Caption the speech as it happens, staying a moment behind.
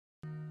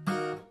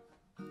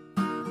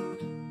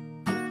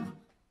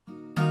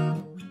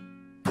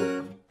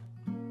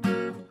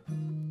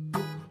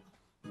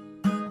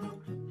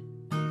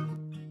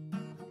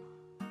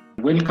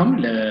Welcome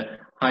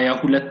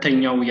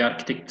ለ22ኛው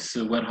የአርኪቴክትስ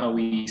ወርሃዊ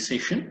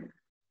ሴሽን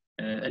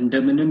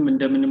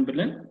እንደምንም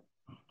ብለን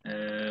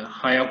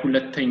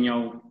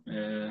 22ኛው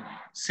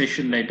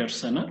ሴሽን ላይ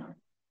ደርሰናል።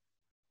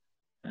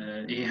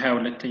 ይሄ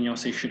 22ኛው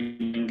ሴሽን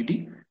እንግዲህ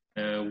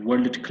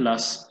ወርልድ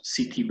ክላስ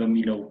ሲቲ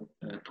በሚለው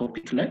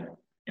ቶፒክ ላይ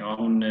ያው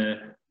አሁን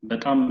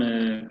በጣም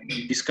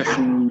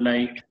ዲስከሽን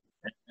ላይ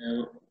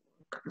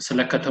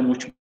ስለ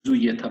ከተሞች ብዙ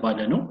እየተባለ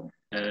ነው።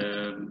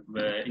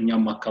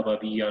 በእኛም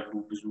አካባቢ ያሉ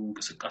ብዙ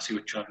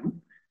እንቅስቃሴዎች አሉ።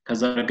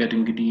 ከዛ ረገድ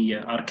እንግዲህ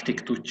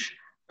የአርኪቴክቶች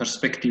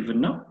ፐርስፔክቲቭ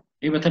እና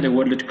ይሄ በተለይ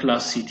ወርልድ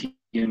ክላስ ሲቲ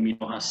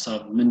የሚለው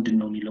ሐሳብ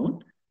ምንድነው የሚለውን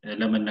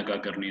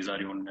ለመነጋገር ነው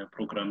የዛሬውን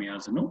ፕሮግራም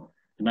ያዝነው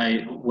እና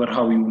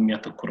ወርሃዊው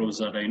የሚያተኩረው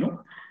እዛ ላይ ነው።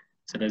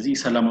 ስለዚህ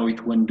ሰላማዊት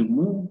ወንድሙ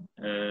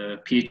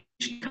PhD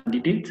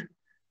ካንዲዴት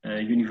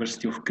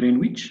ዩኒቨርሲቲ ኦፍ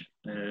ግሪንዊች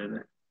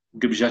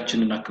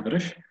ግብዣችንን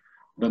አክብረሽ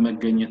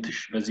በመገኘትሽ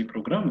በዚህ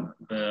ፕሮግራም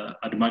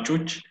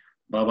በአድማጮች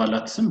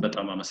በአባላት ስም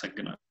በጣም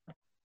አመሰግናለሁ።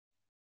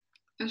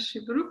 እሺ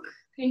ብሩክ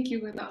thank you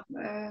በጣም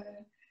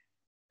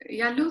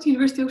ያለሁት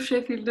ዩኒቨርሲቲ ኦፍ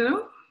ሼፊልድ ነው።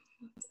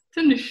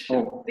 ትንሽ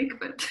big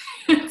but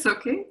it's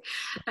okay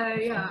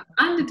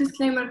አንድ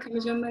ዲስክሌመር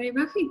ከመጀመሪያ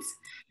በፊት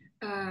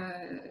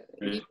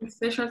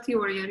ስፔሻሊቲ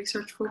or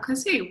የሪሰርች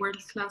ፎከስ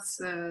ወርልድ ክላስ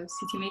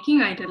ሲቲ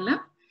ሜኪንግ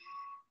አይደለም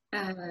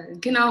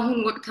ግን አሁን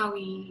ወቅታዊ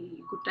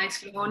ጉዳይ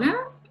ስለሆነ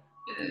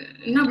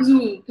እና ብዙ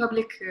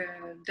ፐብሊክ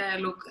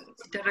ዳያሎግ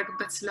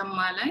ሲደረግበት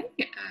ስለማላይ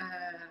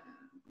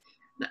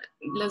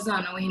ለዛ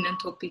ነው ይሄንን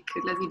ቶፒክ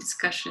ለዚህ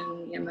ዲስከሽን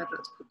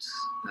የመረጥኩት።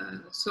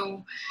 ሶ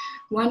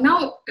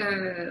ዋናው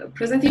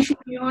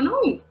ፕሬዘንቴሽን የሆነው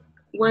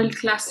ወርልድ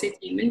ክላስ ሲቲ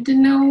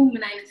ምንድነው፣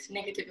 ምን አይነት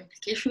ኔጌቲቭ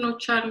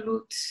ኢምፕሊኬሽኖች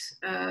አሉት፣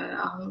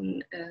 አሁን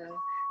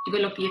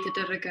ዲቨሎፕ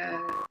እየተደረገ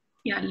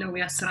ያለው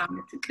የ10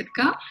 ዓመት እቅድ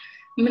ጋር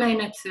ምን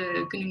አይነት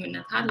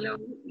ግንኙነት አለው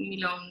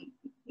የሚለውን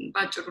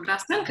ባጭሩ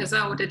ዳስተን ከዛ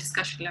ወደ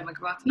ዲስከሽን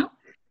ለመግባት ነው።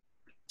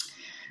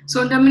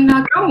 ሶ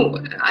እንደምናውቀው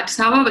አዲስ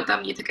አበባ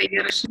በጣም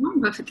እየተቀየረች ነው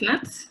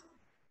በፍጥነት።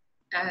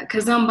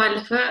 ከዛም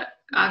ባለፈ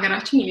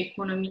አገራችን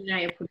የኢኮኖሚና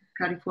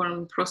የፖለቲካ ሪፎርም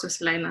ፕሮሰስ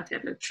ላይ ናት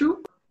ያለችው።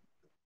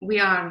 we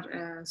are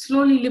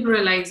slowly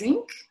liberalizing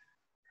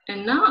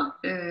እና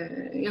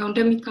ያው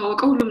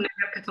እንደሚታወቀው ሁሉም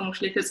ነገር ከተሞች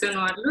ላይ ተጽዕኖ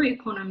አለው።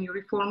 ኢኮኖሚ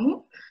ሪፎርሙ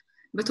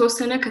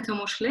በተወሰነ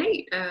ከተሞች ላይ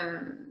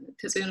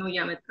ተጽዕኖ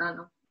እያመጣ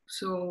ነው።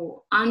 ሶ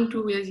አንዱ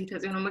የዚህ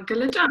ተጽዕኖ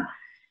መገለጫ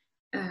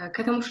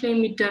ከተሞች ላይ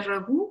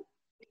የሚደረጉ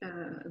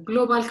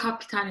ግሎባል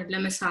ካፒታልን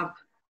ለመሳብ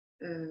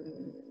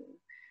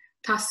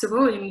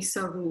ታስበው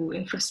የሚሰሩ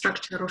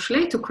ኢንፍራስትራክቸሮች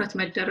ላይ ትኩረት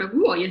መደረጉ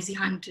የዚህ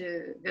አንድ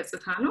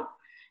ገጽታ ነው።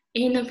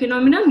 ይሄንን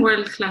ፌኖሜናል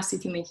ወርልድ ክላስ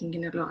ሲቲ ሜኪንግ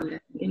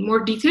እንለዋለን። in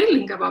more detail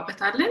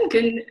እንገባበታለን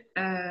ግን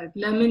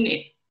ለምን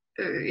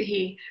ይሄ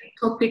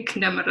ቶፒክ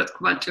እንደመረጥኩ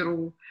ባጭሩ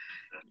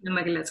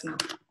ለመግለጽ ነው።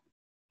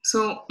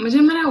 ሶ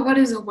መጀመሪያ what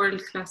is a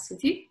world class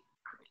city?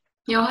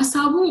 ያው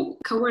ሐሳቡ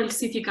ከወርልድ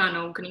ሲቲ ጋር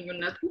ነው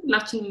ግንኙነቱ።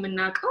 ሁላችንም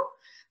የምናውቀው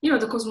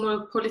the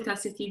cosmopolitan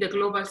city, the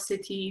global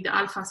city, the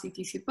alpha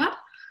city ሲባል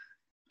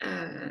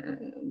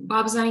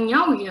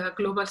በአብዛኛው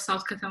የግሎባል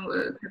ሳውት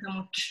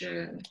ከተሞች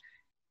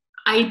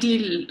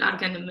አይዲል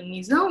አርገን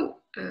የምንይዘው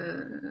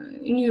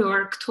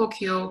ኒውዮርክ፣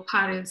 ቶኪዮ፣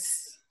 ፓሪስ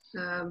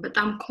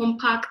በጣም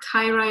ኮምፓክት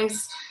ሃይ ራይዝ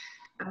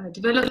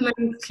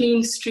ዲቨሎፕመንት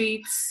ክሊን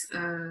ስትሪትስ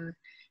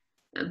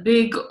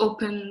big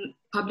open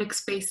public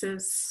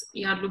spaces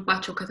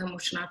ያሉባቸው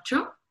ከተሞች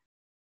ናቸው።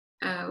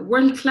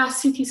 world class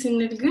city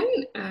ስንል ግን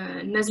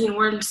እነዚህን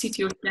world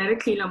cities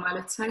directly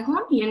ለማለት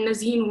ሳይሆን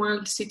የነዚህን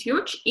world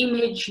cities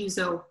image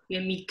ይዘው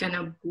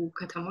የሚገነቡ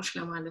ከተሞች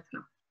ለማለት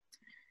ነው።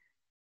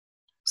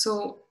 so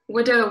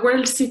what are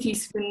world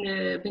cities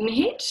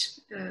ብንሄድ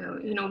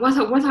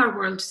what are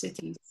world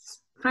cities?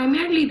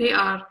 Primarily they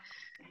are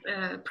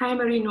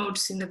primary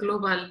nodes in the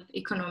global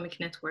economic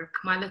network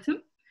ማለትም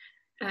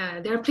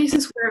there are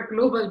places where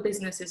global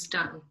business is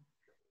done.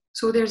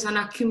 So there's an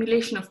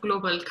accumulation of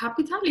global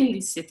capital in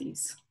these cities.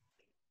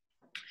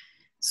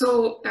 So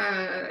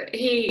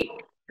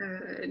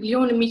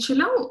Leon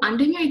Michelo,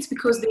 andanya it's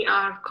because they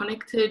are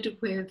connected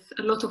with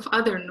a lot of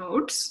other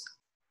nodes.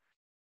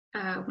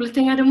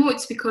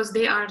 It's because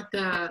they are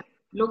the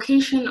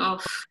location of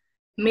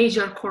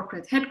major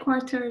corporate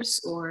headquarters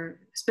or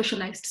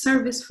specialized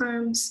service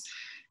firms,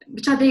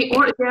 which they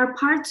are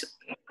part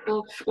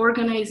of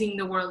organizing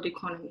the world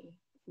economy.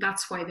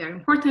 That's why they're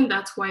important.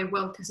 That's why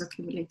wealth is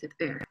accumulated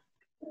there.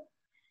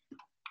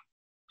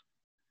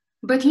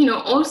 But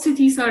all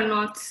cities are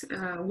not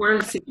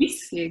world cities.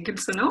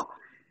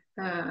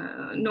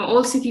 No,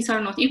 all cities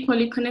are not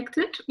equally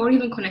connected or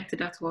even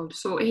connected at all.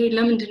 So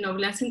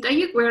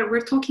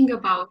we're talking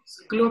about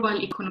global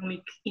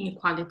economic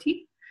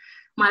inequality.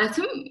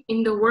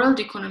 In the world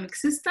economic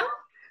system,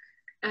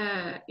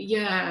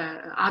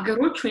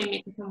 የአገሮች ወይም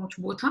የከተሞች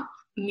ቦታ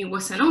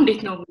የሚወሰነው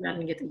እንዴት ነው ብለን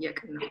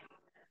እየጠየቅን ነው።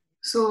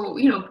 So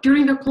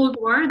during the Cold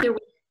War there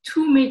were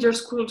two major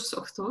schools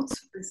of thought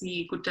በዚህ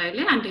ጉዳይ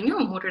ላይ። አንደኛው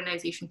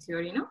modernization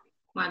theory ነው።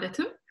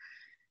 ማለትም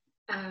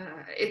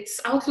its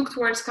outlook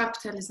towards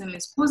capitalism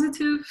is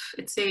positive.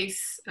 It says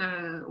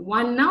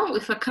one now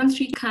if a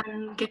country can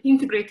get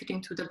integrated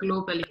into the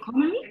global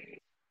economy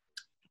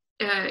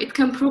it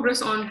can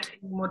progress on to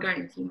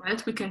modernity,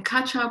 right? We can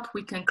catch up,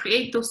 we can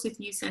create those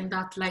cities and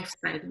that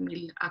lifestyle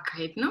will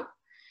አካሄድ ነው።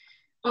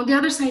 On the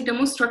other side, the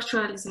most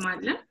structuralism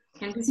አለ,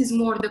 and this is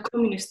more the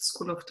communist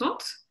school of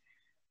thought.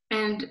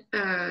 And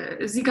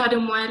እዚህ ጋር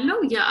ደግሞ ያለው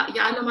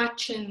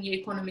የዓለማችን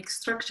የኢኮኖሚክ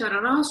ስትራክቸር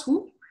ራሱ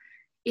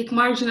it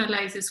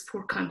marginalizes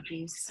poor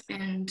countries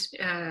and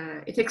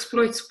it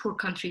exploits poor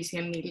countries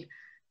የሚል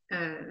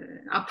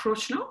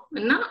approach ነው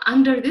እና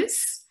under this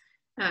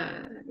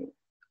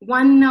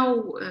one now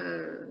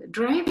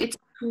drive is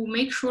to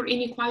make sure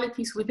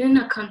inequalities within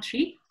a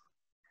country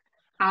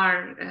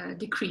are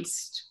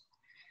decreased.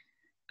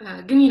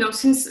 You know,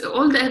 since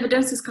all the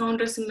evidence is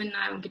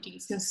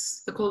since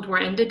the Cold War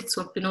ended, it's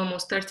been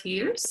almost 30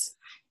 years.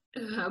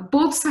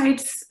 Both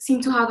sides seem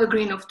to have a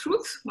grain of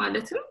truth.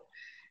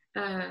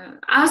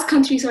 As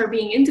countries are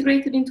being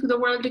integrated into the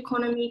world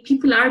economy,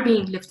 people are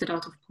being lifted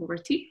out of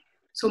poverty.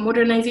 So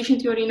modernization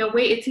theory, in a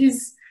way,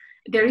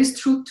 there is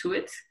truth to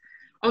it.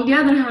 On the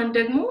other hand,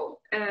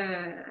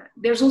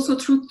 there's also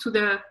truth to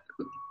the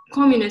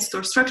communist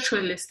or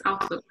structuralist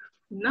outlook.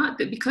 Not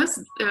because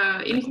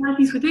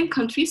inequalities within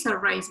countries are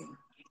rising.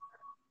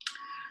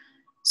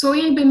 So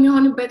ይሄ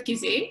በሚሆንበት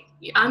ጊዜ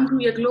አንዱ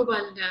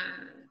የግሎባል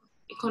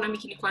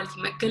economic inequality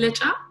መገለጫ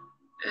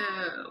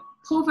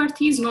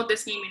poverty is not the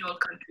same in all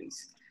countries.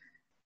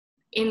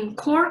 In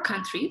core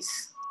countries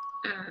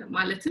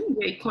ማለትም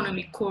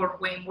የኢኮኖሚክ ኮር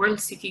ወይም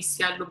world cities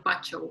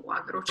ያሉባቸው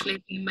ሀገሮች ላይ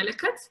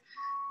የሚመለከት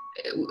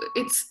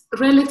it's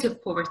relative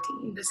poverty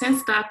in the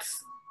sense that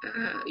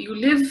you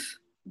live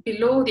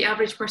below the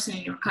average person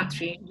in your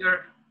country,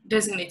 you're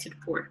designated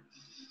poor.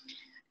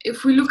 If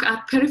we look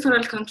at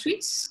peripheral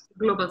countries,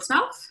 global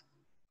south,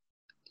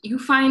 you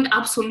find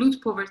absolute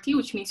poverty,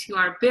 which means you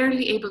are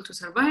barely able to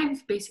survive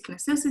basic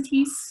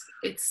necessities.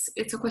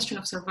 It's a question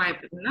of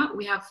survival. Now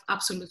we have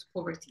absolute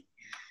poverty.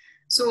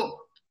 So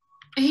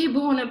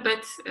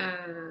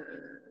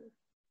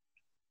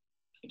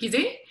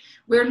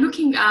we're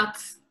looking at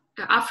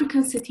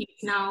African cities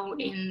now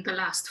in the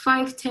last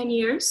 5-10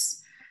 years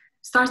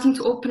starting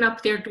to open up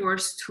their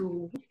doors to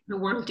the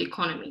world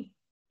economy,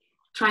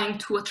 trying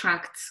to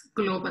attract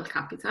global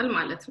capital.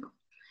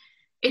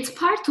 It's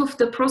part of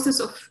the process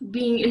of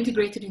being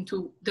integrated into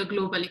the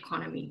global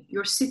economy.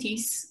 Your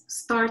cities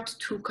start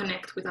to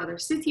connect with other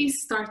cities,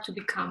 start to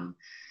become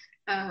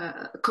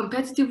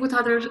competitive with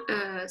other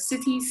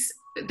cities.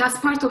 That's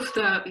part of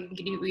the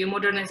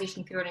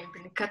modernization theory.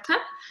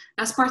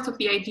 That's part of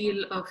the ideal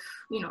of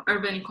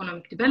urban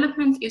economic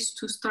development, is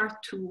to start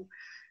to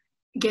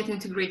get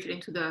integrated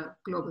into the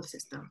global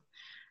system.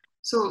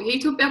 So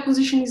Ethiopia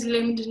position is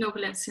limited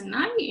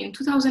in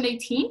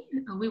 2018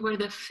 we were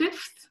the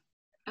 5th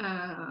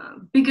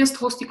biggest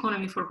host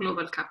economy for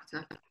global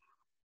capital.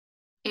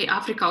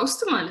 Africa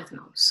ውስጥ ማለት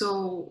ነው. So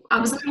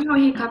አብዛኛው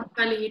ይሄ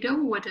ካፒታል ሄደው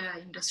ወደ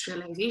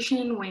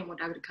ኢንዱስትሪalization ወይም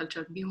ወደ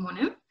agriculture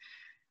ቢሆንም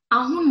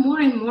አሁን more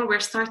and more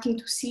we're starting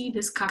to see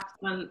this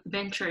capital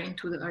venture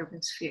into the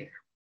urban sphere.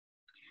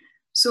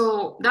 So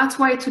that's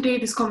why today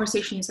this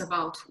conversation is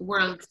about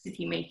world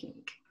city making.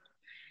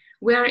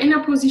 We are in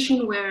a position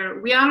where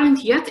we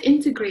aren't yet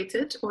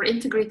integrated or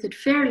integrated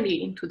fairly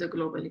into the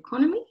global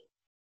economy,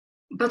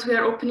 but we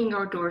are opening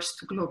our doors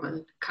to global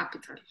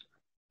capital.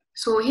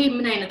 So hey,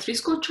 ምን አይነት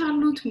ሪስኮች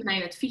አሉት፣ ምን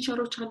አይነት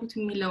ፊቸሮች አሉት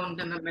የሚለውን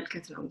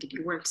ለመመልከት ነው እንግዲህ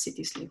world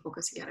cities ላይ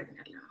ፎከስ እያደረግን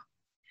ያለነው.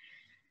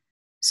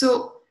 So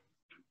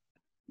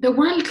the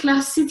world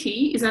class city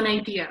is an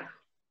idea.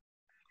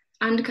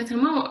 And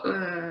ከተማ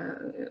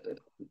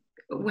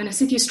when a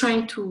city is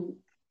trying to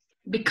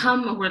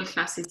become a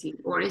world-class city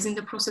or is in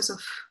the process of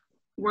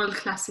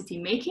world-class city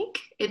making,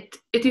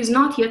 it is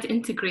not yet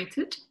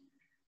integrated,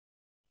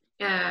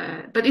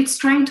 but it's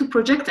trying to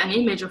project an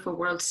image of a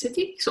world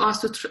city so as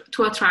to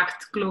attract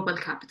global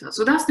capital.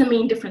 So that's the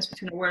main difference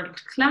between a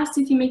world-class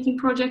city making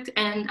project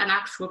and an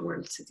actual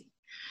world city.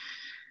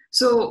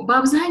 So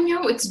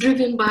በአብዛኛው it's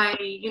driven by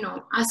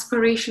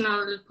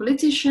aspirational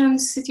politicians,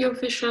 city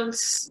officials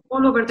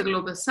all over the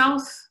global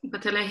south,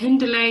 በተለይ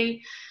ህንድ ላይ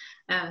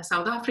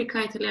ሳውት አፍሪካ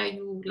የተለያዩ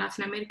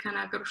ላቲን አሜሪካን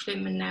ሀገሮች ላይ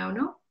የምናየው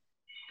ነው።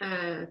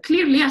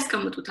 ክሊርሊ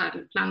ያስቀምጡታል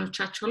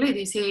ፕላኖቻቸው ላይ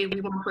they say we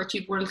want to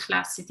achieve world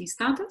class city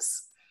status,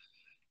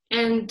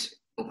 and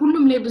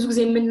ሁሉም ላይ ብዙ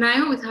ጊዜ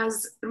የምናየው it has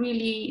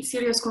really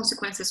serious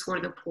consequences for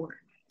the poor.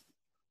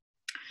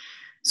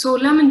 So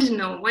ለምንድን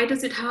ነው, why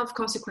does it have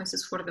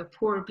consequences for the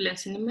poor ብለን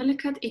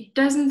ስንመለከት it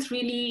doesn't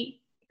really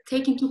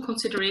take into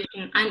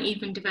consideration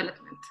uneven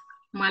development.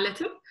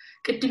 ማለትም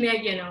ቅድም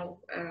ያየነው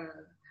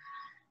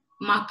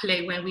map play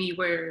when we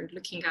were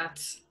looking at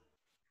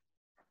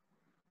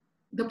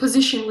the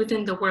position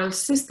within the world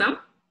system,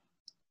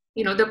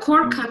 the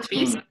core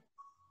countries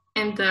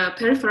and the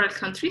peripheral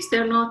countries,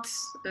 they're not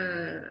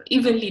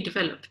evenly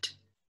developed.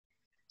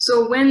 So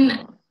when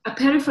a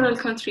peripheral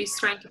country is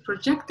trying to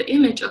project the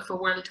image of a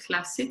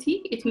world-class city,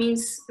 it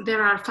means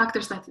there are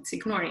factors that it's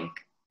ignoring.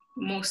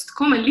 Most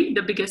commonly,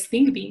 the biggest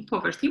thing being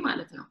poverty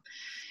ማለት ነው.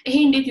 ይሄ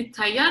እንዴት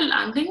ይታያል?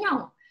 አንደኛው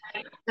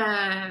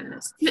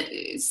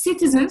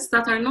citizens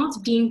that are not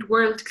deemed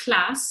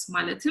world-class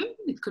ማለትም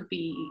it could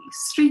be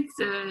street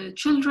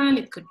children,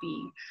 it could be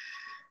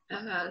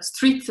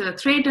street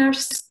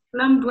traders,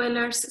 slum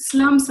dwellers,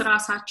 slums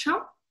rasaቸው,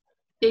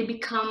 they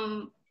become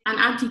an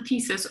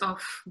antithesis of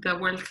the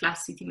world-class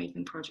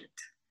city-making project.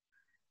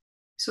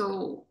 So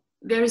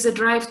there is a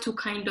drive to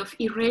kind of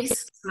erase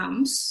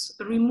slums,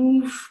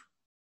 remove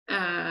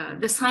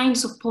the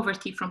signs of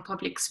poverty from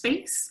public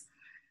space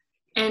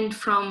and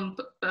from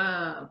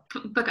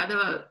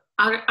the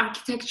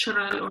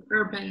architectural or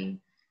urban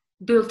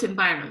built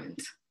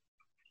environment.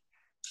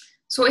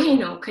 So ይሄ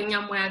ነው ከኛ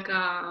ሙያ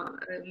ጋር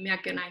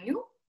የሚያገናኘው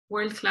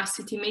world-class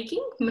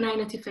city-making ምን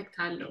አይነት ኢፌክት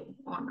አለው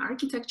on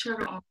architecture,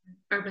 on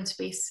urban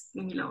space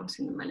የሚለውን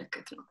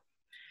ስንመለከት ነው።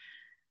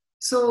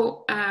 So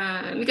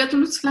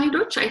የሚቀጥሉት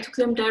ስላይዶች I took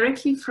them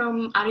directly from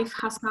Arif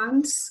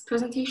Hassan's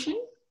presentation,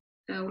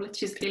 which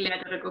is clearly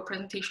ያደረገው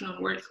presentation on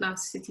world-class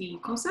city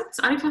concepts.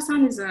 Arif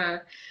Hassan is a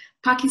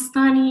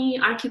Pakistani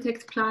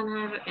architect,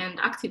 planner, and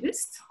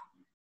activist.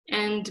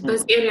 And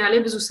በዚህ ኤሪያ ላይ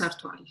ብዙ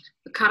ሰርቷል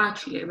ካራቺ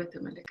ላይ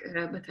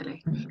በተለይ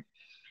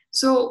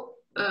so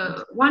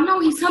ዋናው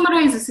he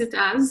summarizes it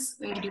as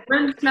እንግዲህ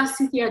world class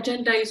city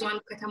agenda is one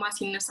ከተማ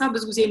ሲነሳ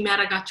ብዙ ጊዜ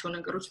የሚያረጋቸው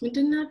ነገሮች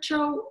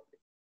ምንድናቸው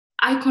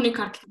iconic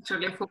architecture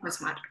ላይ focus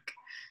ማድረግ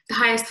the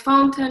highest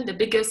fountain, the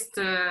biggest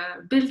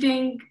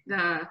building,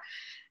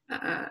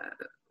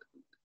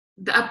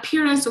 the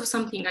appearance of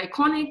something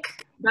iconic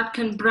that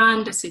can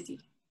brand a city,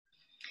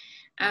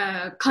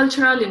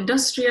 cultural,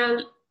 industrial,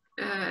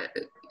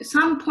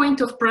 some point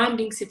of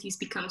branding cities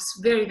becomes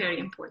very, very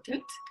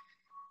important.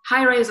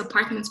 High-rise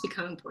apartments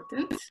become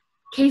important.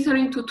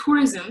 Catering to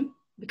tourism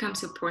becomes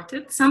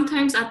important,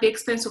 sometimes at the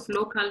expense of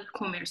local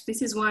commerce. This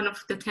is one of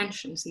the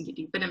tensions in the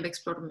Benham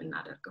experiment.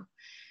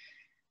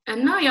 And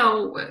now,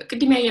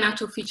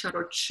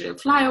 features,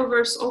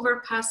 flyovers,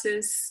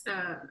 overpasses,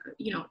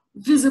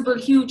 visible,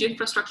 huge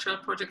infrastructural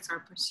projects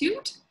are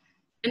pursued.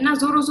 And now,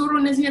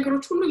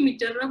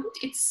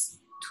 it's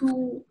to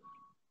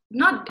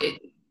not.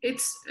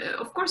 It's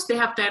of course they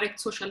have direct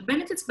social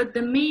benefits, but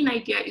the main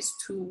idea is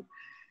to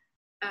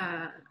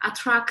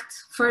attract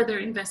further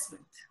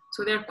investment. So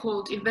they're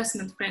called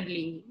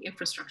investment-friendly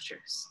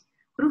infrastructures.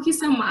 Brook,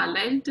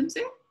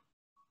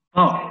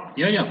 oh,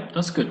 yeah,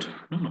 that's good.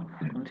 No,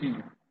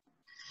 continue.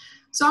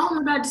 So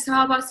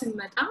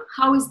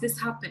how is this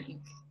happening?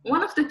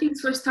 One of the things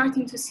we're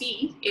starting to see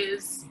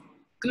is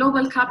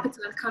global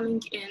capital coming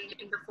in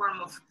the form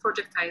of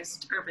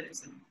projectized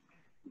urbanism.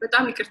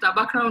 በጣም ይቅርታ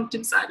ባክግራውንድ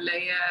ድምጽ አለ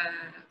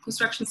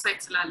የኮንስትራክሽን ሳይት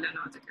ስላለ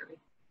ነው አጠገቤ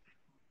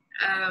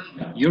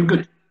you're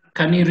good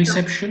can you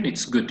reception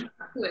it's good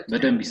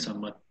በደንብ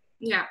ይሰማል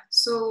yeah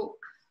so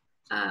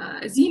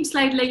እዚህም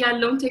ስላይድ ላይ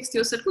ያለውን ቴክስት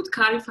የወሰድኩት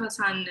ከአሪፍ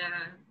ሐሳን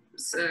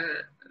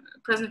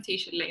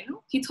presentation ላይ ነው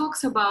he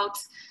talks about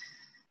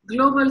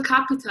global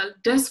capital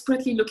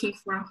desperately looking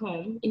for a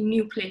home in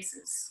new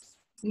places,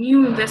 new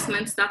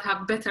investments that have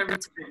better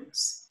returns.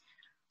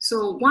 So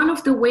one of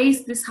the ways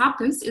this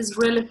happens is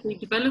relative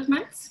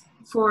development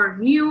for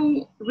new,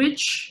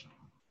 rich,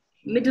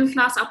 middle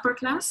class, upper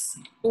class,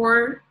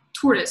 or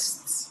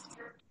tourists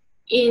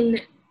in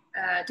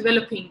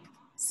developing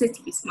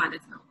cities.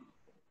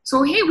 So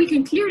here we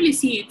can clearly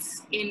see it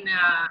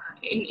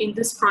in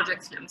this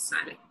project.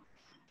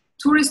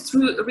 Tourist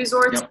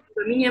resorts,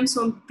 condominiums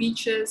on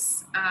beaches,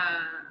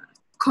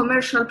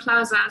 commercial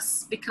plazas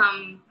become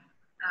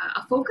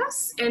a focus,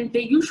 and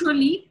they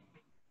usually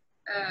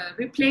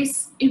replace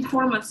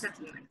informal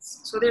settlements.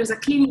 So there's a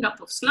cleaning up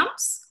of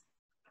slums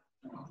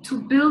to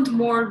build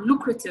more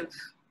lucrative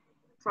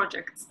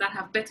projects that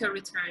have better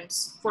returns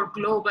for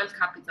global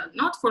capital,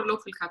 not for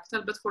local capital,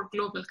 but for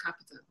global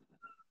capital.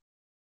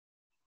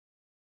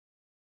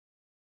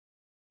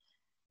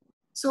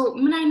 So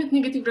ምን አይነት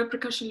negative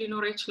repercussion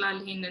ሊኖር ይችላል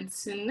ይሄንን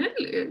ስንል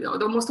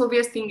the most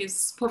obvious thing is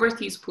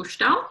poverty is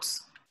pushed out,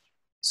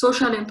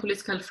 social and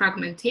political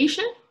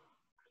fragmentation,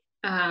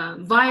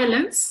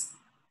 violence,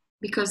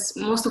 because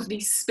most of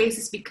these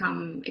spaces become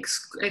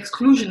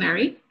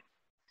exclusionary,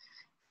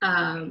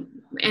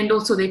 and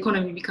also the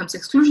economy becomes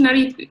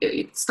exclusionary.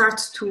 It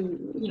starts to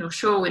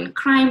show in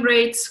crime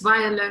rates,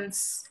 violence,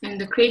 and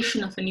the creation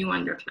of a new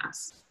underclass.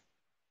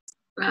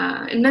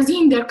 And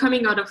Nazim, they're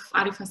coming out of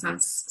Arif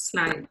Hassan's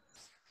slide.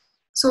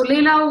 So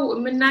ሌላው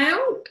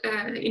የምናየው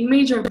in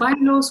major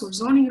bylaws or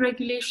zoning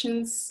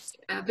regulations,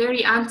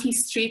 very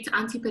anti-street,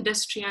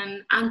 anti-pedestrian,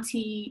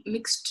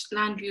 anti-mixed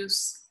land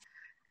use,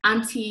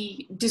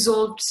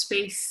 anti-dissolved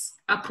space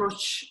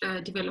approach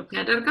develop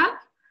ያደርጋል።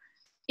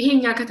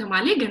 ይሄኛ ከተማ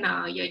ላይ ገና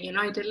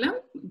ያየነው አይደለም፣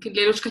 ግን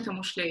ሌሎች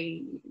ከተሞች ላይ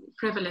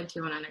prevalent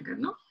የሆነ ነገር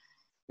ነው።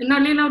 እና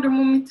ሌላው ደግሞ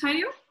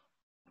የሚታየው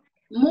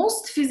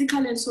most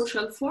physical and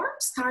social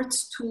forms starts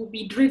to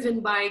be driven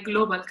by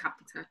global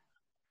capital.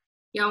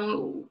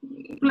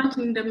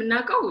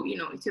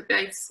 Ethiopia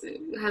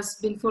has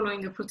been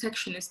following a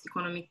protectionist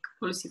economic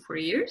policy for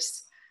years.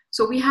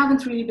 So we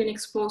haven't really been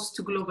exposed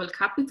to global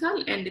capital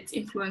and its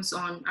influence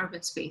on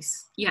urban space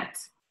yet.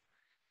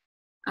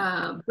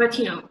 But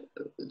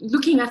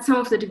looking at some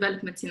of the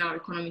developments in our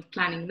economic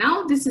planning now,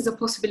 this is a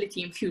possibility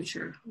in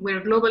future where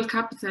global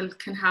capital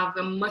can have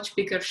a much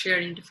bigger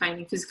share in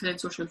defining physical and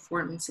social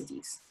form in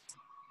cities.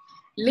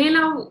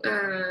 ሌላው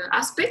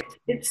aspect,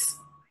 it's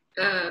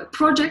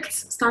projects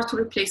start to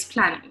replace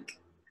planning.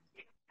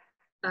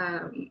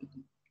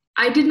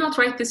 I did not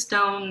write this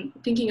down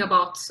thinking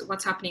about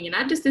what's happening in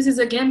Addis. This is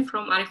again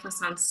from Arif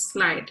Hassan's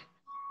slide.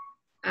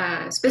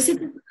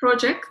 Specific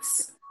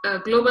projects,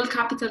 global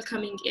capital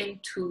coming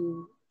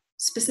into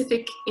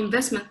specific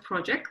investment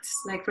projects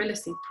like real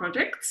estate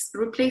projects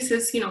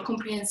replaces,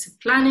 comprehensive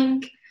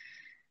planning.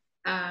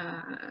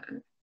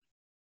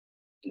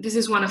 This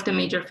is one of the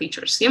major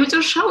features.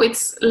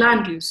 It's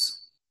land use.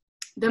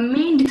 The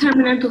main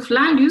determinant of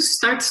land use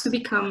starts to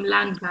become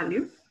land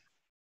value.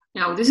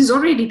 Now, this is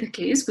already the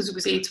case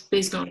because it's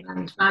based on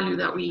land value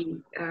that we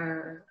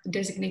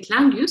designate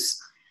land use.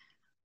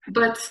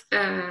 But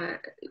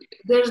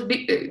there's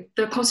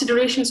the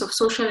considerations of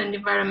social and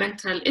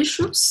environmental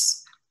issues.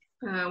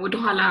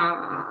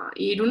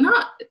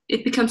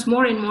 It becomes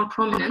more and more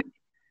prominent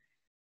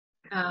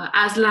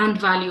as land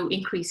value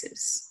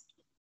increases.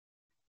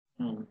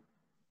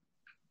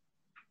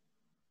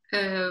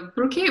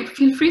 Brook,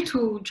 feel free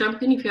to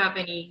jump in if you have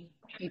any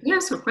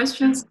ideas or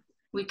questions.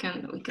 We can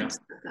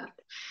start that.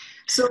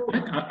 So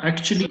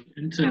actually,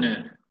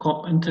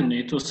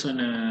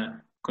 የተወሰነ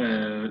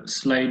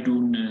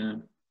ስላይዱን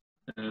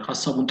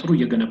ሐሳቡን ጥሩ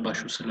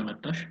እየገነባሽው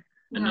ስለመጣሽ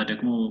እና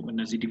ደግሞ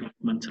እነዚህ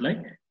ዲቨሎፕመንት ላይ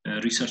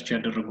ሪሰርች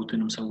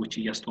ያደረጉትንም ሰዎች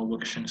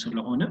እያስተዋወቅሽን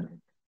ስለሆነ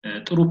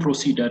ጥሩ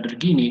ፕሮሲድ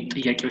አድርጊ እኔ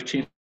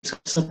ጥያቄዎችን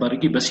ሰብሰብ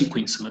አድርጌ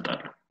በሲኩዌንስ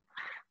እመጣለሁ።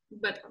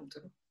 በጣም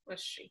ጥሩ።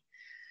 እሺ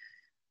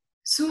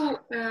So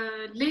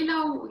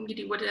ሌላው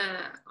እንግዲህ ወደ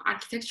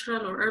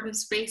architectural or urban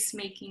space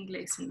making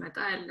ላይ ስንመጣ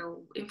ያለው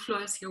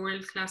influence your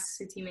world class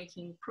city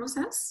making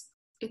process,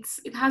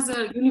 it has a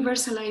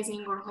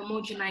universalizing or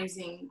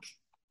homogenizing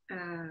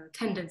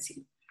tendency.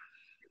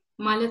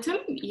 ማለትም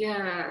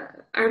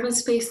የurban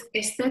space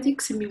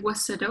aesthetics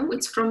የሚወሰደው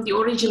it's from the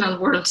original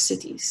world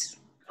cities.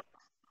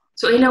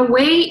 So in a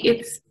way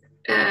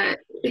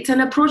it's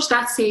an approach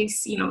that says,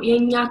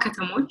 የኛ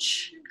ከተሞች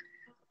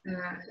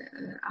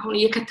አሁን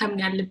እየከተምን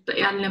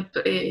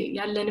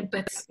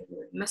ያለንበት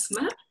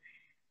መስመር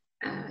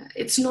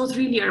it's not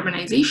really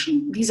urbanization.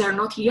 These are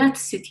not yet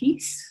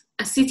cities.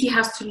 A city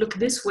has to look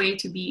this way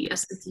to be a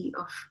city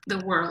of the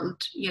world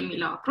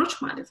የሚለው approach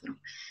ማለት ነው።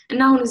 እና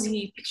አሁን እዚህ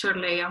ፒክቸር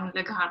ላይ አሁን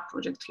ለጋር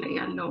ፕሮጀክት ላይ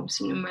ያለው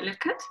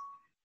ስንመለከት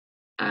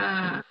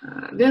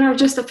there are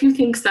just a few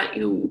things that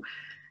you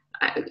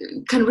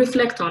can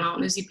reflect on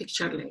እዚህ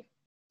ፒክቸር ላይ.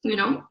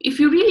 If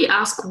you really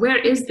ask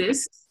where is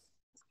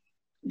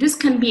this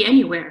can be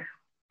anywhere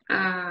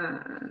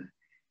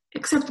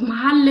except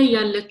mahal ላይ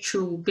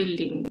ያለችው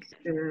building.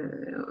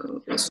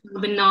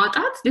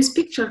 This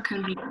picture can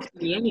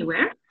be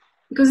anywhere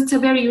because it's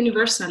a very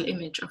universal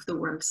image of the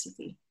world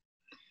city.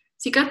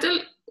 ሲቀጥል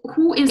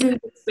who is in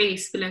this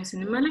space ብለን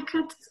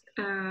ስንመለከት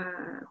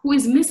who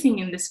is missing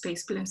in this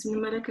space ብለን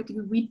ስንመለከት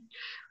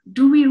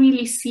do we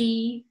really see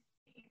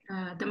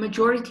the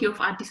majority of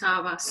Addis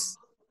Ababa's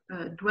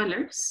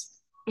dwellers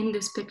in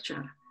this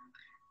picture?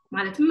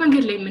 ማለትም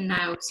መንገድ ላይ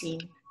የምናየው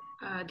scene,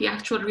 the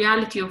actual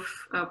reality of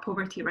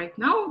poverty right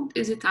now,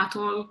 is it at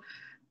all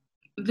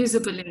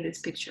visible in this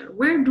picture?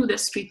 Where do the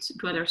street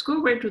dwellers go?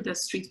 Where do the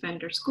street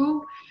vendors go?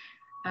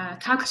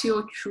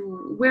 Taxiochu,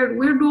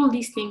 where do all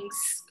these things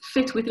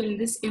fit within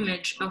this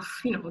image of,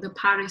 the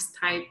Paris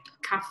type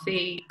cafe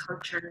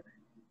culture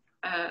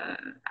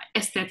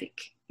aesthetic?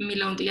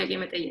 የሚለውን ጥያቄ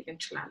መጠየቅ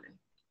እንችላለን።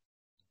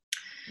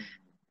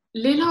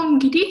 ሌላው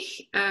እንግዲህ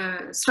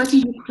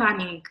strategic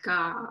planning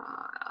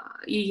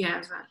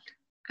ይያዛል።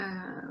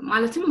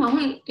 ማለትም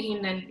አሁን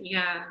ይሄንን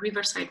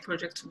የሪቨርሳይድ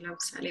ፕሮጀክቱን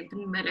ለምሳሌ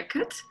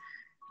ብንመለከት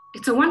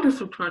it's a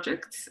wonderful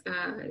project.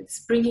 It's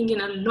bringing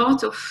in a lot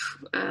of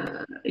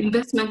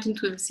investment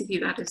into the city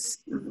that is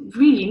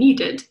really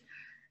needed.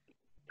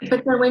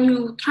 But then when you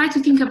try to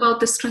think about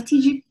the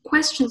strategic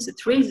questions it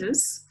raises,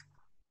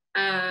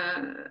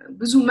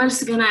 ብዙ መልስ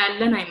ገና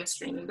ያለን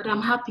አይመስለኝም, but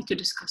I'm happy to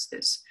discuss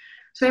this.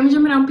 So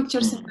የመጀመሪያውን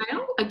picture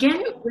ስናየው,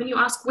 again, when you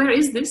ask where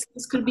is this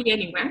could be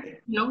anywhere.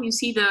 You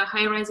see the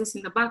high rises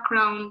in the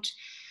background,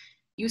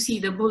 you see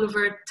the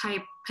boulevard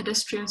type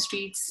pedestrian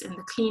streets and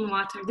the clean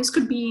water. This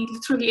could be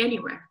literally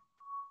anywhere.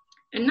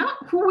 And now,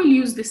 who will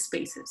use these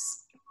spaces?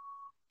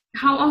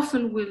 How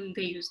often will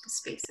they use the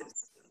spaces?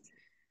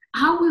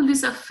 How will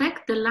this affect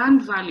the land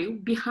value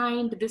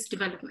behind this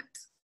development?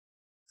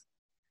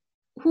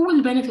 Who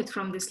will benefit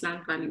from this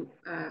land value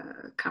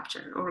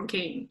capture or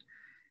gain?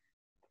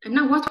 And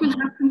now what will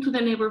happen to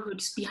the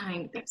neighborhoods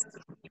behind this?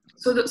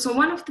 So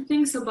one of the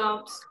things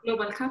about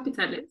global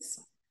capital is,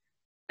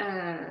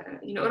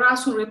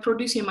 ራሱን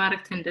reproduce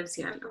የማድረግ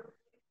tendency አለው.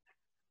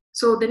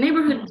 So the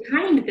neighborhood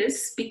behind this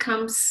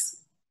becomes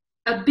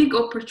a big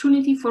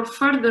opportunity for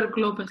further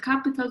global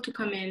capital to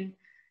come in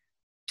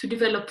to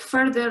develop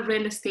further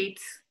real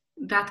estate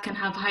that can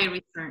have high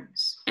returns,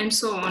 and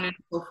so on and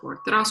so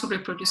forth. ራሱን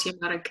reproduce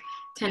የማድረግ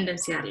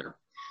tendency አለው.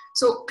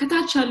 So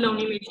ከታች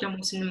ያለውን image ደግሞ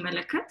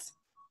ስንመለከት,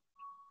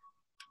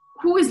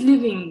 who is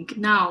living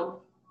now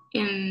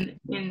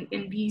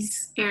in these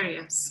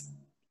areas?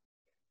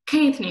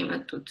 ከየት ነው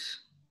የመጡት?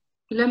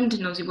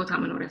 ለምንድን ነው እዚህ ቦታ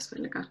መኖር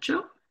ያስፈልጋቸው?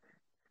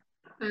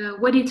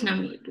 ወዴት ነው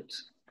የሚሄዱት?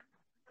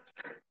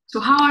 So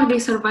how are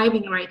they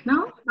surviving right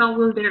now? How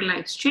will their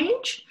lives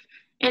change?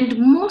 And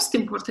most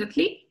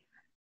importantly,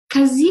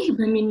 ከዚህ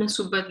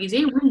በሚነሱበት ጊዜ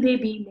will they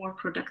be more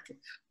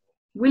productive?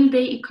 Will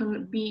they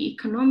be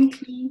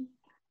economically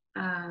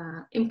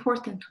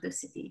important to the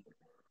city?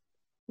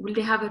 Will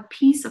they have a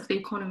piece of the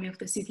economy of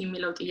the city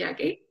የሚለው ጥያቄ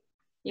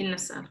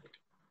ይነሳል።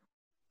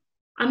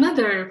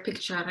 Another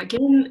picture,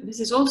 again, this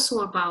is also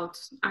about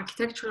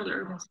architectural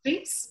urban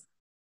space.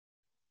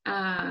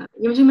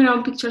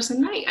 የመጀመሪያውን picture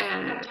ስናይ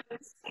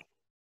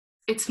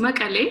it's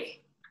Mekelle.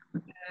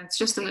 It's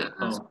just a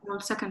small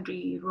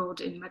secondary road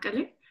in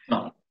Mekelle.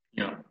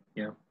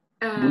 Yeah.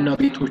 ቡና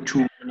ቤቶቹ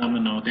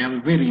ምናምን ነው. They have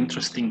a very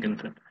interesting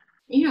እንትን.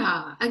 Yeah,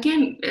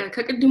 again,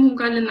 ከቅድሙ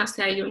ጋር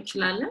ልናስተያየው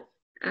እንችላለን.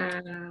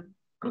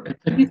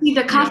 You see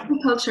the cafe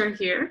culture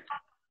here,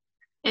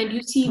 and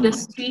you see the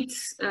street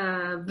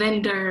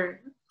vendor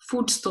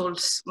food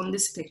stalls on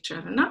this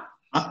picture, እና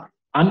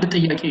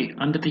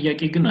አንድ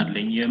ጥያቄ ግን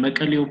አለኝ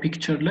የመቀሌው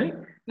ፒክቸር ላይ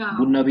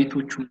ቡና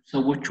ቤቶቹ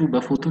ሰዎቹ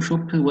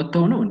በፎቶሾፕ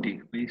ወጣው ነው እንዴ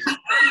ወይስ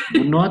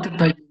ቡናዋ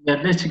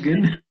ትታያለች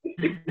ግን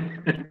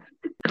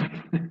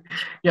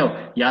ያው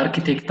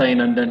የአርኪቴክት አይን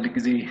አንዳንድ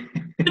ጊዜ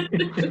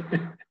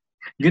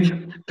ግን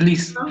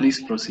please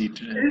proceed.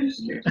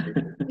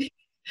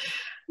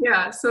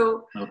 Yeah, so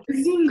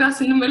እዚህም ጋር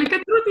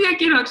ስንመለከት ነው ጥያቄ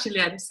ነው actually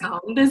ያነሳው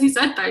እንደዚህ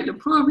ጸጥ አይልም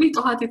probably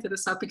ጠዋት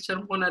የተነሳ ፒክቸር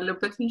መሆን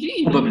አለበት እንጂ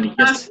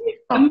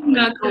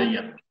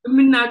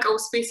የምናውቀው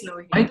ስፔስ ነው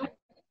ይሄ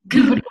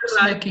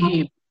ይሄ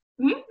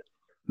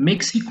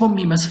ሜክሲኮም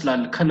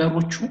ይመስላል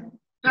ከለሮቹ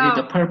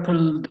the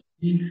purple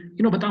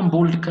በጣም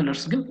bold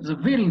colors ግን it's a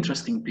very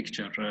interesting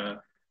picture.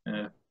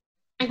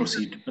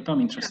 Proceed. በጣም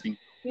interesting.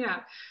 Yeah,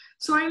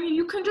 so I mean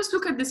you can just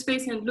look at the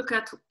space and look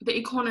at the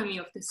economy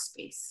of this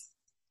space.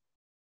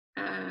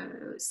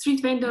 Street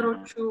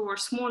vendors or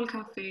small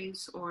cafes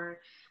or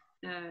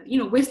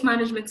waste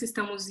management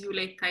system was you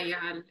like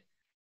tayal.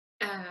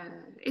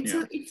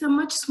 It's a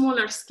much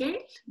smaller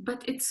scale, but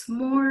it's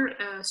more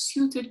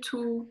suited to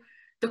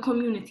the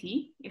community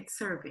it's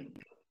serving.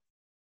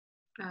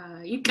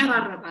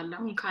 ይቀራረባል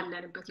አሁን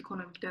ካለንበት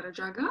ኢኮኖሚክ ደረጃ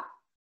ጋር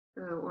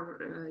or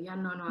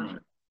ያናኗር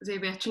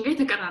ዘይቤያችን ጋር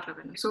የተቀራረበ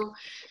ነው. So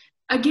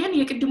again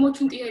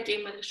የቅድሞቹን ጥያቄ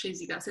መልሼ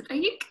እዚህ ጋር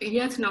ስጠይቅ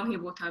የት ነው ይሄ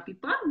ቦታ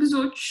ቢባል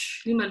ብዙዎች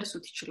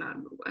ሊመልሱት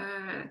ይችላሉ።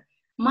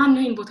 ማን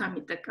ነው ይሄን ቦታ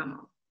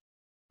የሚጠቀመው?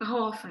 how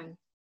often?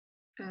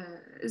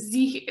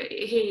 እዚህ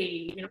ይሄ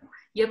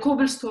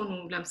የኮብልስቶኑ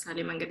ለምሳሌ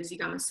መንገድ እዚህ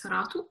ጋር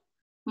መሰራቱ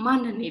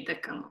ማንን ነው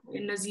የጠቀመው?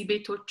 እነዚህ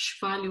ቤቶች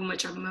ቫልዩ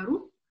መጨመሩ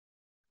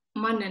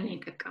ማንን ነው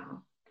የጠቀመው?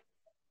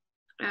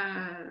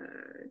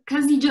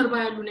 ከዚህ ጀርባ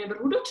ያሉ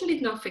ኔበርሁዶች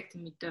እንዴት ነው አፌክት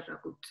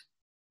የሚደረጉት?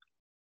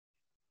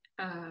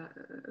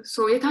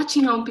 so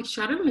የታችኛውን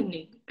ፒክቸርም እኔ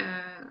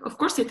of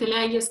course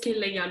የተለያየ ስኬል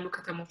ላይ ያሉ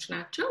ከተሞች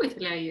ናቸው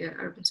የተለያየ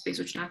urban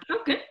spaceዎች ናቸው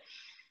ግን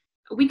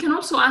we can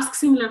also ask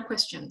similar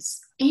questions.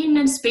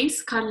 ይሄንን ስፔስ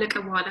ካለቀ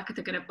በኋላ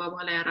ከተገነባ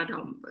በኋላ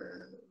ያራዳው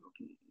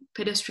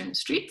pedestrian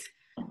street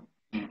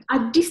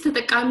አዲስ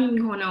ተጠቃሚ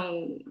የሚሆነው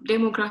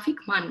ዴሞግራፊክ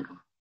ማን ነው?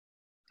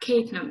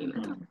 ከየት ነው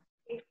የሚመጣው?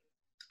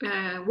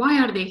 why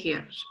are they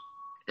here?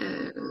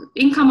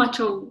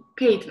 ኢንካማቸው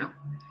ከየት ነው?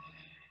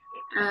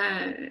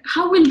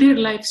 how will their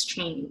lives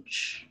change?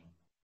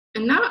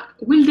 And now,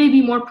 will they be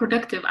more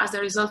productive as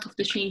a result of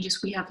the changes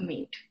we have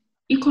made?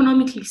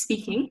 Economically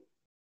speaking,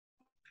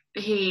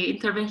 hey,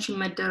 intervention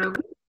መደረጉ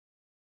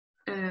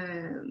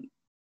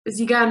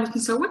እዚህ ጋር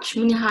ያሉትን ሰዎች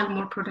ምን ያህል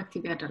more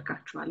productive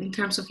ያደርጋቸዋል in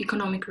terms of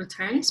economic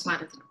returns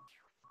ማለት ነው.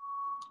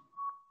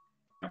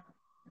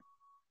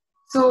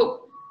 So,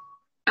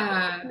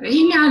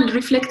 ይሄን ያህል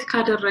reflect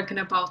ካደረግን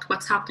about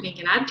what's happening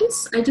in Addis,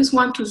 I just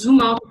want to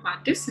zoom out of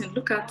Addis and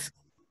look at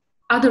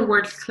other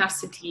world-class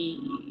city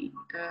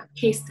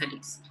case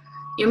studies.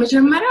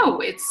 የመጀመሪያው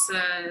it's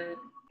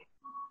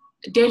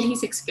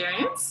Delhi's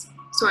experience.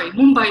 Sorry,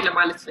 Mumbai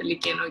ለማለት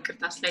ፈልጌ ነው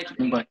ይቅርታ ስላይድ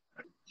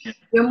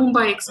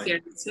የሙምባይ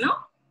ኤክስፒሪየንስ ነው።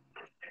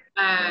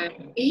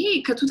 ይሄ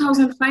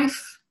ከ2005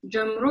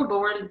 ጀምሮ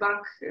በወርልድ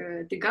ባንክ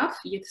ድጋፍ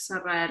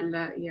እየተሰራ ያለ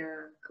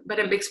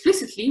በደንብ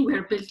explicitly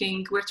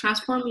we're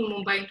transforming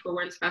Mumbai into a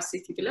world-class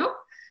city ብለው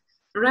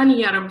running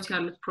ያረሙት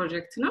ያሉት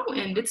ፕሮጀክት ነው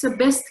and it's a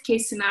best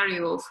case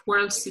scenario of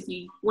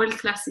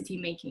world-class city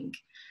making.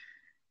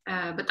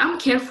 በጣም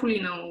carefully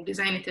ነው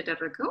ዲዛይን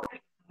የተደረገው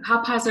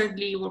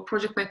haphazardly or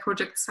project by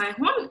project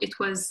ሳይሆን it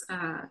was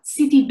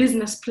city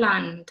business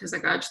plan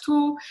ተዘጋጅቶ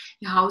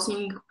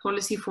የhousing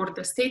policy for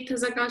the state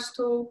ተዘጋጅቶ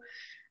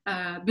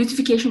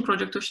beautification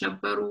projects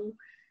ነበሩ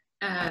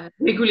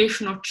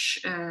regulations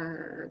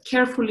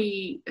carefully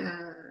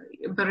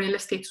በreal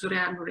estate ዙሪያ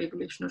ያሉ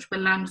regulations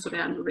በland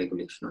ዙሪያ ያሉ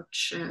regulations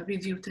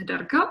review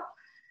ተደርገው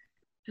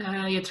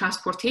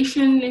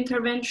የtransportation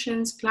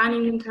interventions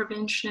planning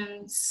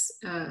interventions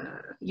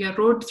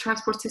የroad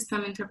transport system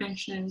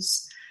interventions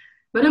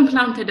በደንብ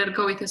ፕላን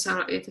ተደርገው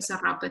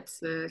የተሰራበት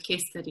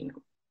case study ነው.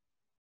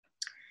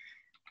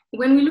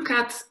 When we look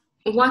at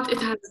what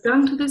it has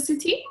done to the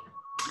city,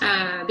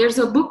 there's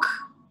a book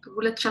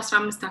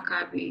 2015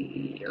 አካባቢ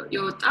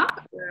የወጣ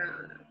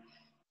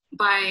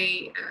by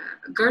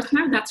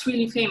Gertner that's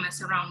really famous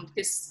around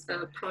this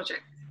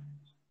project.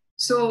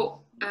 So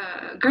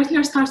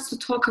Gertner starts to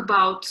talk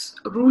about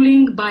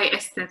ruling by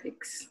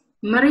aesthetics.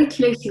 መሬት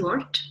ላይ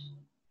ሲወርድ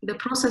the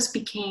process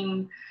became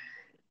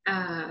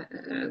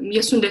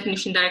የሱን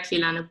definition directly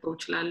ላነበው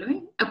እችላለሁ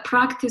a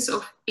practice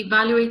of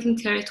evaluating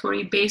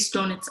territory based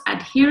on its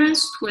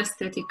adherence to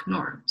aesthetic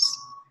norms.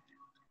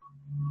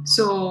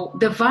 So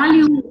the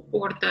value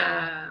or the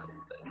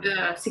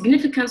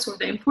significance or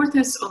the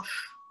importance of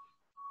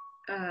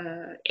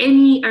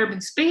any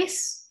urban space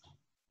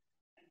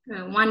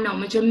ዋናው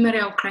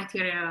መጀመሪያው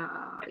criteria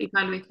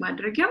evaluate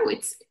ማድረጊያው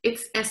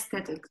it's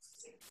aesthetics.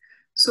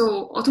 So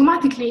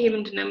automatically ይሄ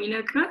ምንድነው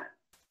የሚነግረን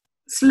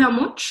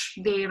slums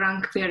they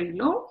rank very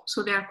low, so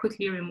they are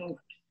quickly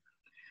removed.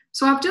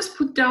 So I've just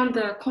put down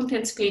the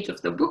contents page of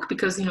the book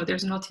because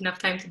there's not enough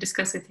time to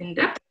discuss it in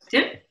depth.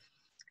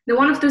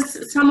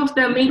 Some of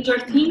the major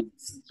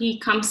themes he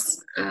comes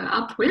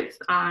up with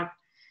are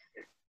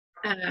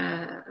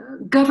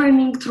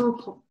governing through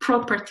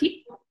property,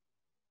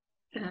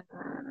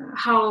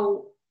 how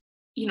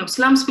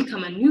slums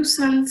become a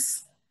nuisance,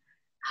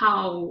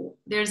 how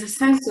there's a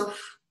sense of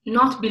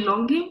not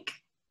belonging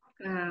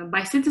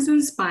by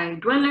citizens, by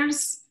dwellers,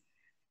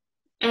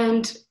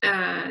 and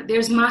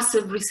there's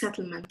massive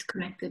resettlement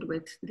connected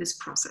with this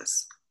process.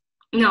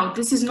 Now,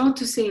 this is not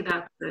to say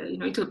that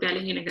ኢትዮጵያ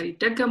ላይ ይሄ ነገር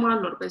ይደገማል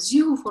or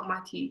በዚሁ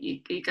ፎርማት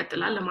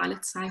ይቀጥላል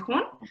ማለት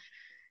ሳይሆን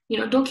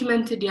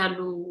documented ያሉ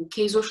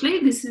ኬዞች ላይ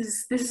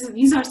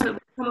these are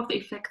some of the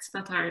effects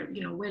that are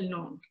well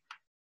known.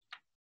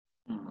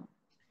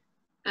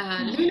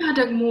 ሌላ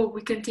ደግሞ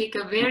we can take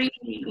a very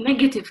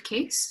negative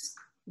case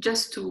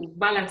just to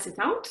balance it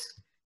out.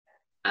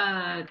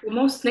 The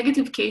most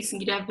negative case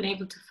I've been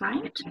able to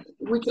find,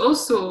 which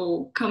also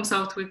comes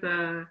out with a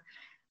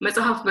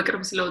መጽሐፍ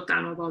በቅርብ ስለወጣ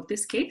ነው about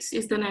this case,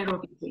 is the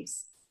Nairobi case.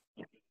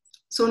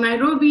 So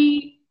Nairobi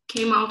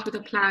came out with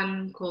a plan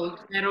called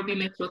Nairobi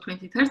Metro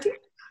 2030,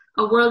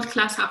 a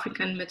world-class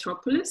African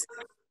metropolis.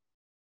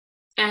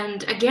 And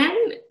again,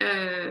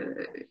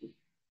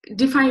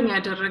 define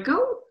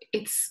ያደረገው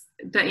it's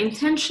the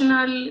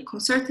intentional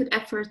concerted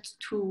effort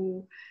to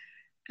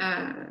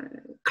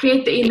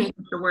create the image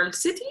of the world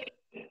city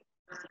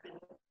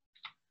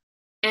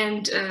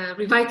and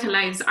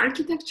revitalize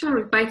architecture,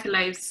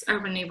 revitalize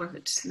urban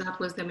neighborhoods. That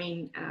was the main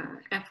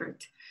effort.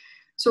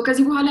 So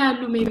ከዚህ በኋላ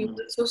ያሉ maybe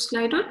ሶስት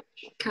ስላይዶች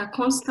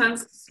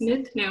ከኮንስታንስ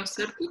ስሚት ነው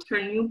የወሰድኩት.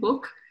 her new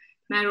book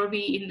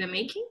Nairobi in the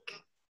Making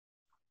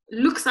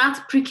looks at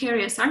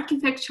precarious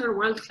architecture,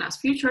 world-class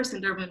futures,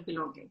 and urban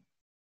belonging.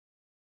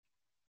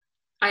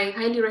 I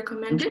highly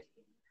recommend it.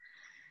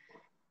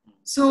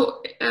 So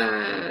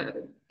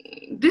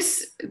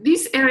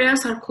these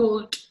areas are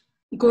called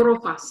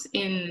gorofas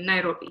in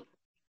Nairobi.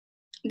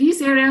 These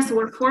areas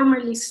were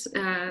formerly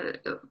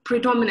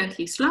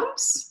predominantly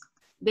slums.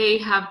 They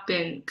have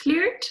been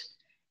cleared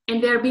and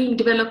they're being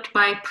developed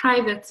by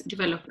private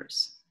developers.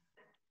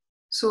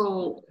 So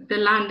the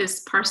land is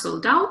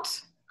parceled out,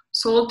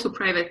 sold to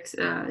private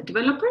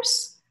developers,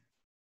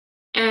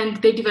 and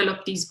they develop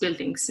these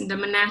buildings. In the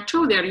Manacho,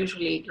 they're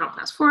usually ground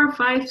class 4,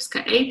 5,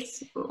 8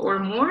 or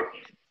more.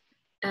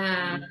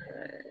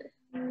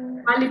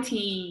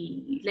 Quality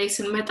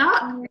lesson meta,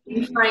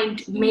 we find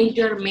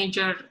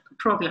major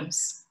problems.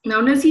 Now,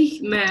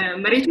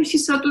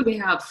 they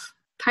have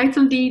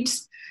title deeds,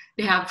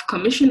 they have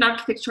commissioned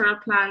architectural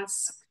plans,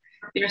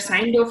 they're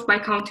signed off by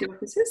county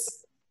offices.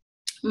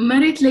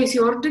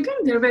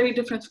 They're very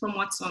different from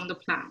what's on the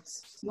plans.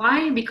 Why?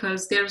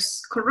 Because there's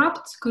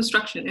corrupt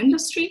construction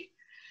industry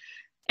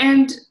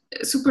and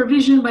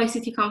supervision by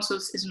city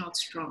councils is not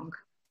strong.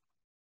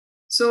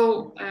 So,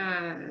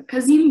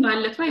 ከዚህም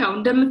ባለፈ ያው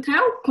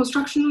እንደምታየው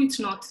construction it's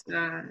not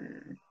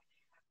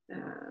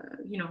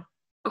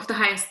of the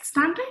highest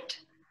standard.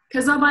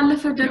 ከዛ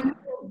ባለፈ ደግሞ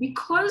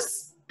because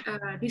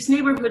these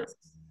neighborhoods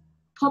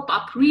pop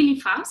up really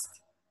fast,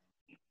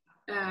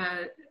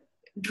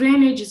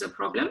 drainage is a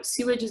problem,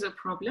 sewage is a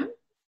problem,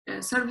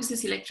 services,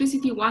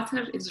 electricity,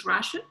 water is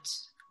rationed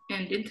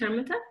and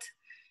intermittent.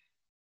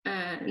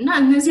 እና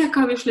እነዚህ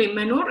አካባቢዎች ላይ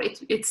መኖር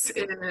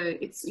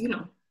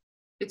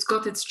it's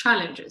got its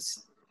challenges.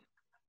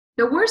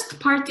 The worst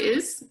part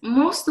is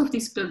most of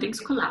these buildings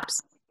collapse.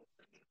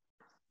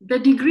 The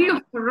degree of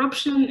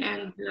corruption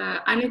and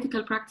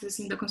unethical practices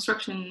in the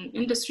construction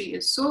industry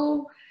is so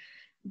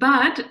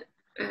bad.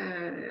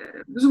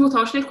 ብዙ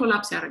ቦታዎች ላይ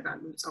ኮላፕስ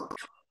ያደርጋሉ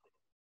ህንጻዎች.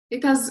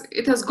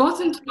 It has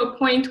gotten to a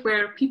point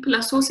where people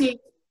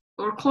associate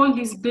or call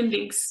these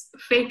buildings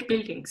fake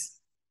buildings,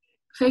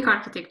 fake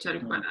architecture,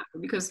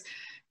 because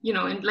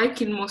and like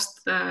in most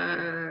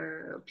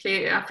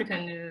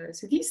African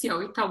cities,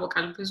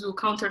 ይታወቃል ብዙ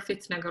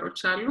counterfeit ነገሮች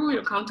አሉ,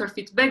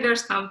 counterfeit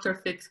beggars,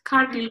 counterfeit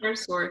car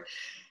dealers, or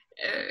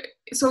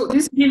so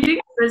these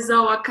buildings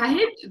በዛው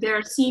አካሄድ they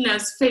are seen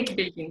as fake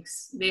buildings.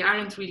 They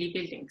aren't really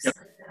buildings.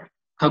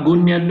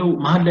 ከጎን ያለው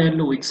መሃል ላይ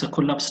ያለው it's a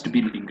collapsed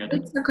building.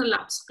 It's a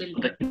collapsed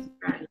building.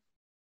 Right.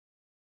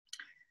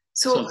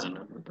 So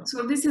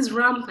this is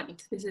rampant.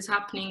 This is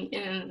happening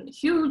in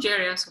huge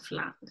areas of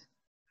land.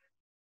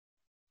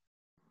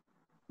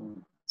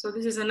 So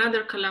this is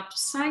another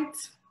collapsed site.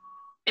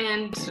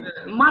 and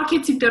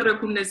market ሲደረጉ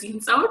እነዚህ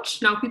ህንፃዎች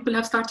now people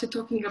have started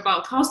talking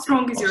about how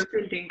strong is your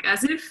building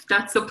as if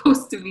that's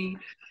supposed to be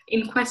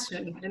in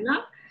question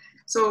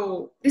so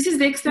this is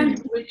the extent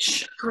to which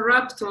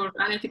corrupt or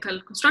unethical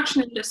construction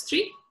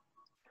industry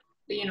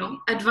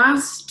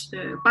advanced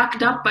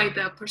backed up by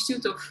the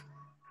pursuit of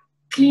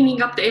cleaning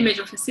up the image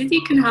of a city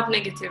can have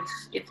negative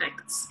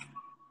effects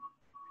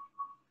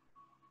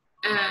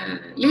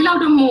ሌላው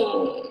ደግሞ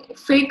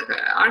fake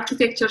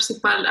architecture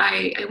ሲባል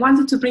I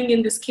wanted to bring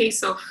in this case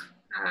of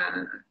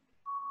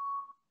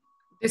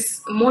this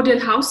model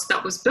house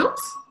that was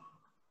built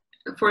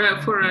for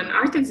an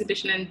art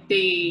exhibition, and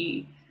the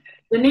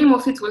name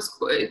of it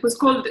was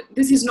called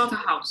This Is Not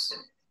a House.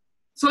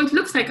 So it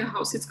looks like a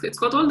house. It's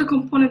got all the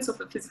components of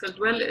a physical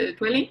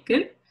dwelling.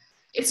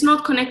 It's not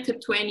connected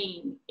to any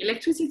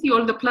electricity.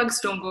 All the plugs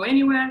don't go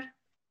anywhere.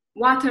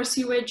 Water,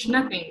 sewage,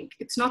 nothing.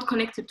 It's not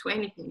connected to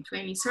anything, to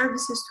any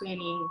services, to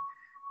any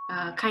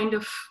kind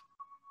of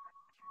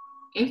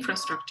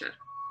infrastructure.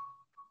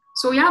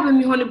 So yeah,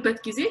 በሚሆንበት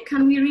ጊዜ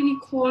can we really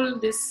call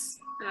this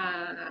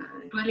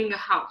dwelling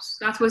a house?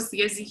 That was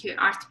የዚህ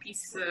art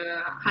piece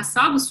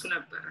ሀሳብ እሱ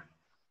ነበረ.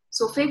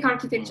 So fake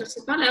architecture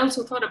ሲባል I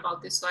also thought about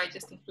this, so I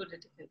just included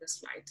it in the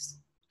slides.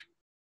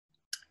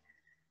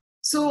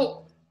 So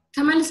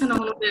ተመልሰን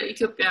አሁን ወደ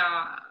ኢትዮጵያ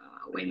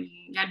ወይም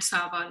የአዲስ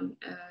አበባን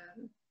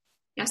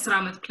የ10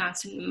 ዓመት ፕላን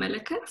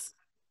ስንመለከት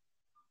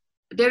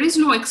there is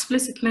no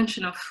explicit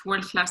mention of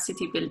world-class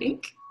city building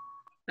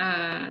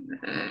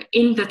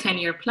in the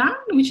 10-year plan,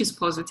 which is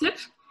positive.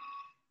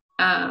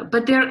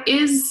 But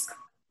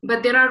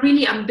there are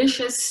really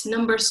ambitious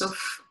numbers of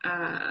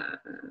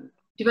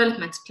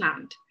developments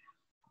planned.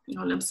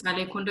 ለምሳሌ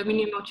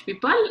ኮንዶሚኒየሞች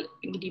ቢባል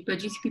እንግዲህ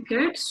በጂቲፒ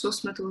ፔሪድ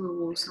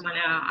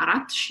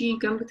 384,000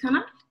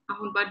 ገንብተናል።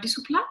 አሁን በአዲሱ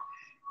ፕላን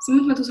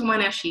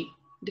 880,000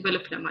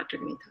 ዲቨሎፕ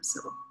ለማድረግ ነው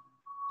የታሰበው።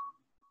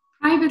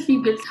 privately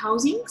built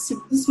housing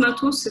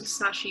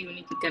 660,000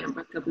 ዩኒት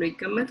ይገነባል ተብሎ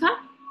ይገመታል።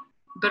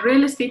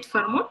 በሪል ስቴት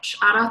ፈርሞች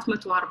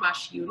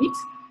 440,000 ዩኒት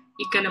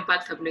ይገነባል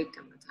ተብሎ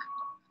ይገመታል።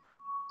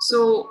 So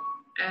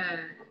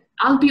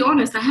I'll be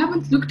honest, I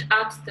haven't looked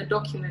at the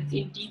document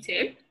in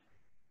detail,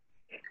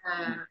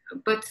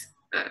 but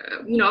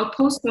a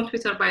post on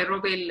Twitter by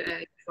Robel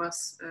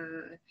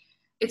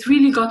it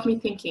really got me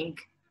thinking,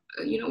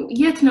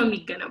 የት ነው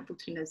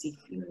የሚገነቡት እነዚህ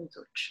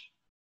ዩኒቶች?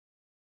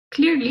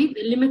 Clearly,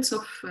 the limits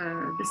of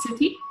the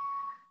city,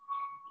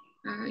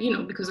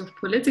 because of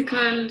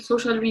political,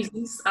 social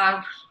reasons,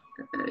 are,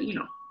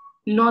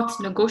 not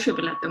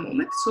negotiable at the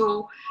moment. So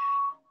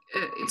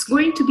it's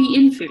going to be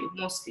infill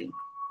mostly.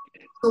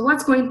 So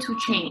what's going to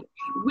change?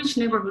 Which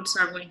neighborhoods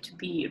are going to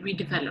be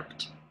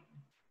redeveloped?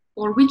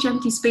 Or which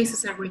empty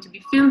spaces are going to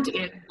be filled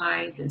in by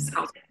these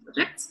housing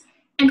projects?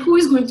 And who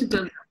is going to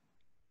build them?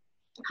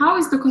 How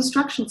is the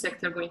construction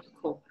sector going to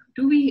cope?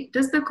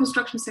 Does the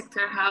construction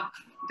sector have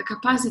the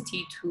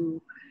capacity to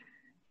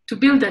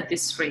build at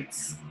these rates?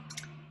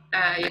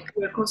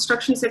 The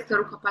construction sector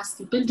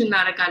capacity build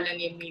እናደርጋለን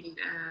የሚል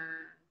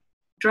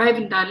drive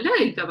እንዳለ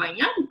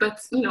ይገባኛል, but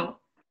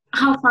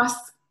how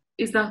fast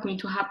is that going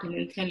to happen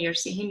in 10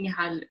 years? ይሄን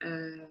ያህል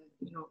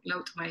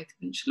ለውጥ ማየት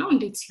የምንችለው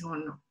እንዴት ሲሆን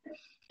ነው?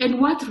 And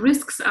what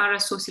risks are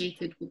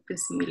associated with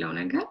this የሚለው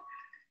ነገር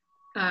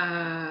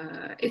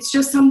it's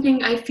just something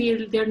I feel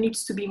there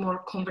needs to be more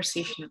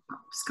conversation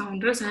about. እስካሁን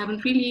ድረስ I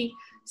haven't really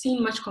seen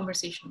much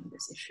conversation on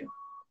this issue.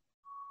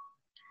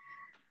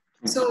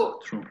 So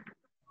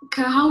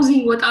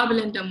ከሃውዚንግ ወጣ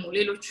ብለን ደግሞ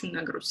ሌሎቹን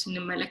ነገሮች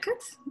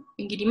ስንመለከት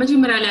እንግዲህ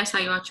መጀመሪያ ላይ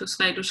ያሳያቸው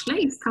ስላይዶች ላይ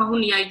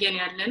እስካሁን ያየን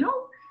ያለ ነው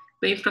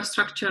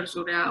በኢንፍራስትራክቸር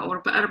ዙሪያ or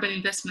በአርባን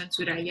ኢንቨስትመንት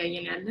ዙሪያ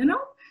ያየን ያለ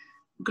ነው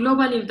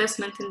ግሎባል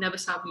ኢንቨስትመንት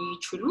እንደበሳብ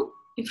የሚችሉ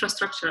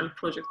ኢንፍራስትራክቸራል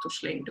ፕሮጀክቶች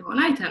ላይ እንደሆነ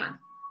አይተናል.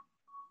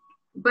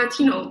 But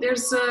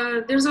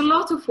there's a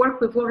lot of work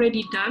we've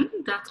already done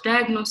that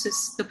diagnoses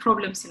the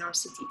problems in our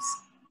cities.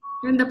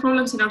 And the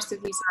problems in our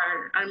cities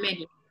are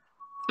many.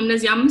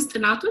 እነዚህ 5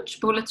 ጥናቶች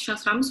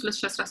በ2015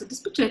 2016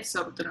 ብቻ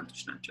የተሰሩ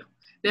ጥናቶች ናቸው.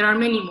 There are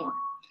many more.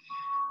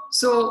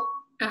 So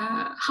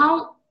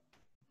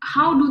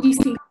how do these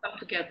things come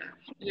together?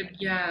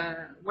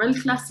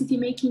 World-class city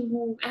making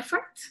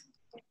effort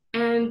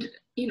and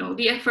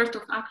the effort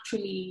of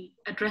actually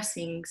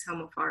addressing some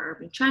of our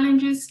urban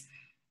challenges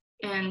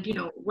and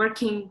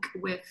working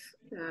with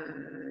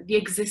the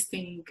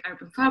existing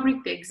urban fabric,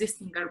 the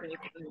existing urban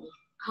economy.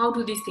 How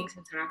do these things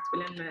interact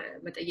ብለን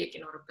መጠየቅ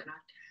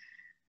ይኖርብናል.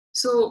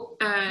 So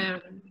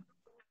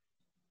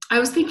I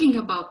was thinking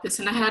about this,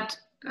 and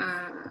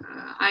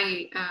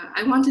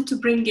I wanted to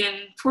bring in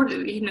for the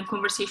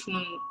conversation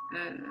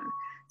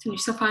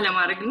ትንሽ ሰፋ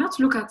ለማድረግና to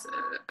look at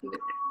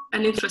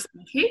an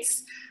interesting case.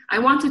 I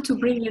wanted to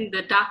bring in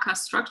the Dhaka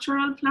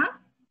structural plan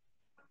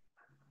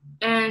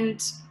and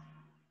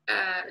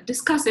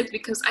discuss it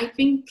because I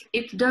think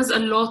it does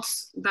a lot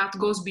that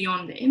goes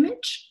beyond the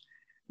image,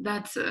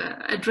 that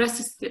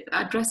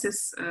addresses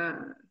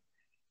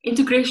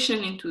integration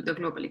into the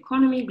global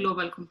economy,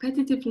 global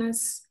competitiveness,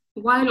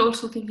 while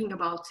also thinking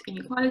about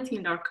inequality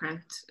and our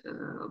current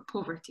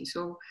poverty.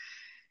 So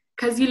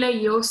ከዚህ ላይ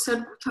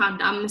የወሰድኩት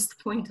አንድ 5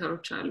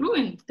 ፖይንተሮች አሉ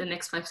and the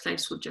next 5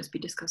 slides will just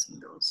be discussing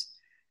those.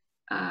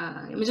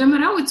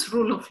 የመጀመሪያው it's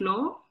rule of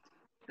law,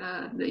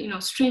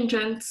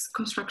 stringent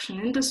construction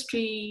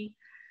industry.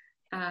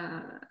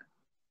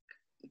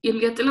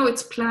 የሚቀጥለው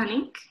it's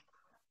planning.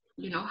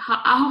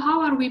 How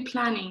are we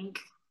planning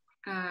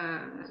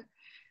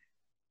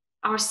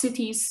our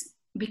cities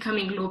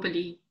becoming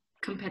globally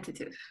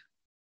competitive?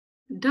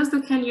 Does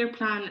the 10-year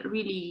plan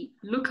really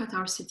look at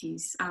our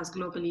cities as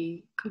globally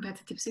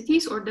competitive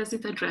cities, or does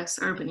it address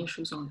urban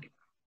issues only?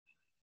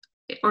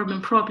 Urban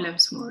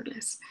problems, more or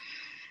less.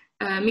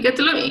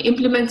 የሚቀጥለው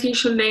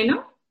implementation ላይ ነው።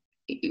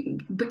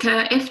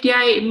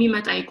 ከFDI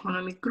የሚመጣ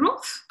economic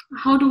growth,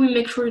 how do we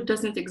make sure it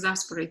doesn't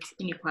exacerbate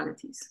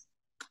inequalities?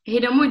 ይሄ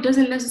ደግሞ it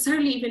doesn't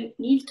necessarily even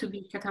need to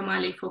be ከተማ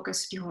ላይ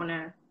focused የሆነ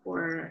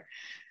or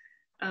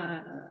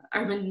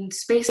urban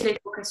space ላይ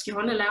focused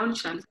የሆነ ላይሆን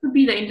ይችላል. It could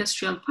be the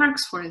industrial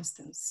parks, for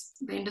instance.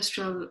 The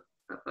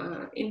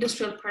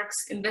industrial parks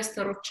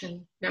ኢንቨስተሮችን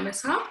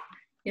ለመሳብ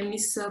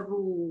የሚሰሩ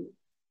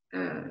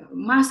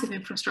massive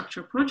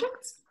infrastructure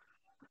projects.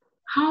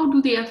 How do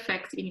they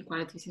affect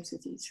inequalities in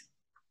cities?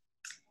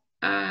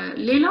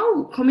 ሌላው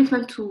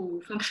commitment to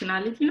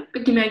functionality ነው።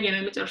 ቅድም ያየነው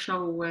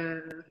የመጨረሻው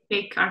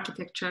fake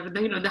architecture,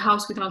 the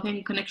house without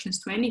any connections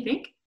to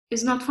anything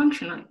is not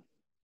functional.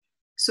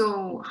 So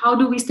how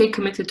do we stay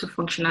committed to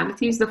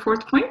functionality is the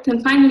 4th point. And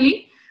finally,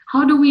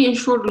 how do we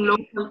ensure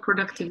local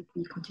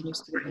productivity continues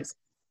to rise?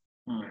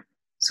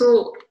 So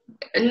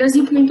in these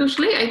points,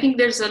 I think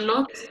there's a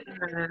lot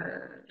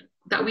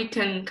that we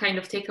can kind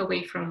of take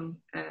away from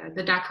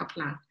the Dhaka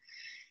plan.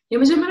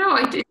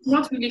 It's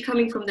not really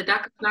coming from the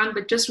Dhaka plan,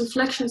 but just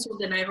reflections of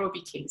the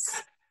Nairobi case.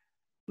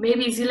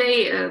 Maybe Zile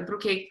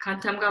Brook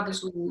Kantamga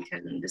we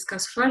can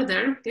discuss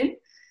further. Okay?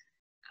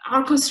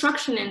 Our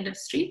construction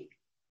industry,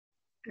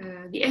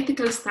 the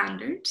ethical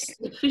standards,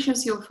 the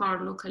efficiency of our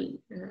local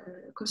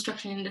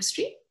construction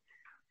industry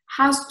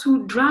has to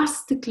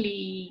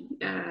drastically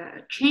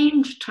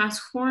change,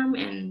 transform,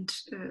 and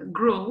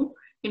grow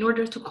in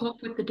order to cope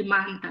with the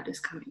demand that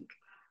is coming.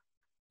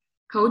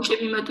 ከውጭ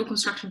የሚመጡ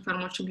construction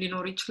firms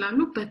ሊኖሩ ይችላሉ,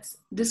 but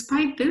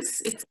despite this,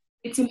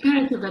 it's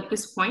imperative at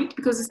this point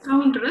because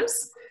እስካሁን ድረስ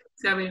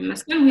እግዚአብሔር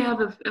ይመስገን we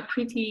have a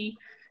pretty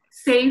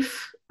safe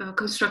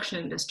construction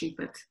industry,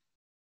 but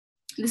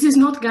this is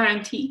not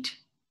guaranteed.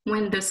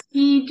 When the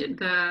speed,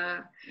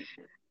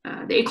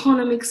 the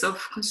economics of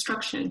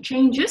construction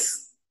changes,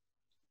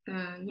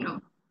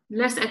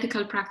 less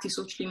ethical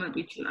practices ሊመጡ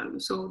ይችላሉ.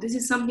 So this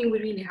is something we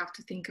really have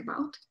to think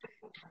about.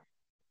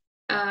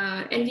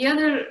 And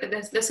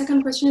the second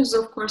question is,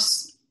 of course,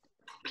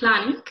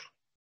 planning.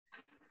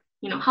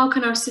 How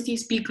can our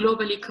cities be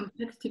globally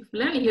competitive?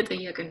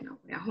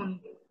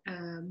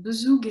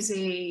 ብዙ ጊዜ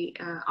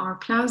our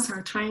plans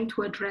are trying to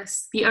address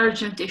the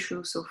urgent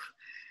issues of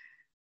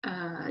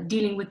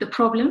dealing with the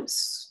problems,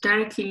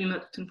 directly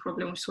የሚመጡትን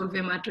problems solve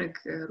የማድረግ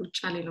ሩጫ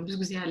ላይ ነው ብዙ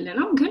ጊዜ ያለ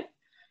ነው። ግን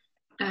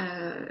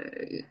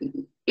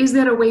is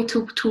there a way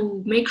to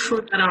make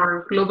sure that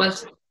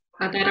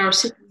our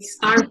cities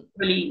are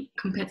really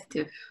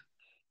competitive,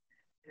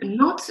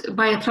 not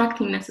by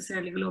attracting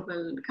necessarily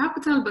global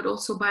capital, but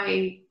also by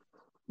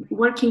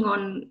working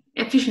on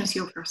efficiency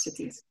of our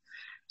cities?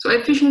 So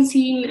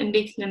efficiency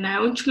እንዴት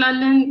ልናየው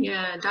እንችላለን?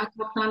 የዳካ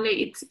ፕላን ላይ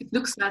it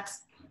looks at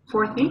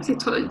 4 things.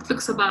 It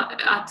looks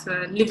at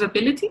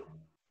livability.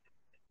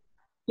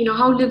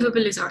 How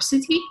livable is our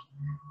city?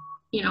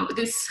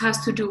 This has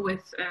to do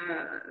with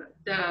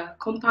the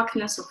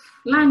compactness of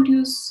land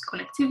use,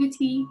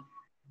 connectivity.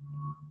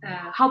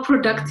 How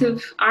productive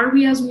are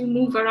we as we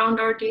move around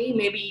our day?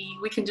 Maybe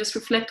we can just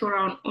reflect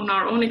on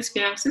our own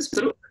experiences.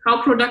 But how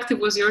productive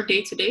was your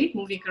day today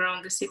moving around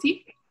the city?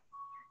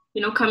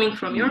 Coming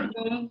from your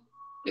home,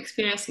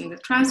 experiencing the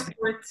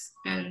transport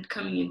and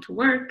coming into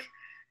work.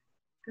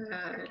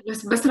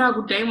 በስራ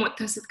ጉዳይ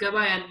ወጥተህ ስትገባ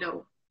ያለው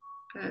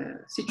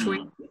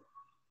situation.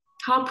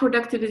 How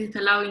productive is it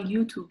allowing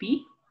you to be?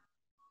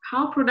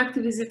 How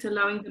productive is it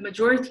allowing the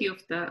majority of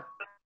the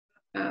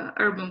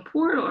urban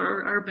poor or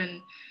urban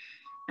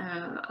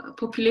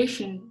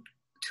population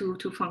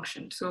to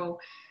function? So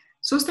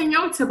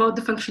now it's about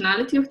the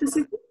functionality of the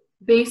city,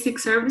 basic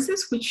services,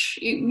 which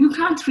you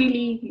can't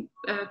really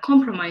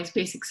compromise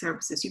basic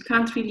services. You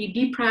can't really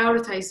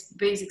deprioritize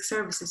basic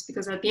services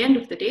because at the end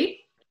of the day,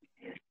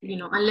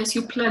 unless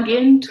you plug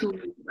into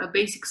a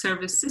basic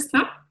service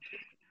system,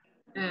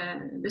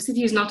 the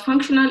city is not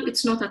functional,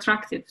 it's not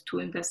attractive to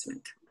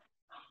investment.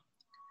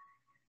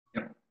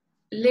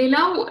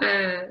 ሌላው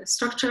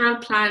structural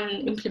plan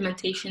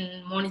implementation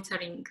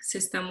monitoring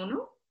system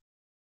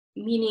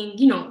meaning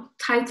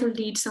title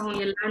deeds አሁን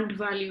የland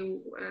value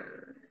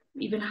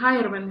even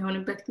higher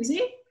በሚሆንበት ጊዜ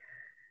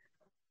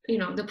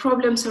the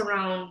problems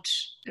around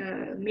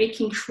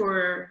making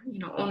sure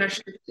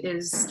ownership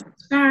is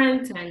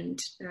transparent and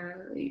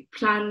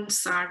plans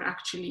are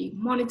actually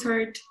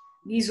monitored,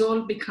 these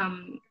all become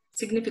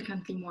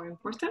significantly more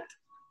important.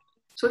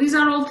 So these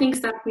are all things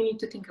that we need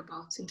to think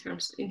about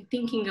in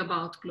thinking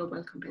about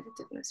global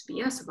competitiveness.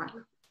 Yes,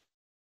 Bala.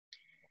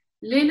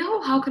 ሌላው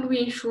how can we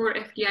ensure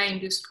FDI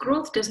induced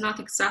growth does not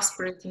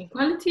exacerbate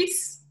inequalities?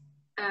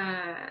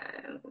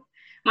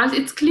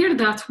 It's clear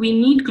that we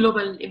need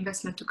global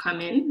investment to come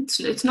in.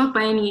 It's not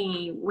by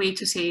any way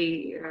to say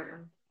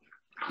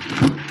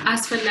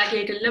አስፈላጊ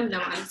አይደለም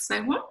ለማለት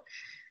ሳይሆን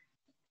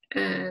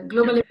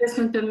global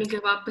investment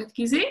በሚገባበት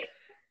ጊዜ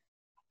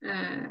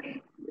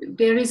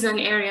there is an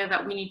area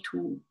that we need to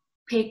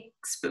pay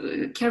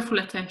careful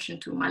attention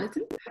to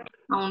ማለትም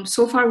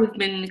so far we've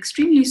been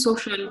extremely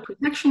social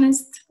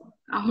protectionist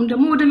አሁን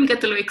ደግሞ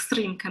ወደሚቀጥለው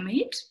extreme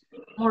ከመሄድ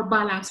more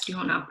balanced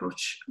የሆነ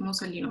approach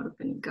መውሰድ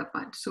ሊኖርብን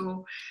ይገባል so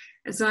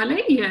እዛ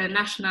ላይ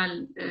የናሽናል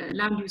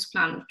land use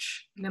planoች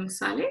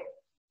ለምሳሌ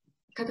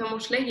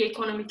ከተሞች ላይ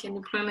የኢኮኖሚክ and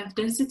employment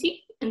density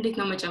እንዴት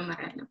ነው መጨመር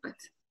ያለበት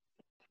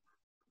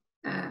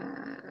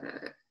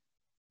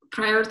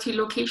priority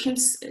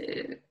locations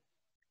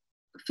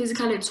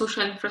physical and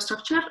social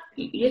infrastructure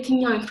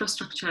የትኛው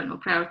infrastructure ነው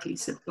priority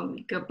ሊሰጠው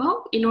የሚገባው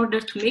in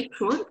order to make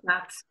sure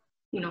that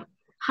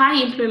high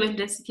employment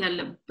density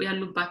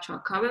ያሉባቸው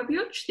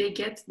አካባቢዎች they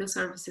get the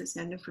services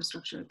and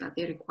infrastructure that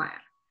they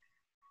require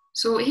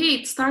so here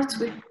it starts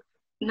with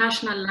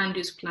national land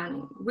use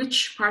planning which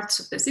parts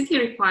of the city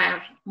require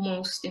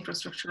most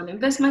infrastructural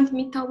investment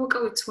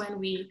የሚታወቀው it's when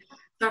we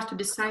start to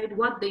decide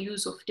what the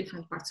use of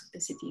different parts of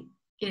the city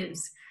is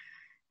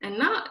and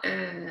now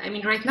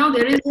right now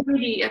there is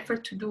already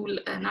effort to do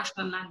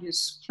national land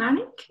use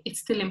planning it's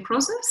still in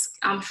process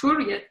I'm sure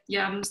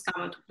የአምስት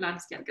ዓመቱ plan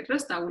እስኪያልቅ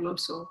that will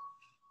also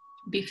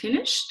be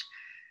finished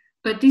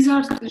but these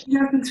are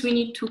things we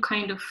need to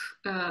kind of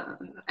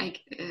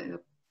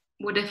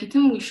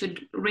ወደፊትም we should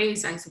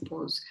raise I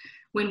suppose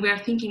when we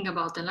are thinking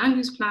about the land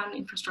use plan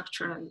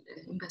infrastructural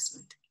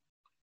investment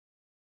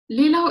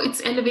ሌላው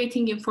it's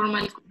elevating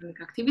informal economic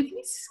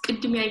activities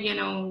ቅድም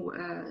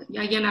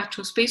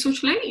ያየናቸው ስፔሶች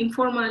ላይ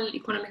informal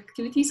economic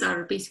activities are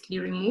basically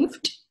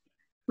removed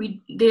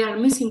they are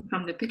missing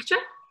from the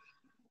picture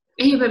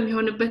ይሄ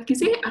በሚሆንበት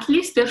ጊዜ at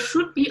least there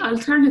should be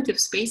alternative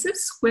spaces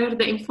where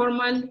the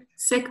informal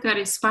sector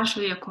is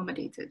spatially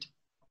accommodated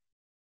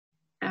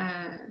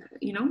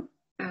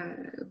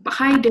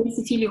high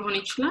density ሊሆን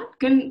ይችላል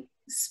ግን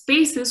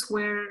spaces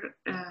where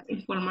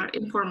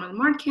informal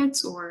markets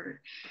or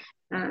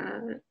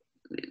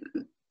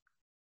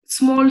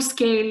small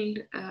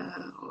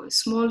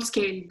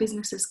scale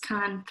businesses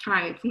can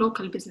thrive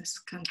local businesses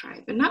can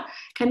thrive እና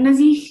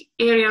ከነዚህ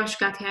ኤሪያዎች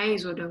ጋር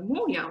ተያይዞ ደግሞ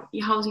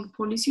የሃውሲንግ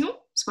ፖሊሲው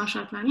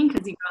ስፓሻል ፕላኒንግ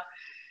ከዚህ ጋር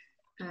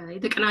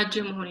የተቀናጀ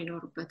መሆን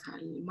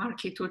ይኖርበታል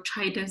ማርኬቶች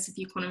ሃይ ዴንሲቲ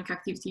ኢኮኖሚክ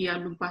አክቲቪቲ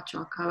ያሉባቸው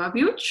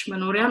አካባቢዎች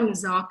መኖሪያም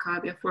እዛው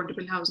አካባቢ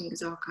affordable housing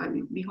እዛው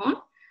አካባቢ ቢሆን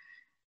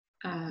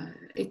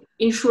it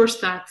ensures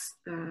that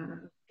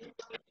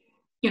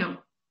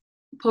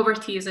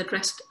poverty is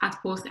addressed at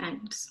both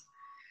ends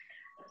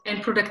and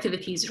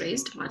productivity is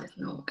raised ማለት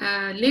ነው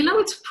ሌላው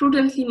it's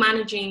prudently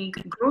managing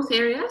growth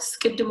areas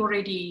ቅድም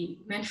already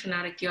mention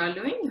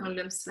አድርጌዋለሁኝ አሁን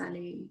ለምሳሌ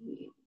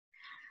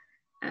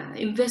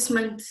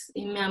investment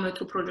የሚያመጡ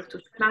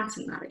ፕሮጀክቶች ፕላን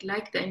ስናደርግ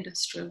like the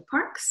industrial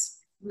parks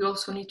we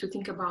also need to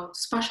think about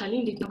spatially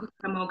እንዴት ነው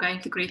ከተማው ጋር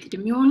integrated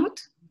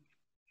የሚሆኑት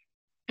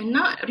እና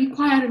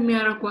require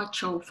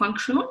የሚያደርጓቸው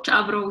functions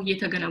አብረው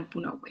እየተገነቡ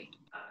ነው ወይ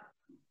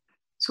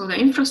so the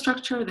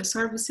infrastructure the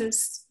services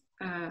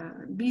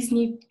these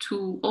need to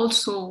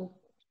also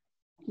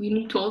we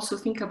need to also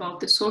think about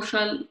the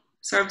social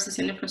services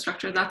and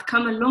infrastructure that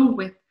come along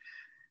with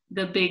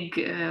the big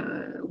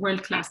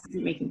world-class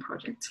making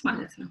projects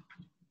ማለት ነው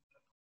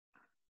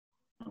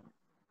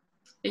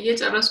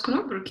እየጨረስኩ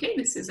ነው Brook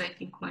this is I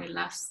think my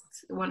last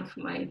one of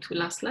my two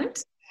last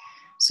slides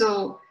so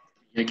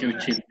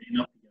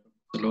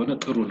ስለሆነ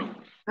ጥሩ ነው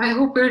I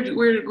hope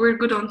we're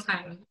good on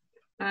time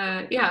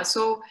yeah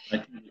so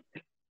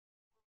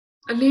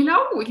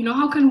ሌላው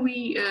how can we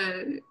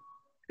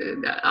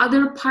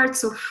other parts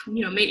of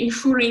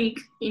ensuring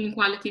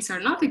inequalities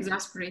are not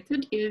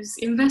exacerbated is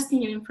investing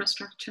in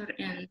infrastructure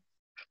and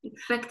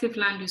effective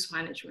land use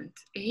management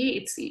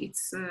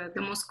it's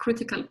the most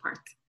critical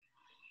part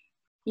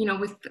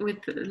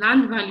with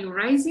land value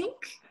rising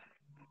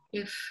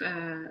if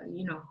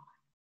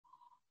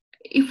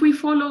we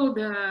follow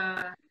the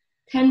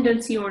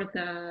tendency or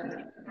the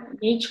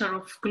nature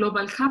of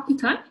global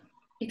capital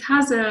it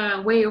has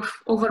a way of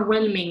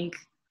overwhelming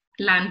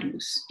land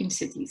use in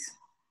cities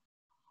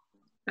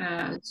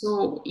so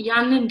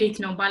ያንን እንዴት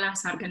ነው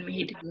ባላንስ አድርገን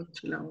መሄድ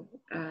የምንችለው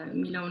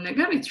የሚለው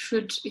ነገር it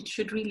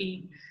should really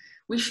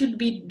we should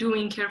be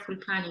doing careful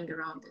planning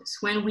around this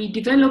when we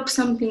develop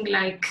something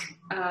like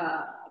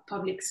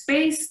public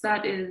space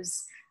that is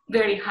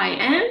very high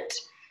end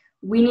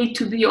we need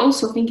to be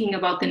also thinking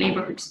about the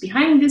neighborhoods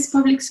behind these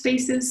public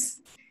spaces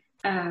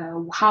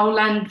how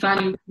land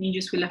value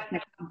changes will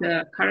affect the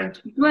current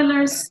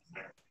dwellers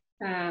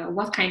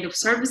what kind of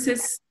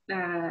services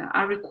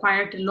are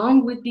required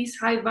along with these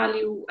high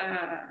value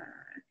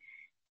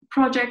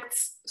projects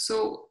so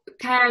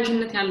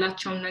ተያያዥነት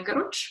ያላቸው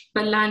ነገሮች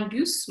በland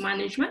use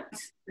management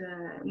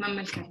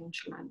መመልከት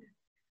እንችላለን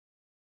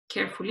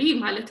carefully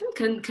ማለትም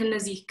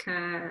ከነዚህ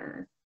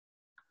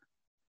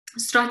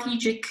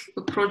strategic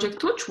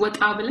projects ወጣ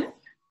ብለን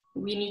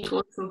we need to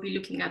also be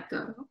looking at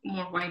the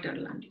more wider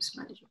land use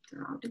management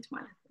around it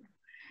ማለት ነው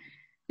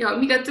ያው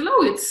የሚቀጥለው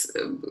it's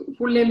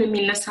ሁሌም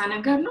የሚነሳ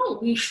ነገር ነው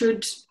we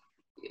should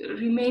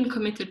remain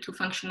committed to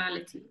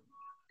functionality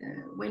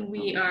when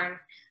we are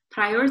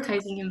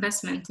prioritizing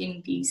investment in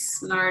these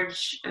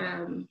large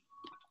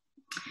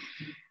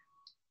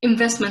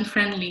investment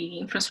friendly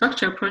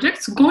infrastructure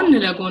projects ጎን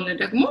ለጎን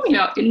ደግሞ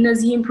ያው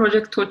እነዚህን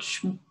ፕሮጀክቶች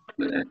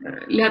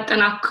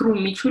ሊያጠናክሩ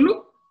የሚችሉ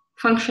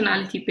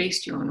functionality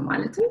based የሆኑ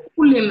ማለት ነው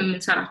ሁሌም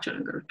የምንሰራቸው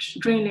ነገሮች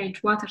drainage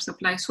water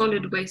supply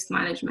solid waste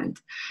management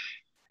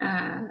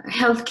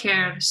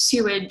healthcare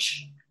sewage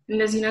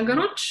እነዚህ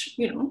ነገሮች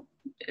you know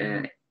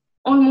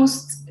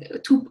almost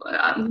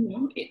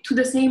to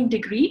the same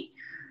degree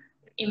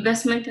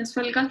investment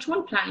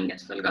ያስፈልጋቸዋል planning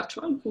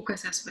ያስፈልጋቸዋል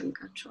focus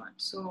ያስፈልጋቸዋል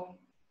so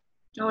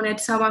አሁን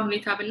አዲስ አበባ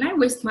ሁኔታ ብናይ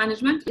waste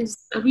management is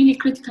a really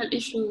critical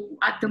issue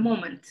at the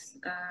moment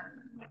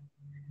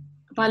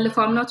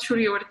ባለፈው I'm not sure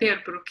you were there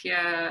Brook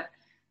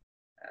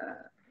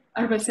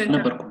urban center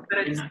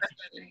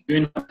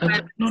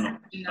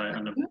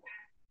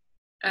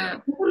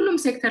ሁሉም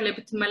ሴክተር ላይ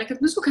ብትመለከት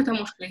ብዙ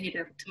ከተሞች ላይ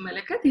ሄደህ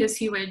ብትመለከት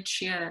የሲዌጅ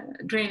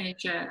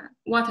የድሬኔጅ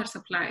water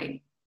supply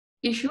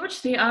issues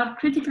they are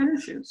critical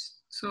issues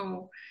so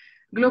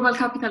global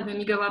capital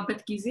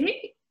በሚገባበት ጊዜ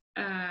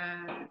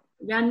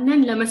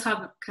ያንን ለመሳብ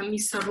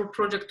ከሚሰሩ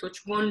ፕሮጀክቶች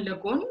ጎን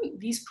ለጎን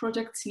these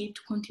projects need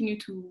to continue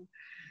to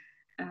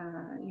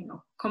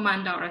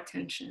command our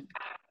attention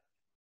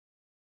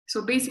so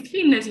basically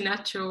እነዚህ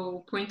ናቸው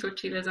ፖይንቶች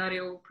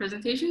ለዛሬው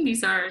presentation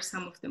these are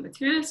some of the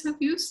materials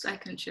I've used I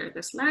can share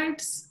the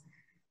slides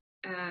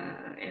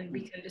and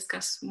we can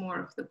discuss more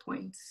of the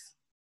points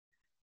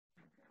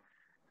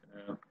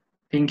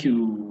thank you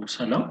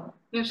Salam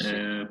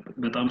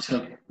በጣም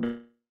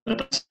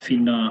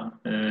ሰፊና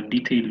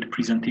detailed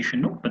presentation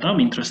ነው በጣም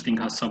interesting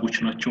ሐሳቦች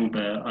ናቸው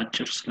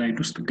በአጭር ስላይድ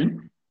ውስጥ ግን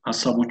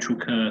ሐሳቦቹ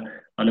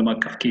ከዓለም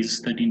አቀፍ ኬዝ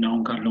ስተዲ ነው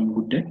ካለው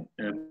ጉዳይ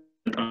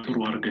በጣም ጥሩ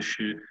አርገሽ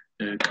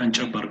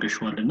ቀንጨብ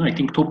አርገሽዋልና I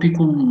think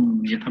ቶፒኩም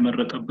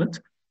የተመረጠበት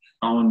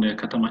አሁን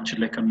ከተማችን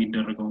ላይ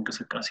ከሚደረገው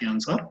እንቅስቃሴ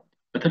አንፃር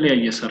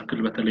በተለያየ ሰርክል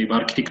በተለይ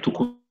በአርኪቴክቱ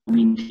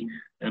ኮሚኒቲ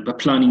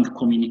በፕላኒንግ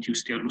ኮሚኒቲ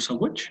ውስጥ ያሉ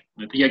ሰዎች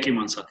ጥያቄ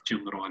ማንሳት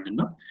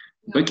ጀምረዋልና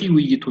በቂ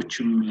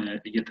ውይይቶችም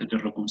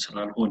እየተደረጉም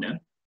ስላልሆነ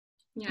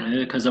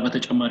ከዛ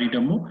በተጨማሪ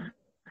ደግሞ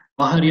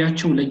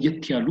ባህሪያቸው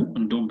ለየት ያሉ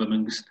እንደውም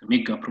በመንግስት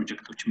ሜጋ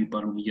ፕሮጀክቶች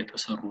የሚባሉ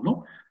እየተሰሩ ነው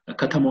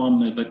ከተማዋም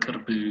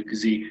በቅርብ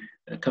ጊዜ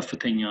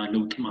ከፍተኛ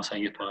ለውጥ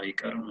ማሳየቷ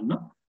አይቀርምና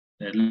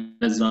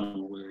ለዛ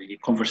ነው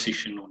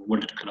የኮንቨርሴሽን ነው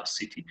ወርልድ ክላስ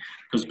ሲቲ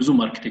because ብዙ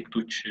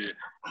አርኪቴክቶች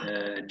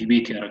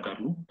ዲቤት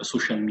ያደርጋሉ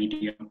በሶሻል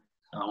ሚዲያ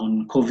አሁን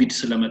ኮቪድ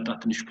ስለመጣ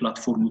ትንሽ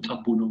ፕላትፎርሙ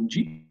ጠቦ ነው እንጂ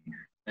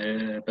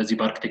በዚህ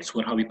በአርኪቴክትስ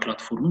ወርሃዊ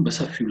ፕላትፎርሙን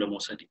በሰፊው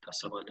ለመውሰድ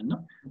ይታሰባልና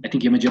I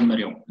think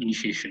የመጀመሪያው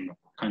ኢኒሺዬሽን ነው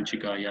ካንቺ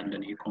ጋር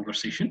ያለን ይሄ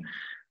ኮንቨርሴሽን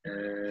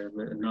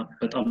እና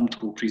በጣም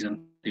ጥሩ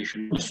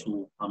ፕሬዘንቴሽን እሱ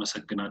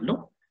አመሰግናለሁ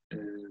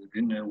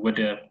ግን ወደ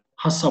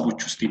ሐሳቦች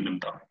ውስጥ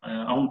እንምጣ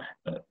አሁን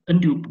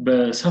እንዲሁ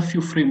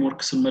በሰፊው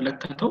ፍሬምወርክ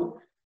ስመለከተው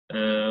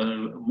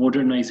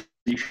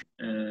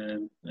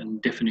ሞደርናይዜሽን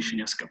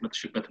ዴፊኒሽን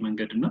ያስቀመጥሽበት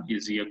መንገድና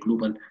የዚህ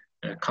የግሎባል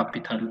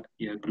ካፒታል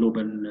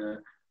የግሎባል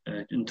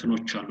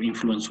እንትኖች አሉ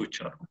ኢንፍሉዌንሶች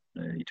አሉ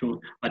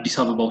አዲስ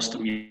አበባ ውስጥ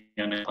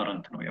ያነ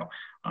ፓረንት ነው ያው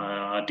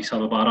አዲስ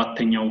አበባ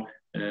አራተኛው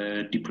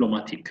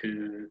ዲፕሎማቲክ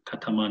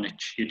ከተማ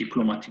ነች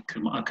የዲፕሎማቲክ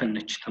ማዕከል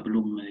ነች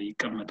ተብሎም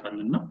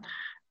ይቀመጣልና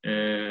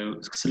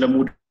ስለ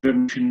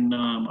ሞደርኒቲና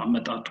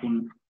አመጣጡን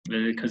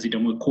ከዚህ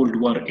ደግሞ ኮልድ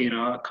ዋር ኤራ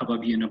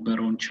አካባቢ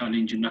የነበረውን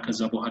ቻሌንጅ እና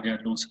ከዛ በኋላ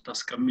ያለውን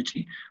ስታስቀምጪ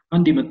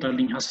አንድ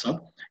የመጣልኝ ሐሳብ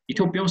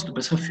ኢትዮጵያ ውስጥ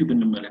በሰፊው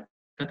ብንመለከት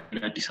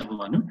ለአዲስ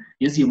አበባንም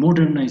የዚህ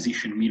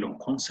ሞደርናይዜሽን የሚለው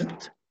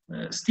ኮንሰፕት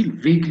still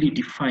vaguely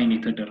define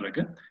የተደረገ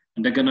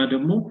እንደገና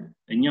ደግሞ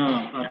እኛ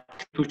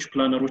አርኪቴክቶች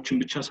ፕላነሮችን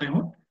ብቻ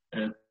ሳይሆን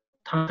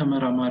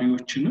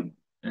ተመራማሪዎችንም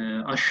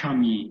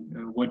አሻሚ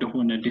ወደ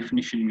ሆነ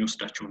ዴፊኒሽን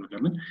የሚወስዳቸው ነው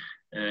ለምን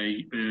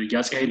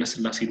ያጼ ኃይለ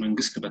ሥላሴ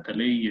መንግስት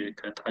በተለይ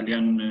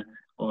ከጣሊያን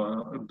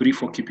ብሪፍ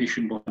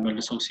ኦኩፔሽን በኋላ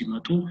መልሰው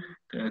ሲመጡ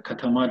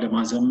ከተማ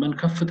ለማዘመን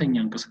ከፍተኛ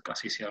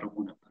እንቅስቃሴ ሲያደርጉ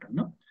ነበርና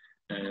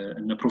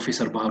እነ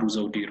ፕሮፌሰር ባህሩ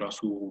ዘውዴ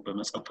ራሱ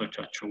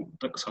በመጻፍቶቻቸው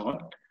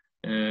ጠቅሰዋል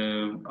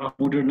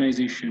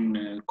ሞደርናይዜሽን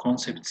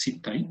ኮንሰፕት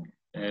ሲታይ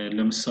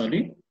ለምሳሌ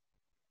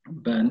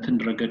በእንትን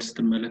ረገድ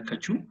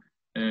ስትመለከቱ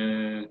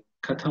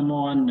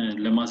ከተማዋን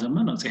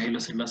ለማዘመን አጼ ኃይለ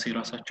ሥላሴ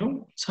ራሳቸው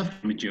ሰፊ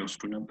እርምጃ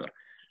ወስዱ ነበር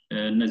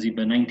እነዚህ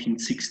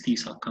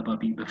በ1960s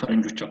አካባቢ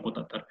በፈረንጆች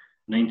አቆጣጠር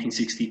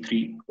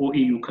 1963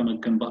 OAU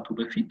ከመገንባቱ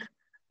በፊት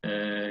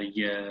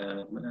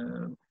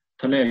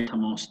የተለያዩ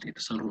ከተማ ውስጥ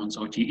የተሰሩ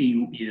ህንጻዎች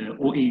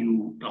የOAU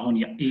አሁን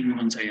የAU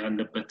ህንጻ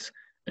ያለበት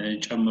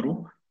ጨምሮ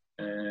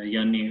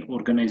ያኔ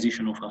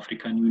ኦርጋናይዜሽን ኦፍ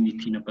አፍሪካን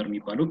ዩኒቲ ነበር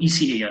የሚባለው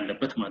ECA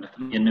ያለበት ማለት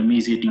ነው የነ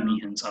ሜዜዲኒ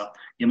ህንጻ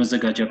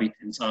የመዘጋጃ ቤት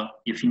ህንጻ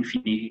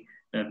የፊንፊኔ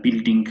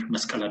ቢልዲንግ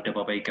መስቀል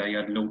አደባባይ ጋር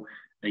ያለው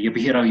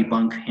የብሔራዊ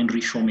ባንክ ሄንሪ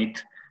ሾሜት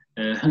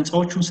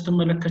ህንጻዎቹን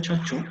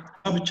ስትመለከቻቸው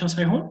ብቻ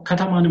ሳይሆን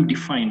ከተማንም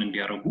ዲፋይን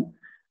እንዲያረጉ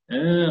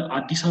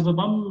አዲስ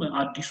አበባም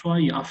አዲሷ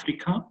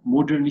የአፍሪካ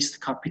ሞደርኒስት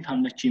ካፒታል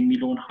ነች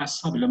የሚለውን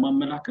ሐሳብ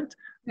ለማመላከት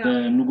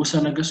በንጉሠ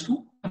ነገስቱ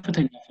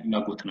ከፍተኛ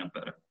ፍላጎት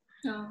ነበር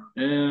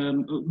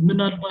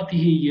ምናልባት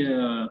ይሄ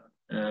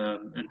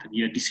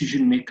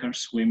የዲሲዥን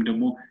ሜከርስ ወይም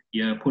ደግሞ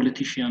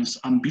የፖለቲሽያንስ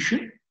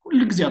አምቢሽን ሁሉ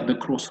ጊዜ አት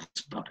ክሮስ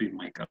ስታቱ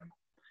የማይቀር ነው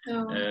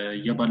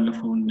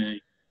የባለፈውን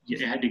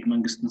የኢህአዴግ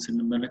መንግስትን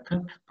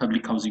ስንመለከት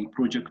ፐብሊክ ሃውሲንግ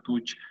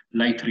ፕሮጀክቶች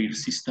ላይት ሬል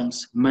ሲስተምስ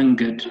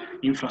መንገድ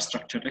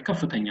ኢንፍራስትራክቸር ላይ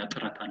ከፍተኛ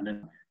ጥረት አለ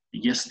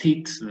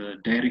የስቴት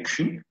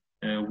ዳይሬክሽን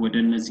ወደ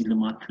እነዚህ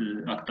ልማት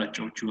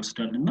አቅጣጫዎች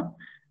ይወስዳልና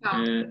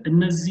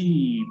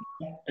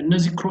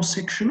እነዚህ ክሮስ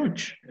ሴክሽኖች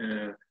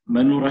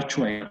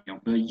መኖራቸው አይደለም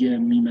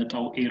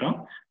በየሚመጣው ኤራ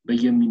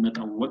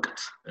በየሚመጣው ወቅት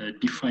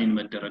ዲፋይን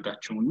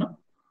መደረጋቸውና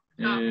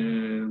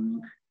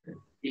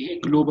ይሄ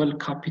ግሎባል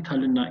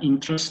ካፒታል እና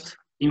ኢንትረስት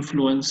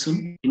ኢንፍሉዌንስም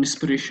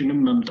ኢንስፒሬሽንም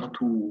መምጣቱ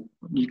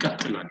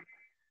ይቀጥላል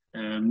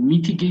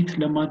ሚቲጌት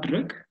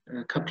ለማድረግ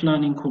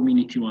ከፕላኒንግ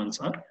ኮሚኒቲው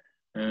አንፃር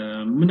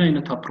ምን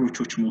አይነት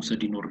አፕሮቾች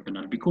መውሰድ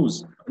ይኖርብናል because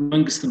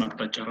መንግስትን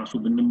አቅጣጫ ራሱ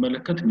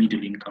ብንመለከት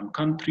ሚድል ኢንካም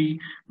ካንትሪ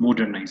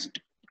ሞደርናይዝድ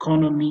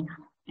ኢኮኖሚ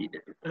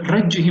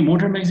ረጅ ይሄ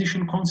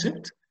ሞደርናይዜሽን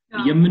ኮንሰፕት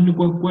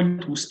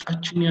የምንጓጓለት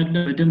ውስጣችን ያለ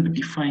በደንብ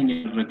ዲፋይን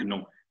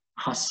ያደረግነው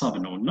ሐሳብ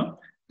ነውና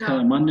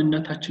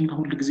ከማንነታችን ጋር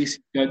ሁሉ ጊዜ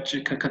ሲጋጭ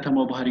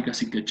ከከተማው ባህሪ ጋር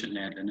ሲጋጭ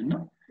እናያለንና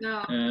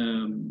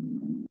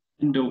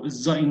እንደው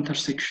እዛ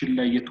ኢንተርሴክሽን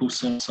ላይ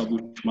የተወሰኑ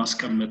ሐሳቦች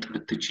ማስቀመጥ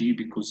ብትጪ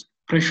because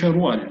ፕሬሸሩ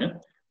አለ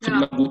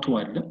ፍላጎቱ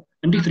አለ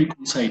እንዴት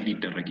ሪኮንሳይል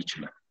ሊደረግ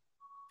ይችላል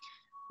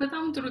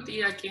በጣም ጥሩ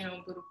ጥያቄ ነው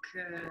ብሩክ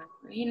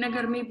ይሄ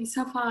ነገር ሜቢ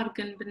ሰፋ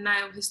አድርገን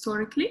ብናየው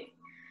ሂስቶሪካሊ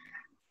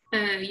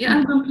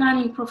የአርባን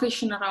ፕላኒንግ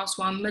ፕሮፌሽን ራሱ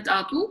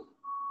አመጣጡ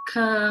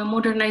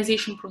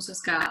ከሞደርናይዜሽን ፕሮሰስ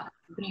ጋር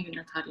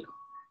ግንኙነት አለው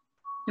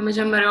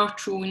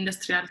የመጀመሪያዎቹ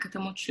ኢንዱስትሪያል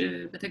ከተሞች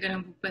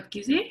በተገነቡበት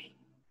ጊዜ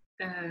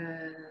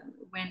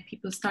when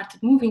people started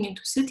moving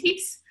into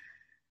cities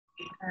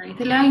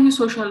የተለያዩ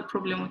ሶሻል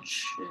ፕሮብሌሞች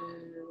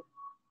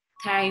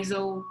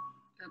ተያይዘው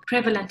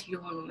prevalent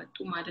የሆኑ መጡ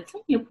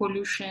ማለትም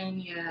የፖሉሽን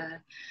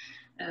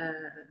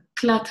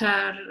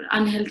የክላተር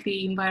unhealthy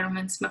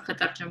environments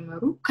መፈጠር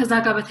ጀመሩ ከዛ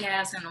ጋር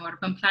በተያያዘ ነው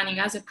urban planning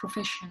as a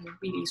profession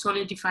really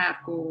solidify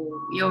አድርጎ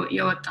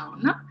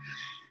የወጣውና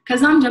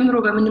ከዛም ጀምሮ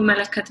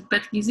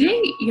በምንመለከትበት ጊዜ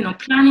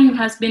planning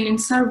has been in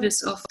service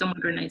of the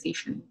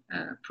modernization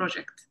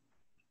project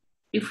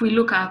if we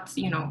look at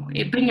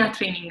በኛ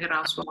training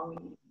ራሱ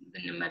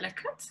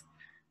ብንመለከት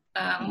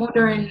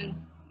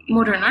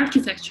modern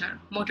architecture,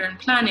 modern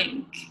planning.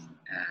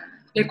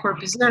 Le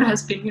Corbusier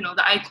has been,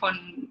 the icon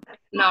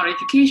in our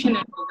education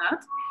and all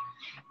that.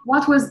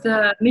 What was the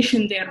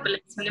mission there?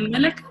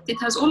 It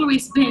has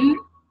always been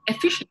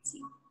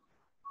efficiency.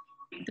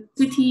 The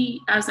city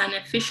as an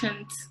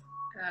efficient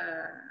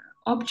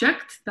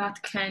object that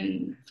can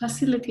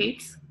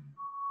facilitate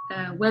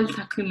wealth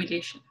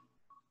accumulation.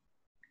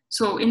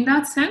 So in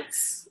that sense,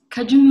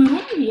 ከጅምሩ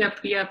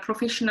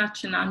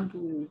የፕሮፌሽናችን አንዱ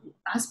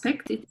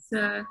aspect, it's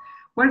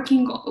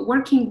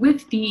working with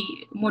the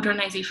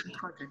modernization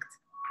project.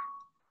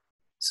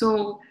 So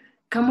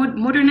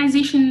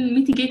modernization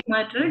mitigate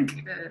ማድረግ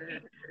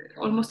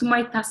almost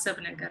የማይታሰብ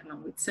ነገር ነው.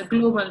 It's a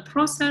global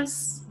process.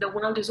 The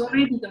world is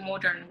already the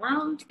modern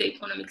world. The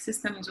economic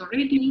system is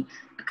already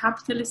a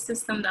capitalist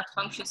system that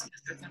functions in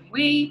a certain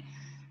way.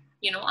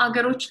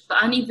 አገሮች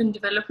በuneven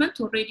development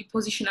already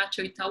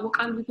positionaቸው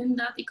ይታወቃል within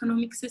that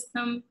economic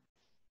system.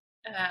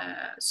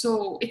 So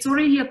it's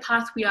already a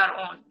path we are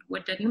on.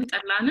 ወደድንም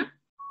ጠላንም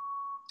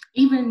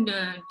even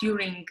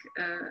during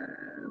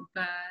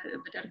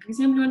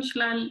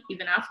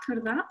even after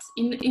that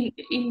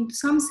in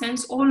some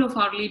sense all of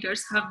our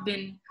leaders have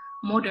been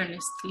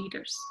modernist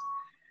leaders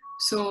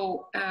so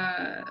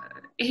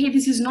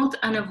this is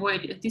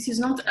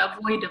not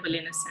avoidable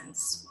in a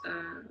sense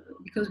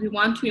because we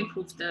want to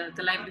improve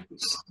the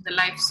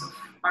lives of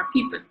our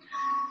people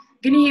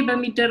ግን ይሄ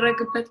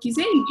በሚደረግበት ጊዜ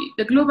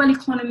the global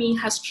economy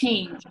has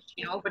changed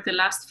over the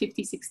last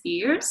 50-60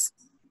 years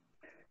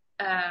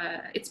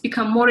it's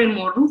become more and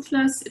more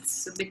ruthless, it's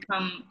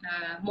become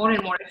more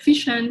and more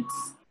efficient,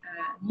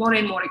 more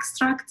and more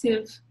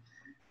extractive.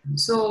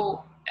 So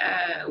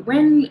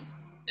when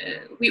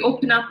we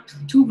open up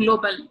to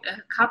global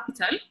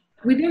capital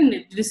within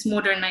this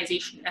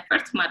modernization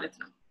effort ማለት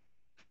ነው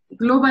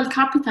global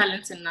capital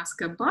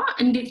እናስገባ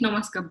እንዴት ነው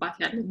ማስገባት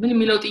ያለው ምን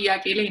የሚለው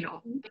ጥያቄ ላይ ነው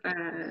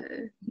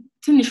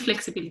ትንሽ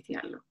flexibility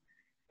ያለው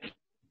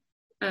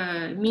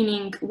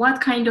meaning what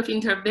kind of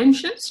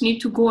interventions need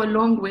to go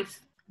along with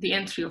the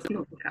entry of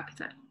global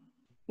capital.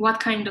 What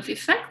kind of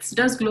effects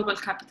does global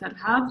capital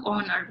have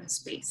on urban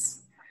space?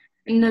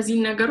 እነዚህ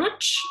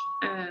ነገሮች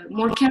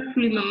more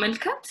carefully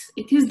መመልከት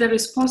it is the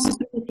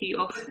responsibility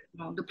of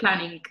the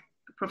planning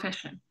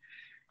profession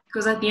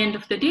because at the end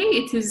of the day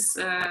it is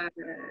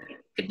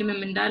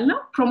ቅድምም እንዳልነው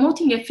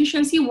promoting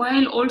efficiency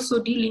while also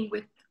dealing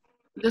with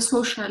the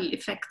social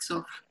effects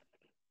of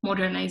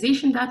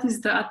modernization that is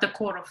at the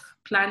core of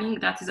planning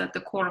that is at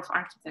the core of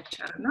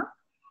architecture no?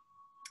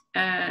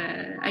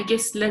 I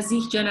guess ለዚህ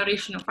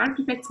generation of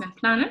architects and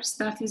planners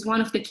that is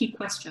one of the key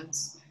questions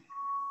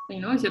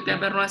Ethiopia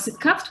በሯን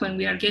ስትከፍት when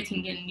we are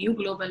getting a new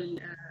global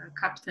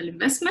capital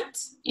investment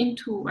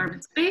into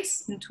urban space,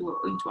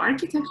 into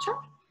architecture,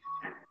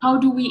 how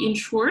do we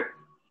ensure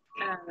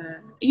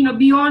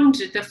beyond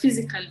the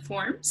physical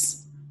forms,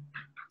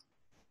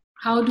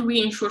 how do we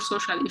ensure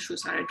social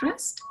issues are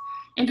addressed,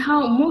 and how,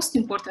 most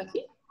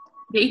importantly,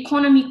 the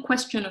economic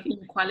question of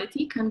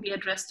inequality can be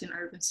addressed in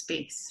urban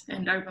space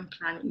and urban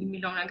planning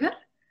የሚለው ነገር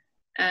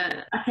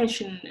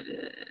attention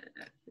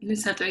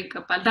ልንሰጠው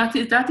ይገባል.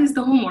 That is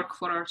the homework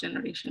for our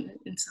generation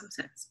in some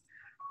sense.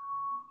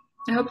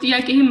 I hope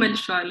ጥያቄህን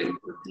መልሼዋለሁ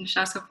ትንሽ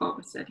አሰፋው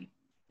መሰለኝ.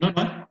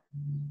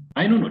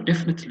 I know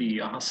definitely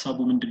ሐሳቡ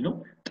ምንድነው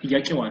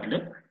ጥያቄው አለ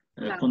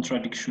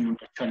ኮንትራዲክሽኑን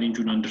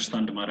ቻሌንጁን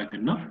አንደርስታንድ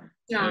ማድረግና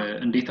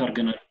እንዴት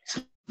አርገናል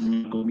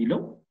ነው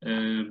የሚለው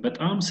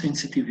በጣም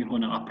ሴንሲቲቭ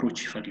የሆነ አፕሮች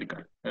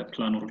ይፈልጋል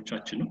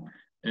ፕላነሮቻችንም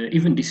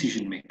even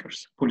decision makers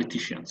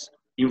politicians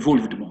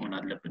involved መሆን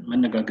አለብን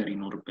መነጋገር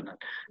ይኖርብናል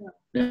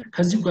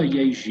ከዚህ ጋር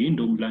ያይጂ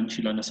እንደውም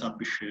ላንቺ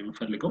ላነሳብሽ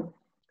የምፈልገው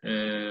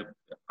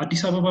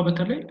አዲስ አበባ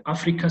በተለይ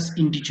አፍሪካስ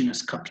ኢንዲጂነስ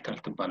ካፒታል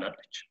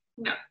ትባላለች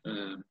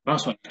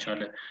ራሷን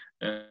የቻለ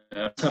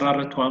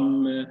ተራራቷም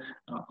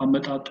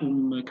አመጣጡም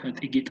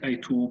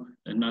ከጥቂጣይቱ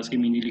እና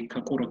ጼሚኒሊክ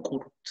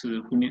ከቆረቆሩት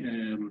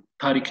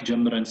ታሪክ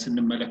ጀምረን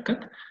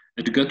ስንመለከት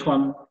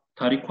እድገቷም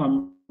ታሪኳም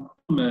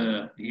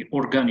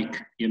ኦርጋኒክ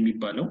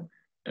የሚባለው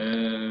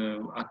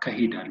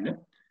አካሄድ አለ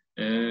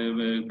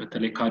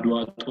በተለይ ካድዋ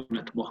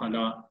ጦርነት በኋላ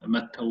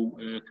መተው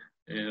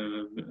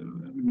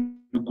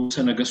ንጉሰ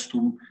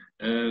ነገስቱም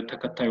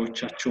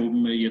ተከታዮቻቸውም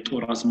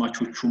የጦር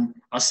አዝማቾቹም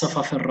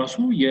አሰፋፈር ራሱ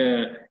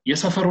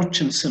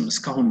የሰፈሮችን ስም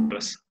እስካሁን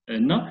ድረስ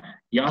እና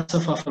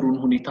ያሰፋፈሩን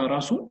ሁኔታ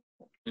ራሱ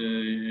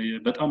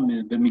በጣም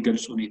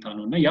በሚገልጽ ሁኔታ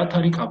ነውና ያ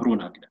ታሪክ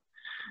አብሮን አለ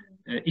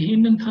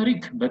ይሄንን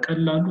ታሪክ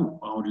በቀላሉ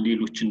አሁን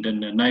ሌሎች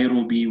እንደነ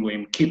ናይሮቢ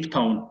ወይም ኬፕ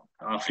ታውን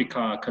አፍሪካ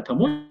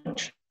ከተሞች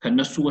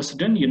ከነሱ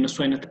ወስደን የነሱ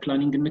አይነት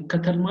ፕላኒንግ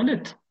እንከተል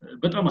ማለት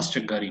በጣም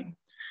አስቸጋሪ ነው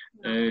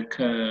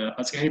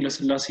ከአጼ ኃይለ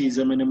ሥላሴ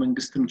ዘመነ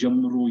መንግስትም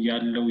ጀምሮ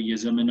ያለው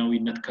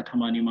የዘመናዊነት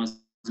ከተማን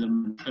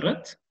የማዘመን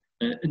ጥረት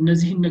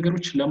እነዚህን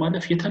ነገሮች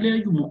ለማለፍ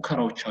የተለያዩ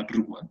ሙከራዎች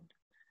አድርጓል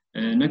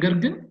ነገር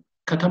ግን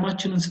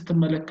ከተማችንን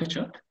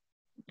ስትመለከቻት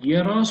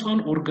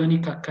የራሷን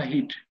ኦርጋኒክ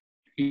አካሄድ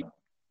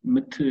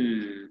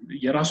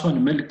የራሷን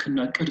መልክና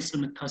ቅርጽ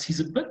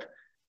የምታስይዝበት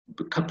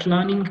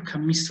ከፕላኒንግ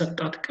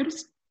ከሚሰጣት ቅርጽ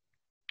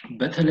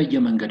በተለየ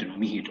መንገድ ነው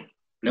የሚሄደው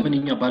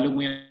ለምንኛ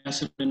ባለሙያ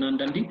ስለና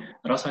አንዳንዴ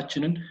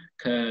ራሳችንን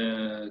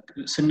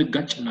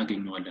ስንጋጭ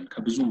እናገኘዋለን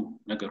ከብዙ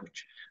ነገሮች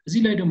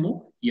እዚህ ላይ ደግሞ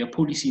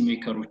የፖሊሲ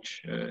ሜከሮች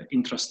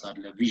ኢንትረስት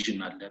አለ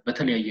ቪዥን አለ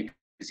በተለያየ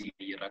ጊዜ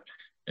ይይራል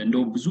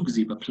እንደው ብዙ ጊዜ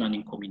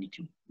በፕላኒንግ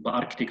ኮሚኒቲው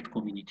በአርኪቴክት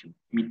ኮሚኒቲው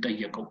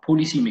የሚጠየቀው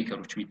ፖሊሲ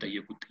ሜከሮች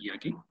የሚጠየቁት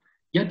ጥያቄ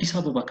የአዲስ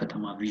አበባ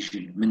ከተማ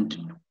ቪዥን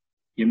ምንድነው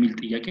የሚል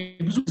ጥያቄ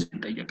ብዙ ጊዜ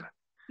ይጠየቃል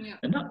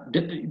እና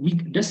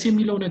ደስ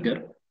የሚለው ነገር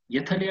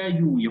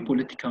የተለያዩ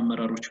የፖለቲካ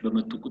አመራሮች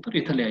በመጡ ቁጥር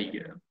የተለያየ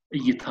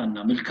እይታና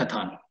መልከታ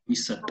ነው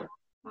የሚሰጠው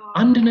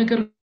አንድ ነገር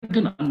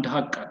ግን አንድ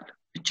ሀቅ አለ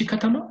እቺ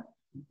ከተማ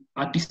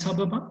አዲስ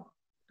አበባ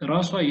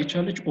ራሷ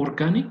የቻለች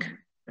ኦርጋኒክ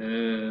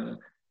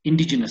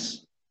ኢንዲጂነስ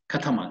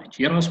ከተማ ነች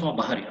የራሷ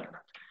ባህሪ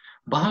አላት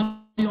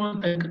ባህሪዋን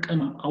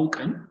ጠንቅቀን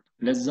አውቀን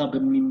ለዛ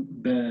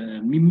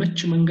በሚመች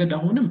መንገድ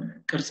አሁንም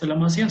ቅርጽ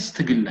ለማስያዝ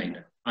ትግል ላይ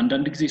ነን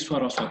አንዳንድ ጊዜ እሷ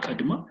ራሷ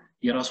ቀድማ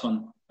የራሷን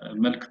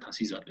መልክ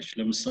ታስይዛለች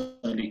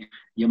ለምሳሌ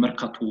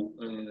የመርካቶ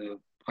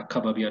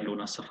አካባቢ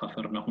ያለውን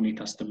አሰፋፈርና ሁኔታ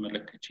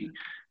አስተመለከቺ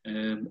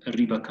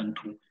ሪበከንቱ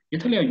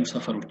የተለያዩ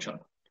ሰፈሮች አሉ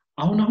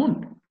አሁን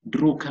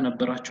ድሮ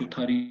ከነበራቸው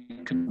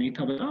ታሪክ ሁኔታ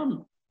በጣም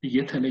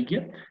የተለየ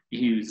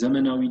ይሄ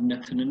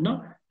ዘመናዊነትንና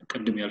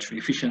ቀደም ያልሽው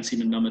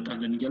ኤፊሺየንሲን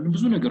እናመጣለን ይያልን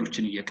ብዙ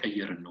ነገሮችን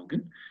እየቀየርን ነው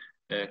ግን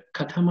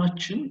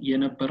ከተማችን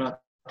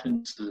የነበራትን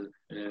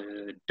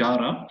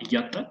ዳራ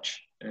እያጣች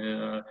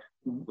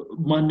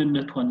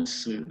ማንነቷንስ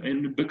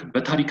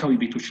በታሪካዊ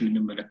ቤቶች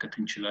ልንመለከት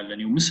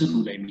እንችላለን ምስሉ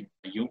ላይ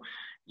የሚታየው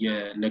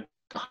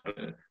የለጋር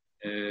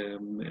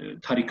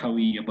ታሪካዊ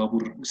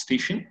የባቡር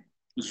ስቴሽን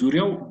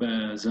ዙሪያው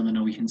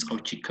በዘመናዊ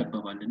ህንጻዎች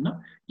ይከበባልና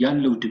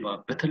ያለው ድባብ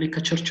በተለይ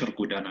ከቸርቸር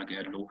ጎዳና ጋር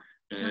ያለው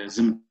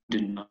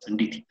ዝምድና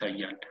እንዴት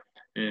ይታያል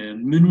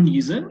ምኑን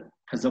ይዘን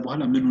ከዛ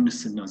በኋላ ምኑንስ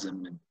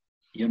እናዘምን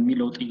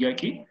የሚለው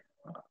ጥያቄ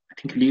I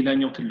think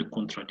ሌላኛው ትልቅ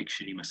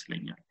ኮንትራዲክሽን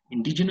ይመስለኛል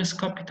ኢንዲጂነስ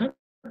ካፒታል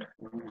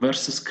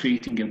versus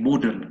creating a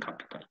modern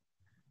capital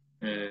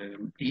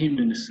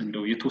ይሄንንስ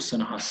እንደው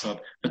የተወሰነ ሐሳብ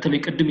በተለይ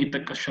ቀድም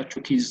የተጠቀሻቸው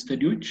ኬዝ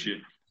ስታዲዎች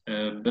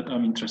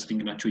በጣም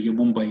ኢንትረስቲንግ ናቸው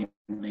የሙምባይ እና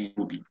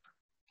የናይሮቢ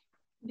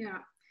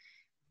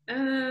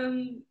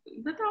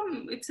በጣም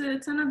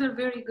it's another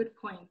very good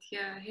point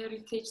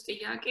የሄሪቴጅ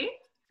ጥያቄ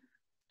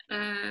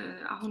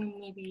አሁን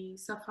maybe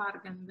ሰፋ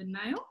አድርገን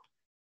ብናየው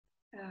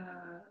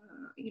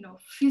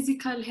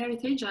physical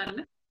heritage አለ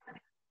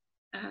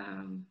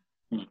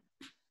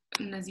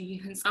እነዚህ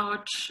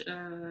ህንጻዎች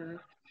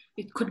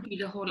it could be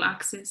the whole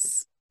access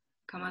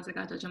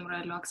ከማዘጋጃ ጀምሮ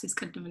ያለው access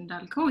ቀድም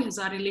እንዳልከው የዛ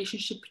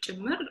ሪሌሽንሺፕ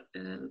ጭምር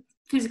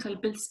physical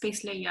built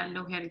space ላይ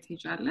ያለው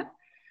heritage አለ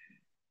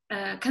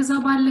ከዛ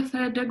ባለፈ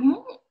ደግሞ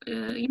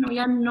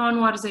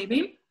ያንኗኗር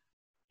ዘይቤም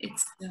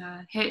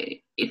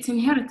it's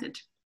inherited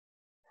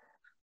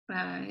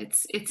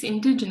it's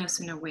indigenous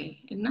in a way,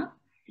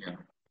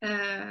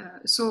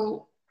 so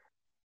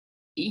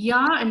ያ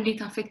እንዴት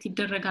affect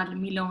ይደረጋል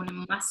የሚለውን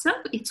ማሰብ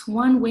it's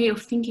one way of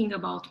thinking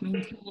about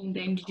maintaining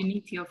the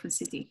indigeneity of a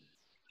city.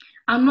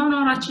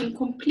 አኗኗራችን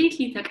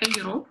completely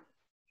ተቀይሮ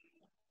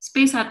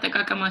ስፔስ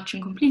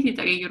አጠቃቀማችን completely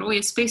ተቀይሮ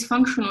የስፔስ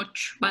ፋንክሽኖች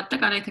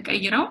በአጠቃላይ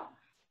ተቀይረው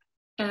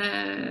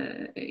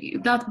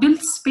that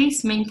built space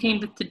maintain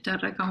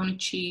ብትደረግ አሁን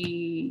እቺ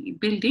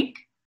building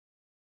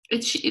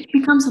it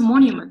becomes a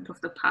monument of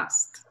the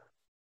past.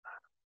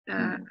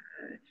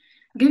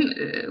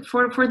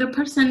 For the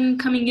person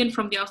coming in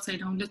from the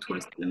outside on the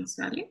tourist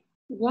themselves,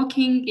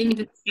 walking in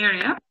this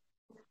area,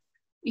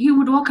 he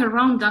would walk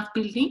around that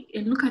building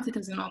and look at it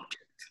as an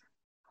object.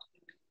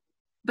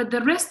 But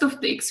the rest of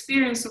the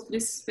experience of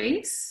this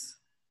space,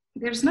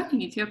 there's nothing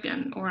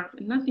Ethiopian or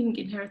nothing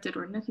inherited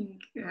or nothing.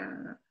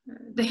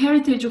 The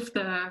heritage of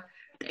the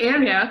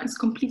area is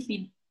completely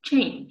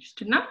changed.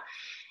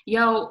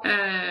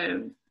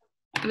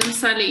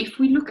 If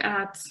we look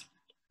at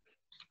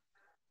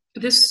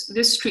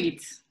this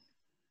street,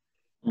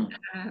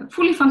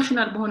 fully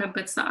functional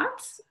በሆነበት ሰዓት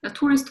a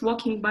tourist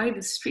walking by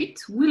the street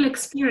will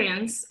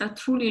experience a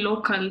truly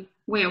local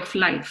way of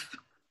life,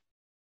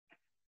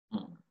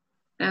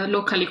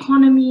 local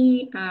economy,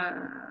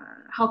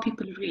 how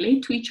people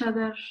relate to each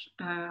other,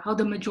 how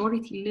the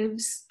majority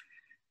lives.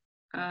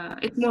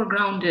 It's more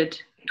grounded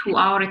to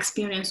our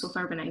experience of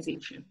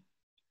urbanization.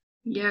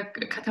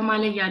 ከተማ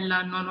ላይ ያለ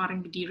አኗኗር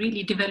እንግዲህ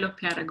really develop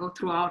ያደረገው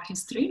through our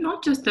history, not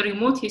just the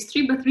remote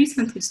history but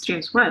recent history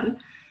as well.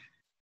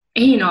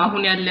 ይሄ ነው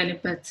አሁን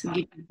ያለንበት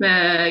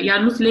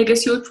ያሉት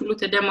ሌጋሲዎች ሁሉ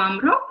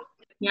ተደማምረው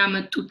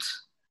ያመጡት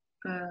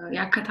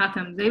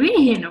ያከታተም ዘይቤ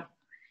ይሄ ነው.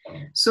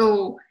 So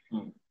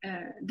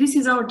this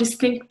is our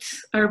distinct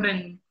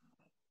urban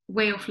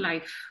way of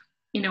life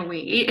in a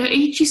way.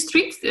 Each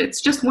street,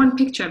 it's just one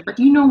picture, but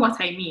you know what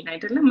I mean.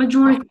 አይደለም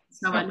majority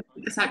ነው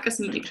ተሳቀስ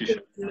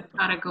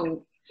ምታረገው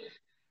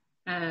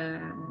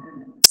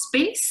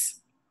space,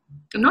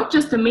 not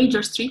just the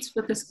major streets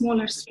but the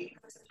smaller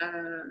streets,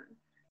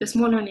 the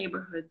smaller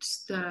neighborhoods,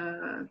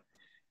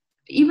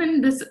 even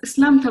this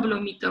Islam ተብሎ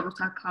የሚጠሩት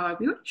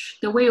አካባቢዎች,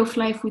 the way of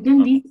life within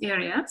these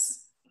areas,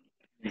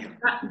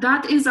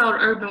 that is our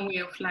urban way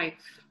of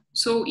life.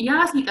 So ያ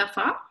ሲጠፋ,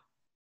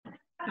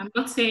 I'm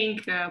not saying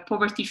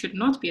poverty should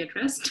not be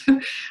addressed,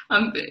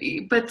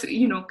 but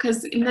because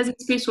እነዚህ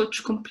ስፔሶች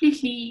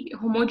completely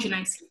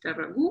homogenized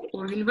ሲደረጉ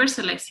or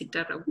universalized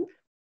ሲደረጉ,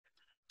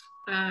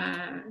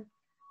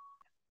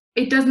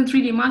 it doesn't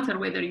really matter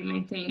whether you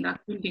maintain that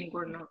building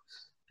or not,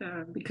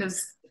 because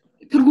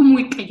ትርጉሙ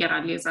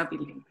ይቀየራል የዛ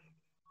building.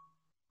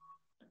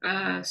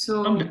 So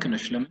ልክ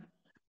ነሽ።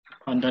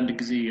 አንዳንድ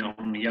ጊዜ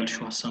አሁን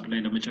ያልሽው ሐሳብ ላይ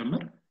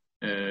ለመጨመር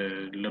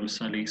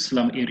ለምሳሌ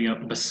ስላም ኤሪያ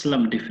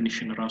በስላም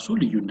ዴፊኒሽን ራሱ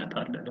ልዩነት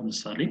አለ።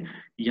 ለምሳሌ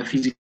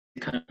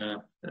የፊዚካል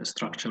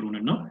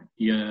ስትራክቸሩንና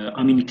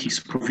የአሚኒቲስ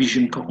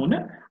ፕሮቪዥን ከሆነ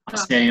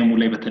አስተያየሙ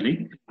ላይ በተለይ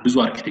ብዙ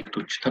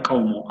አርኪቴክቶች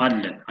ተቃውሞ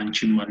አለ።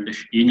 አንቺም አለሽ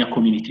የኛ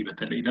ኮሚኒቲ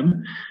በተለይ ለምን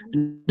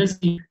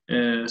እንደዚህ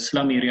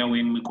ስላም ኤሪያ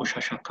ወይም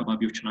ቆሻሻ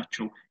አካባቢዎች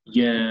ናቸው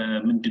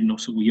የምንድነው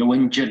ስሙ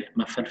የወንጀል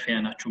መፈልፈያ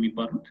ናቸው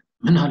የሚባሉት።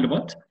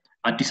 ምናልባት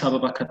አዲስ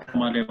አበባ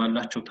ከተማ ላይ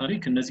ባላቸው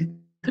ታሪክ እነዚህ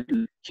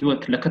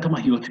ህይወት ለከተማ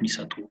ህይወት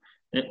የሚሰጡ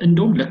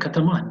እንደውም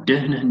ለከተማ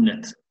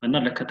ደህንነት እና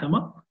ለከተማ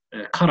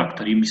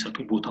ካራክተር የሚሰጡ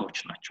ቦታዎች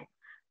ናቸው።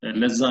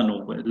 ለዛ ነው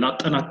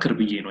ላጠናክር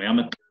ብዬ ነው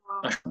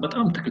ያመጣሽ።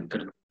 በጣም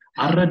ትክክል ነው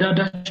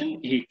አረዳዳችን።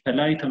 ይሄ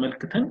ከላይ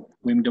ተመልክተን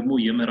ወይም ደግሞ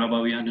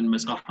የምዕራባውያንን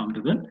መጽሐፍ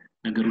አንብበን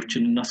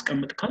ነገሮችን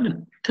እናስቀምጥ ካልን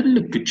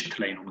ትልቅ ግጭት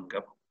ላይ ነው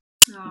የምንገባው።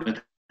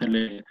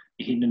 በተለይ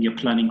ይሄንን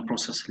የፕላኒንግ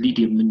ፕሮሰስ ሊድ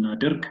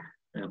የምናደርግ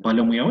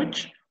ባለሙያዎች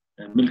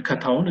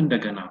ምልከታውን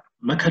እንደገና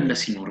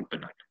መከለስ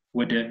ይኖርብናል።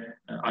 ወደ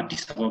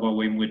አዲስ አበባ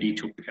ወይም ወደ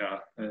ኢትዮጵያ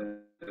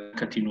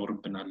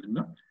ከቲኖርብናልና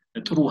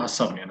ጥሩ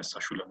ሐሳብ ነው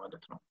ያነሳሽው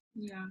ለማለት ነው።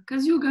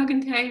 ከዚሁ ጋር ግን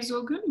ተያይዞ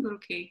ግን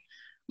ብሩኬ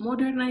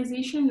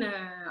modernization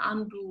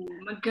አንዱ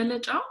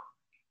መገለጫው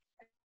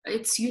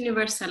it's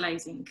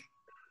universalizing.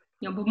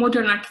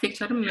 በሞደርን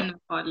አርኪቴክቸርም ምን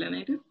እንለዋለን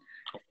አይደል?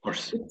 Of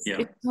course,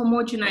 it's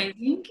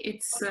homogenizing,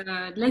 it's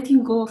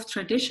letting go of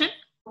tradition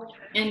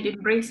and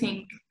embracing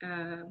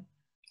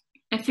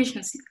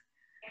efficiency.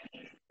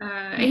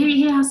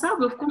 He hasab,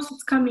 of course,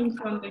 it's coming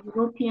from the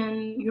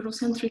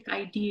Eurocentric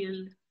ideal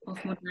of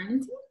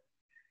modernity.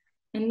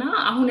 And now,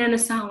 አሁን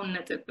ያነሳውን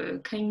ነጥብ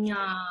ከኛ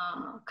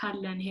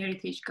ካለን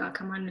ሄሪቴጅ ጋር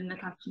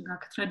ከማንነታችን ጋር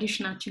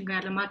ከትራዲሽናችን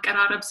ጋር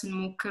ለማቀራረብ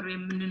ስንሞክር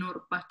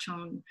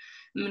የምንኖርባቸውን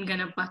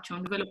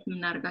የምንገነባቸውን ዲቨሎፕ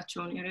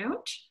የምናደርጋቸውን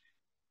ኤሪያዎች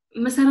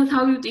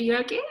መሰረታዊው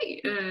ጥያቄ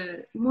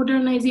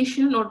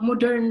modernization or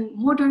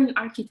modern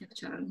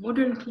architecture,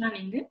 modern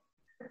planning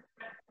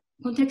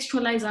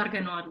contextualize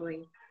አድርገናል ወይ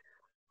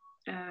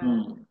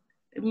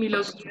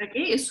የሚለው ጥያቄ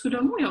እሱ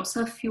ደግሞ ያው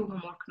ሰፊው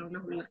ሆምወርክ ነው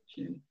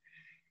ለሁላችንም።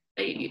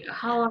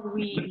 How are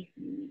we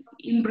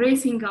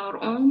embracing our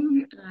own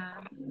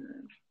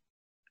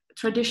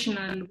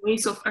traditional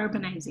ways of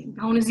urbanizing?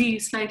 አሁን እዚህ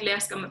ስላይድ ላይ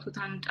ያስቀመጡት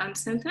አንድ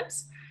sentence,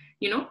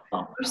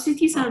 our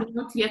cities are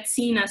not yet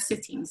seen as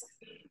cities.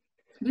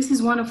 This is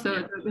one of the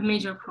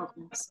major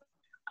problems.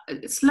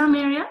 Slum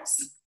areas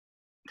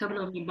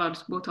ተብለው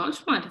የሚባሉት ቦታዎች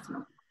ማለት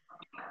ነው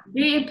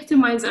they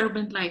epitomize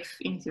urban life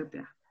in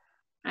Ethiopia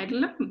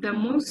አይደለም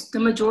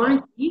the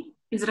majority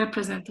is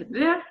represented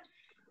there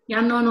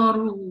ያኗኗሩ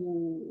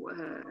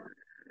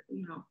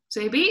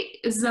ዘይቤ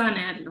እዛ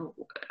ነው ያለው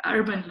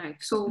urban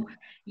life so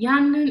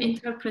ያንን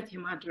ኢንተርፕሬት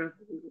የማድረግ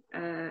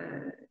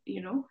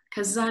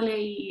ከዛ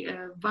ላይ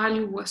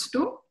value ወስዶ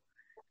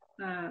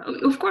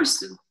of course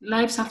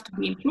lives have to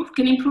be improved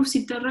can improve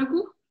ሲደረጉ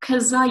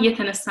ከዛ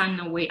የተነሳን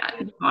ነው ወይ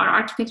our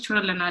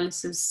architectural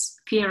analysis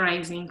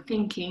theorizing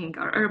thinking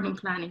or urban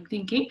planning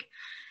thinking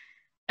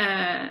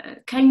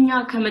ከኛ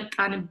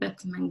ከመጣንበት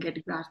መንገድ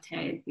ጋር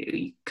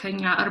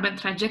ከኛ urban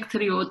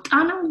trajectory ወጣ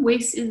ነው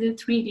ወይስ is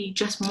it really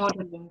just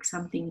modeling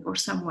something or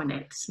someone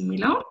else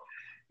የሚለው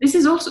this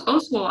is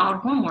also our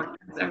homework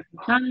as urban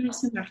planners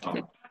and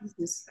architects this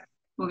is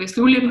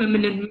obviously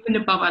ምን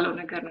ባባለው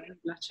ነገር ነው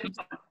ብላችሁ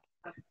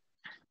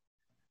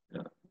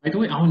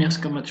አይዶይ አሁን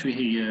ያስቀመጥሽው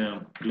ይሄ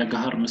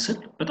ለጋሃር ምስል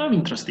በጣም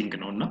ኢንትረስቲንግ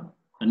ነውና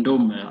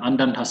እንደውም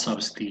አንዳንድ ሐሳብ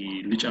እስቲ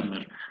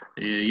ልጨምር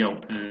ያው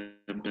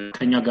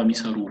ከኛ ጋር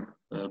የሚሰሩ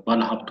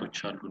ባለሀብቶች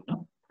አሉና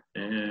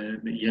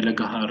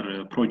የለጋሃር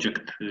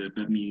ፕሮጀክት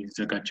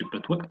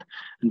በሚዘጋጅበት ወቅት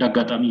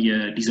እንዳጋጣሚ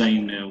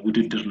የዲዛይን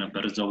ውድድር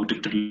ነበር እዛ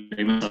ውድድር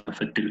ላይ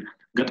መሳተፍድል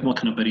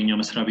ገጥሞት ነበር የኛ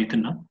መስሪያ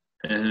ቤትና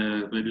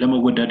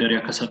ለመወዳደሪያ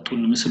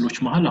ከሰጡን ምስሎች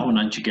መሃል አሁን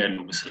አንቺ ጋር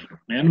ያለው ምስል ነው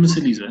ያን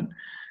ምስል ይዘን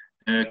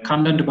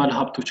ከአንዳንድ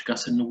ባለሀብቶች ጋር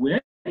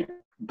ስንወያይ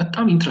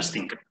በጣም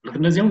ኢንትረስቲንግ ነው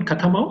እነዚያም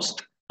ከተማ ውስጥ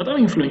በጣም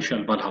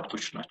ኢንፍሉዌንሻል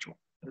ባለሀብቶች ናቸው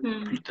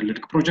ትልቅ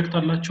ፕሮጀክት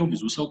አላቸው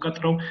ብዙ ሰው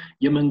ቀጥረው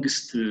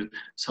የመንግስት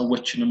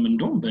ሰዎችንም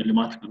እንደውም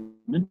በልማት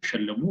ምን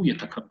ሸለሙ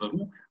የተከበሩ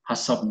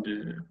ሐሳብ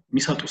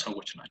የሚሰጡ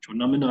ሰዎች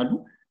ናቸውና ምን አሉ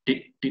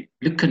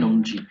ልክ ነው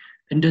እንጂ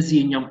እንደዚህ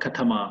የኛም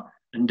ከተማ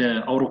እንደ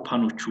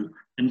አውሮፓኖቹ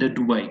እንደ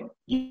ዱባይ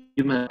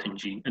ይመት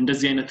እንጂ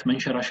እንደዚህ አይነት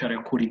መንሸራሸሪያ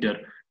ኮሪደር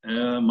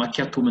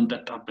ማኪያቶ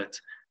መንጠጣበት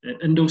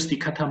እንደው እስቲ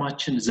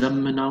ከተማችን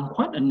ዘመና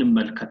እንኳን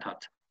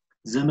እንመልከታት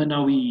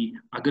ዘመናዊ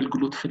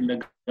አገልግሎት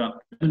ፍለጋ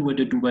ምን ወደ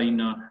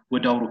ዱባይና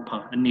ወደ አውሮፓ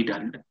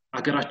እንሄዳለን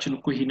አገራችን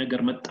እኮ ይሄ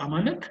ነገር መጣ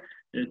ማለት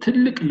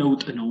ትልቅ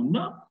ለውጥ ነውና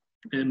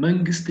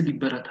መንግስት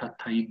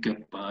ሊበረታታ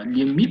ይገባል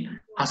የሚል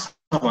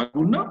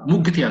ሐሳባውና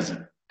ሙግት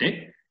ያዘን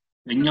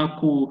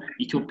እኛኮ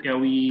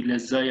ኢትዮጵያዊ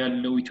ለዛ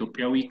ያለው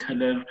ኢትዮጵያዊ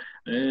ከለር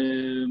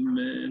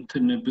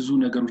እንትን ብዙ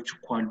ነገሮች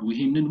እኮ አሉ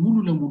ይሄንን ሙሉ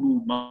ለሙሉ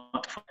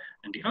ማጥፋ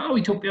እንዴ አው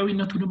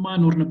ኢትዮጵያዊነቱንማ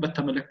ኖርንበት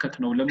ተመለከት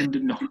ነው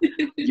ለምንድነው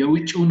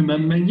የውጭውን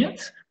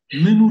መመኘት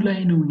ምኑ ላይ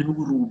ነው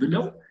ነውሩ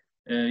ብለው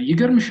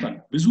ይገርምሻል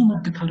ብዙ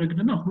ሙግት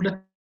አረግልና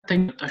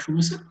ሁለተኛ ታሹ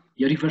ምስል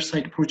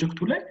የሪቨርሳይድ ፕሮጀክቱ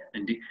ላይ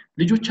እንዴ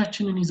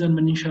ልጆቻችንን ይዘን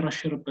ምን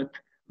እንሸራሸርበት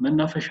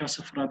መናፈሻ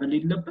ስፍራ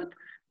በሌለበት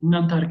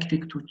እናንተ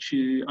አርኪቴክቶች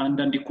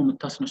አንዳንድ እኮ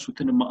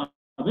መታስነሱትን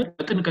ማዕበል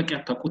በጥንቃቄ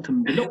አታውቁትም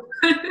ብለው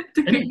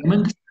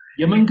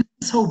የመንግስት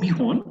ሰው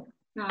ቢሆን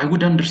I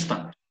would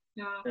understand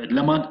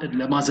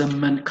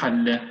ለማዘመን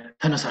ካለ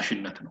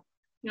ተነሳሽነት ነው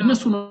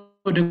እነሱ ነው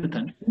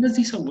ወደብተን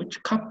እነዚህ ሰዎች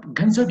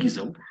ገንዘብ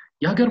ይዘው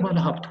ያገር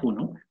ባለሀብት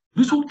ሆነው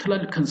ብዙ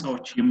ትላልቅ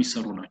ህንጻዎች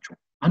የሚሰሩ ናቸው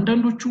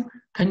አንዳንዶቹ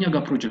ከኛ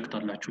ጋር ፕሮጀክት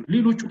አላቸው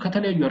ሌሎቹ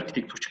ከተለያዩ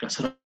አርኪቴክቶች ጋር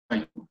ስራ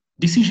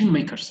ዲሲዥን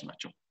ሜከርስ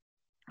ናቸው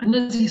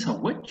እነዚህ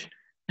ሰዎች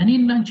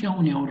እኔና አንቺ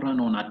አሁን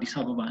ያወራነውን አዲስ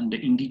አበባ እንደ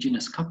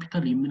ኢንዲጂነስ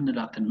ካፒታል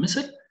የምንላትን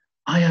ምስል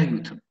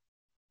አያዩትም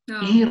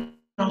ይሄ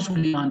ራሱ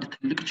አንድ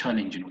ትልቅ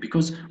ቻሌንጅ ነው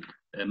because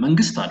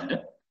መንግስት አለ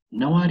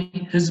ነዋሪ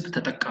ህዝብ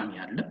ተጠቃሚ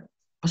አለ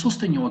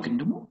በሶስተኛው ወገን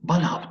ደግሞ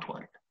ባለሀብቱ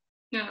አለ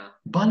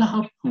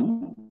ባለሀብቱ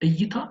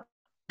እይታ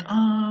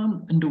በጣም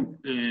እንደው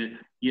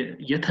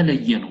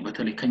የተለየ ነው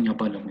በተለይ ከኛ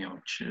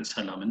ባለሙያዎች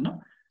ሰላምና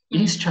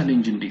ይሄስ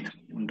ቻሌንጅ እንዴት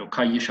እንደው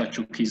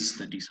ካየሻቸው ኬዝ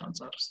ስተዲስ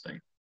አንፃር ስታይ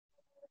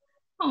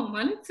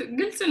ማለት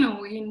ግልጽ ነው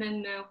ይሄንን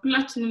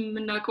ሁላችንም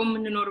የምናውቀው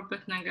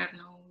የምንኖርበት ነገር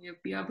ነው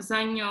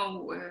ያብዛኛው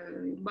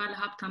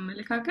ባለሀብት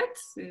አመለካከት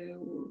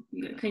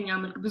ከኛ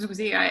መልክ ብዙ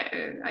ጊዜ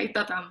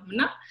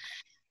አይጣጣምና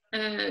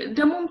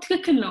ደግሞ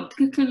ትክክል ነው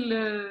ትክክል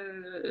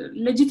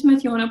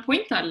ሌጂቲሜት የሆነ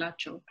ፖይንት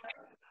አላቸው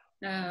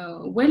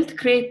ዌልት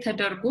ክሬት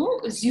ተደርጎ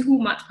እዚሁ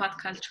ማጥፋት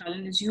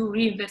ካልቻለን እዚሁ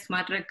ሪኢንቨስት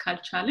ማድረግ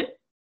ካልቻለን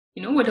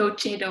ወደ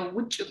ውጭ ሄደው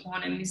ውጭ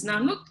ሆነ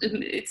የሚዝናኑት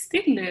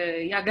ስቲል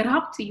ያገር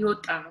ሀብት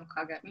ይወጣ ነው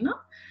ካገርና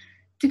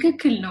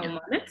ትክክል ነው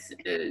ማለት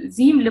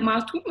ዚህም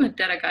ልማቱ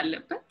መደረግ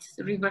አለበት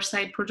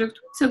ሪቨርሳይድ ፕሮጀክቱ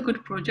it's a good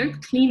project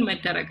ክሊን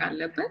መደረግ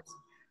አለበት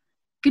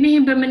ግን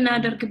ይሄን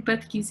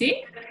በመናደርግበት ጊዜ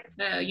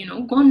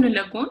ጎን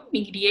ለጎን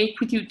እንግዲህ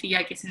የኢኩዊቲው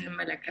ጥያቄ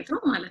ስንመለከተው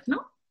ማለት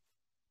ነው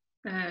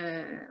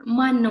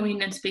ማን ነው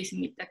ይሄንን ስፔስ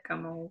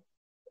የሚጠቀመው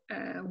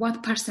what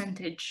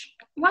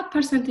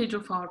percentage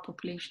of our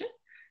population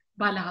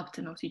ባለሀብት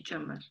ነው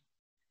ሲጀመር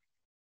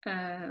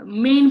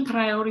main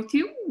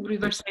priority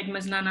riverside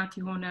መዝናናት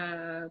የሆነ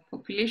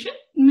population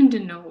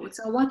ምንድነው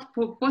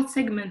what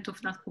segment of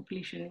that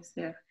population is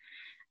there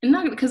እና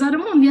ከዛ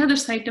ደግሞ on the other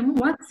side ደግሞ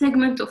what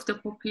segment of the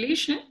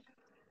population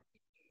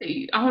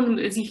አሁን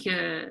እዚህ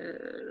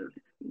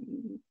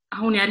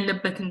አሁን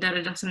ያለበትን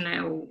ደረጃ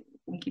ስናየው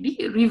እንግዲህ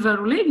ሪቨሩ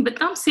ላይ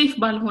በጣም ሴፍ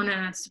ባልሆነ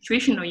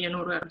ሲቹዌሽን ነው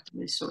እየኖሩ ያሉት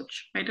ሰዎች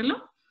አይደለም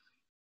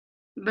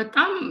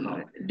በጣም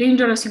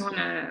ዴንጀረስ የሆነ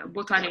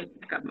ቦታ ላይ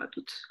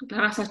ተቀመጡት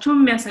ለራሳቸው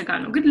የሚያሰጋ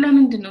ነው ግን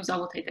ለምንድን ነው እዛ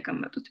ቦታ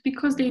የተቀመጡት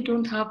because they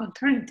don't have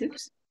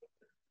alternatives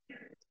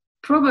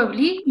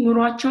probably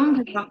ኑሯቸውን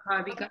ከዛ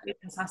አካባቢ ጋር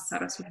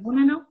የተሳሰረ ስለሆነ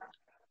ነው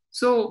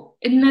so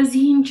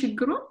እነዚህን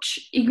ችግሮች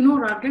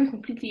ኢግኖር አድርገን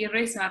completely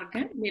erase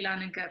አድርገን ሌላ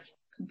ነገር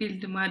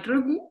ቢልድ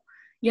ማድረጉ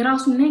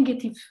የራሱ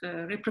ኔጌቲቭ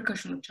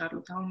ሪፐርከሽኖች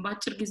አሉት አሁን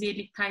በአጭር ጊዜ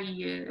ሊታይ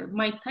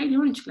ማይታይ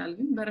ሊሆን ይችላል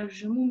ግን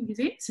በረጅሙ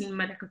ጊዜ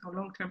ስንመለከተው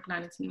ሎንግ ተርም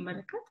ፕላን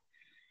ስንመለከት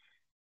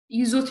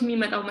ይዞት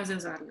የሚመጣው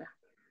መዘዝ አለ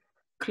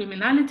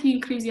criminality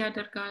increase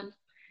ያደርጋል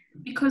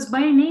because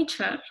by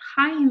nature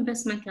high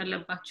investment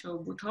ያለባቸው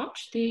ቦታዎች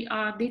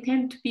they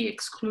tend to be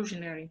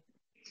exclusionary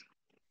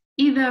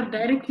either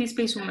directly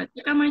space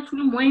መጠቀም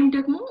አይችሉም ወይም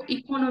ደግሞ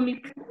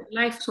ኢኮኖሚክ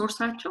ላይፍ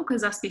ሶርሳቸው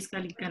ከዛ ስፔስ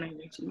ጋር ሊገናኝ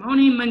አይችልም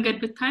አሁን ይሄን መንገድ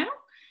ብታየው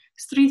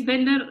ስትሪት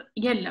ቬንደር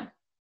የለም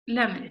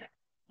ለምን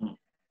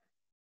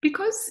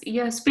because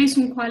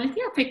የስፔሱን ኳሊቲ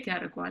አፌክት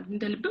ያደርጋል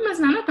እንደ ልብ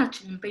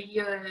መዝናናታችንን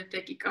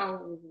በየደቂቃው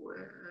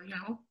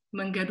ያው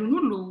መንገዱን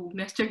ሁሉ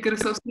የሚያስቸግር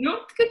ሰው ሲኖር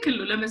ትክክል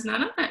ነው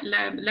ለመዝናናት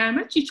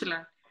ላያመች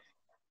ይችላል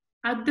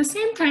at the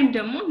same time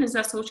ደግሞ እነዛ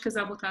ሰዎች ከዛ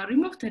ቦታ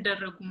ሪሙቭ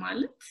ተደረጉ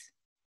ማለት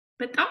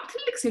በጣም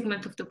ትልቅ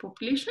ሴግመንት ኦፍ the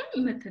population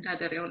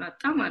መተዳደሪያውን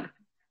አጣ ማለት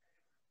ነው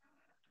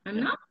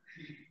እና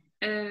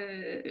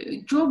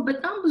ጆብ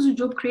በጣም ብዙ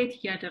ጆብ ክሬት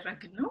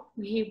ያደረግን ነው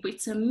ይሄ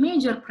it's a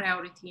major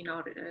priority in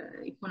our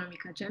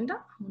economic agenda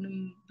አሁንም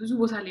ብዙ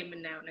ቦታ ላይ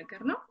የምናየው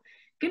ነገር ነው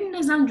ግን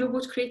እነዛን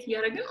ጆቦች ክሬት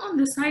ያደረግን on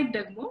the side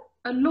ደግሞ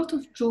a lot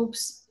of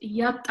jobs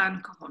ያጣን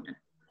ከሆነ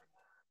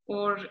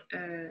or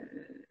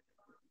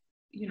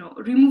you know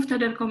remove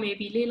ተደርገው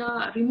maybe ሌላ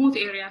remote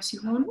area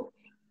ሲሆኑ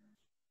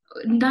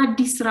እንደ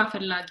አዲስ ስራ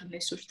ፈላጊ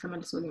ነሶች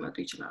ተመልሰው ሊመጡ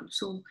ይችላሉ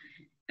so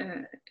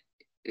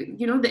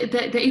you know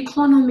the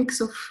economics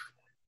of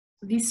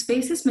these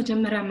spaces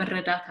መጀመሪያ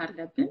መረዳት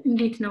አለብን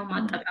እንዴት ነው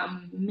ማጣጣም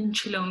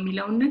ምንችለው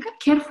የሚለው ነገር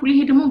carefully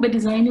ይሄ ደግሞ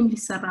በዲዛይንም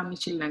ሊሰራ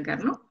የሚችል ነገር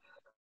ነው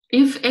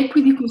if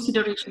equity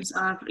considerations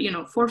are you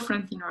know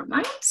forefront in our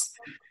minds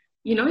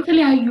you know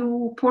የተለያዩ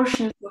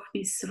portions of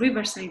this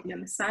riverside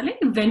ለምሳሌ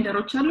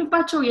ቬንደሮች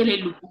አሉባቸው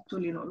የሌሉባቸው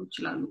ሊኖሩ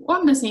ይችላሉ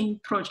on the same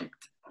project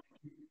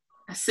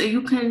so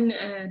you can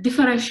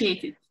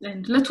differentiate it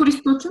and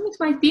ለቱሪስቶችም it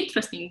might be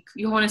interesting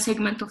የሆነ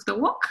segment of the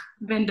walk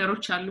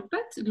ቬንደሮች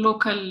አሉበት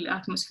local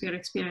atmosphere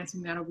experience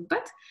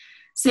የሚያደርጉበት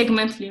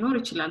segment ሊኖር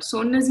ይችላል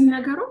so እነዚህ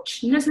ነገሮች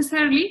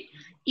necessarily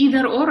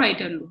either or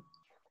አይደሉም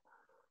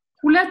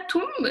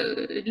ሁለቱም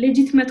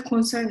legitimate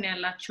concern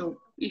ያላቸው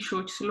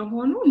issues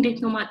ስለሆኑ እንዴት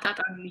ነው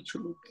ማጣጣም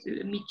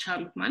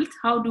የሚቻሉት ማለት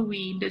how do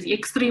we እንደዚህ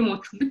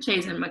ኤክስትሪሞቹ ብቻ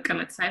ይዘን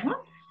መቀመጥ ሳይሆን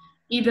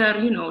either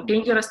you know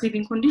dangerous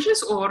living conditions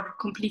or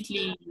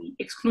completely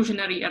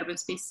exclusionary urban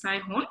space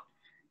ሳይሆን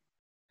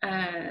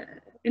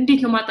እንዴት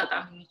ነው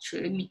ማጣጣም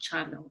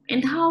የሚቻለው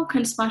and how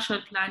can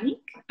spatial planning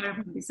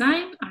urban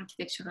design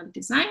architectural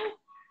design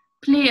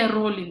play a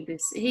role in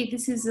this hey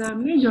this is a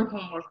major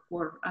homework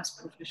for us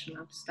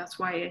professionals that's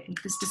why I think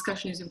this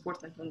discussion is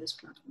important on this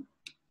platform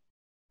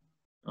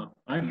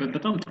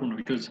በጣም ጥሩ ነው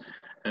because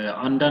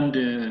አንዳንድ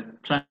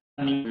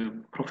planning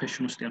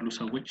profession ውስጥ ያሉ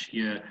ሰዎች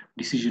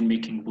የዲሲዥን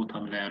ሜኪንግ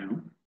ቦታም ላይ ያሉ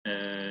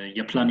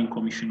የፕላኒንግ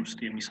ኮሚሽን ውስጥ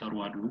የሚሰሩ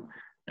አሉ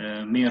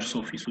ሜየርስ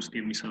ኦፊስ ውስጥ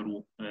የሚሰሩ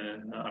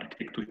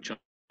አርኪቴክቶች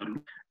አሉ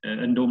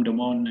እንደውም ደግሞ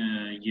አሁን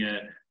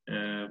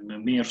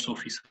የሜየርስ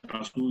ኦፊስ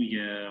ራሱ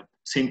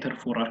የሴንተር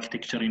ፎር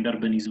አርኪቴክቸር ኤንድ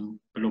አርባኒዝም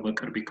ብለው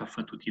በቅርብ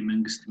የከፈቱት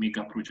የመንግስት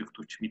ሜጋ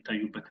ፕሮጀክቶች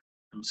የሚታዩበት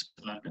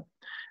ስላለ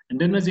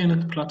እንደነዚህ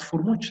አይነት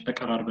ፕላትፎርሞች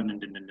ተቀራርበን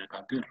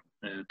እንድንነጋገር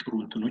ጥሩ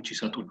እንትኖች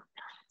ይሰጡናል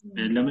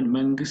ለምን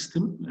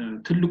መንግስትም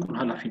ትልቁን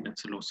ኃላፊነት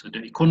ስለወሰደ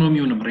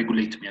ኢኮኖሚውንም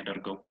ሬጉሌት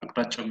የሚያደርገው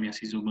አቅጣጫ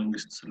የሚያስይዘው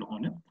መንግስት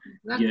ስለሆነ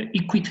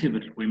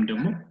የኢኩዊቴብል ወይም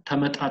ደግሞ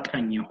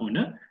ተመጣጣኝ የሆነ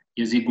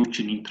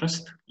የዜጎችን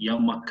ኢንትረስት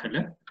ያማከለ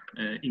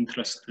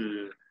ኢንትረስት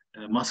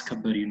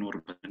ማስከበር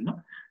ይኖርበትና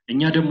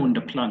እኛ ደግሞ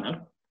እንደ ፕላነር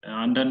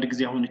አንዳንድ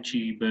ጊዜ አሁን እቺ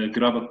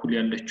በግራ በኩል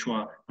ያለችው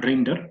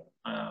ሬንደር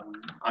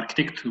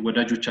አርኪቴክት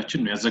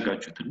ወዳጆቻችን ነው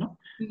ያዘጋጁትና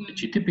እቺ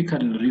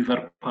ቲፒካል ሪቨር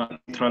ፓርክ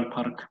ሴንትራል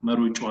ፓርክ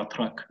መሮጫዋ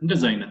ትራክ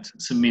እንደዛ አይነት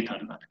ስሜት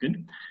አላት ግን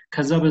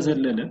ከዛ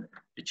በዘለለ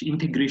እቺ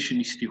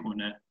ኢንቴግሬሽኒስት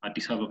የሆነ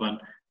አዲስ አበባን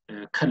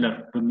ከለር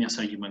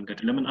በሚያሳይ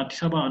መንገድ ለምን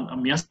አዲስ አበባ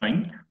የሚያሳይ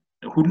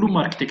ሁሉም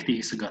አርኪቴክት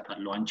ይሄ ስጋት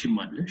አለው አንቺም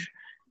አለሽ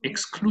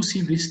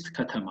ኤክስክሉሲቪስት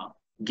ከተማ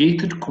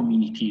ጌትድ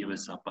ኮሚኒቲ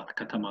የበዛባት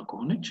ከተማ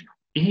ከሆነች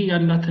ይሄ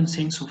ያላትን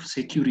ሴንስ ኦፍ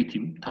ሴኩሪቲ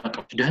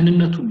ታጣች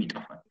ደህንነቱም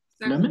ይጠፋል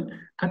ለምን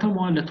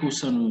ከተማዋ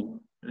ለተወሰኑ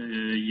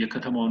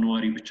የከተማው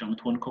ነዋሪ ብቻ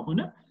ምትሆን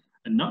ከሆነ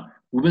እና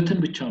ውበትን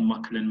ብቻ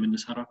ማክለን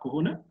ምንሰራ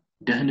ከሆነ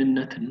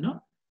ደህንነትና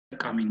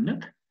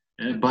ተቃሚነት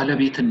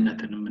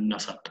ባለቤትነትን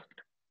ምናሳጣል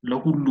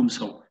ለሁሉም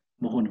ሰው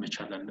መሆን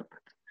መቻል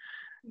አለበት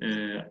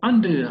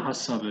አንድ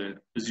ሐሳብ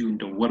እዚሁ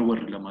እንደው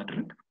ወርወር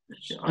ለማድረግ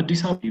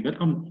አዲስ አበባ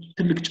በጣም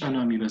ትልቅ ጫና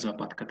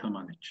የሚበዛባት ከተማ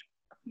ነች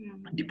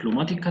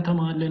ዲፕሎማቲክ ከተማ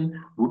አለን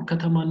ውብ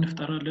ከተማ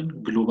እንፍጠራለን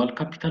ግሎባል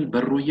ካፒታል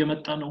በሮ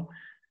እየመጣ ነው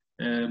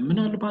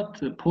ምናልባት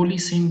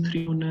ፖሊሴንትሪ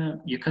ሆነ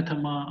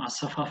የከተማ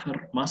አሰፋፈር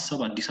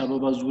ማሰብ አዲስ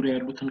አበባ ዙሪያ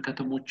ያሉትን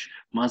ከተሞች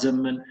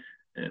ማዘመን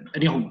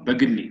እኔ አሁን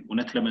በግሌ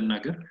እውነት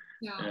ለመናገር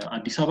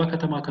አዲስ አበባ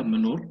ከተማ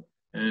ከመኖር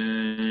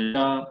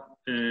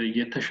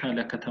የተሻለ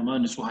ከተማ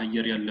ንጹህ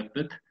አየር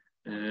ያለበት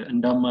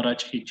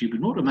እንዳማራጭ ሄጂ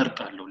ቢኖር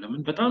እመርጣለሁ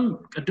ለምን በጣም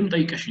ቀድም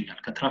ጠይቀሽኛል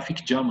ከትራፊክ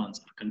ጃም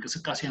አንፃር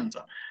ከእንቅስቃሴ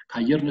አንፃር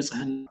ከአየር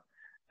ንጽህና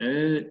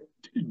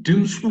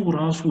ድምጹ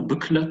ራሱ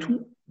ብክለቱ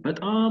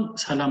በጣም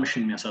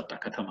ሰላምሽን የሚያሳጣ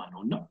ከተማ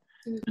ነውና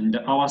እንደ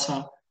አዋሳ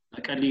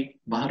መቀሌ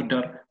ባህር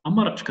ዳር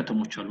አማራጭ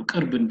ከተሞች አሉ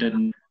ቅርብ እንደ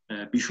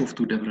ቢሾፍቱ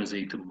ደብረ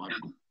ዘይትም አሉ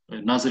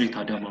ናዝሬት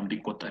አዳማም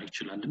ሊቆጠር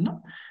ይችላልና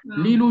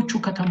ሌሎቹ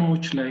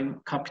ከተማዎች ላይ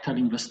ካፒታል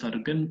ኢንቨስት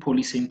አድርገን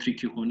ፖሊሴንትሪክ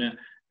የሆነ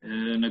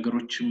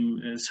ነገሮችም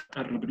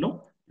ሰጠር ብለው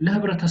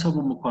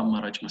ለህብረተሰቡም እንኳን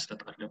አማራጭ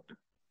መስጠት አለብን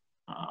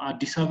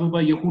አዲስ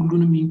አበባ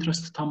የሁሉንም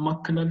ኢንትረስት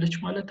ታማክላለች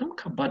ማለትም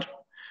ከባድ ነው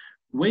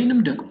ወይንም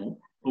ደግሞ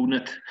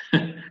እውነት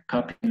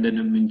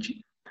ካፒታልንም እንጂ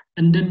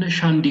እንደነ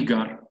ሻንዲ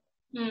ጋር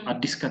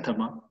አዲስ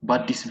ከተማ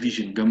በአዲስ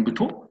ቪዥን ገንብቶ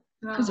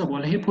ከዛ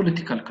በኋላ ይሄ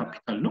ፖለቲካል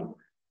ካፒታል ነው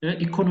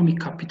ኢኮኖሚክ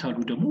ካፒታሉ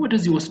ደግሞ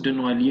ወደዚህ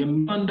ወስደናል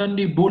አንዳንዴ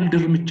ቦልድ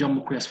እርምጃም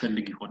እኮ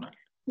ያስፈልግ ይሆናል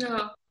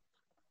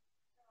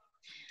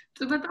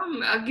በጣም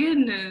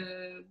አገን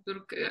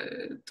ብሩክ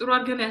ጥሩ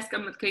አድርገን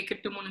ያስቀመጥከው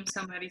ይቅድሙንም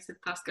ሰማሪ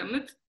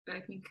ስታስቀምጥ አይ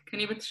ቲንክ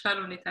ከኔ በተሻለ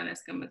ሁኔታ ነው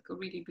ያስቀመጥከው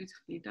really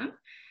beautifully done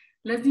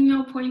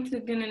ለዚህኛው ፖይንት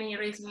ግን እኔ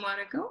ሬዝ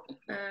ማረጋው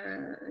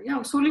ያው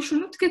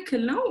ሶሉሽኑ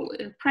ትክክል ነው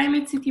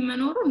ፕራይቬት ሲቲ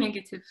መኖሩ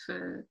ኔጌቲቭ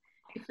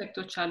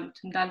ኢፌክቶች አሉት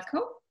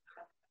እንዳልከው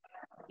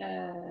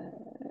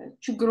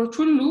ችግሮች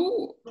ሁሉ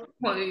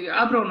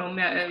አብረው ነው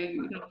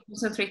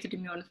concentrated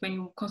የሚሆኑት when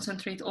you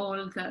concentrate all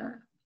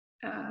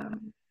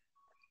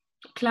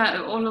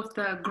of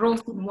the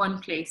growth in one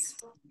place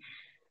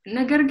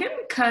ነገር ግን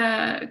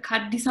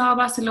ከአዲስ አበባ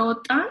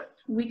ስለወጣን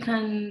we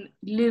can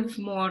live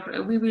more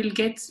we will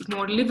get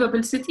more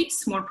livable cities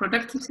more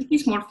productive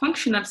cities more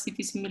functional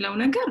cities የሚለው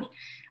ነገር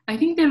I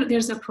think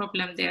there's a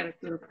problem there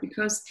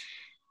because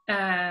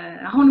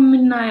አሁን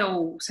የምናየው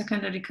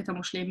ሰከንደሪ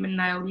ከተሞች ላይ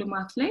የምናየው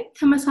ልማት ላይ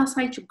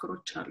ተመሳሳይ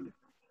ችግሮች አሉ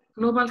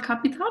ግሎባል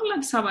ካፒታል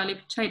አዲስ አበባ ላይ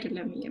ብቻ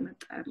አይደለም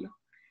እየመጣ ያለው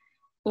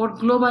or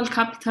global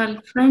capital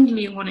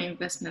friendly የሆነ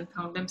ኢንቨስትመንት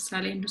አሁን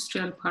ለምሳሌ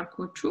ኢንዱስትሪያል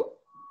ፓርኮቹ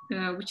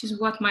which is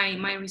what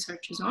my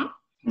research is on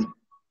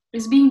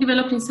is being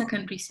developed in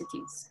secondary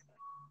cities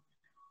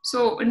so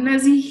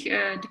እነዚህ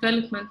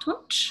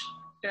ዲቨሎፕመንቶች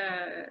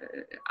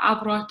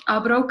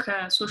አብረው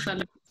ከሶሻል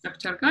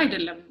ስትራክቸር ጋር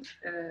አይደለም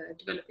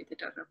ዲቨሎፕ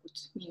የተደረጉት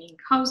meaning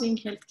housing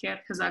healthcare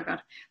ከዛ ጋር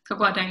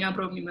ተጓዳኝ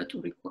አብረው የሚመጡ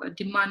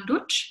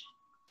ዲማንዶች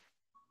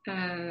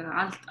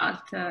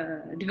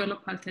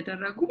ዲቨሎፕ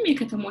አልተደረጉም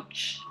የከተሞች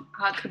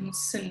አቅም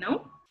ውስን ነው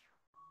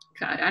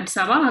አዲስ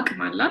አበባ አቅም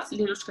አላት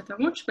ሌሎች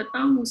ከተሞች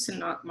በጣም ውስን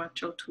ነው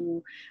አቅማቸው to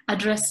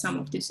address some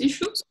of these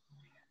issues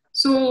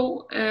so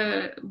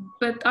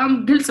በጣም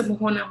ግልጽ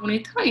በሆነ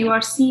ሁኔታ you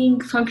are seeing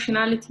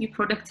functionality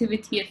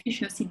productivity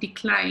efficiency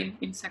decline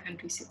in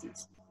secondary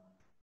cities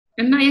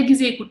እና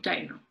የጊዜ ጉዳይ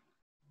ነው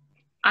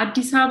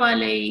አዲስ አበባ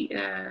ላይ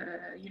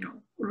you know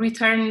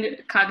return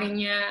ካገኘ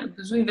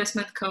ብዙ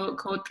ኢንቨስትመንት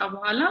ከወጣ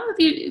በኋላ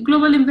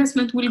global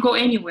investment will go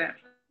anywhere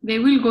they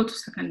will go to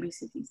secondary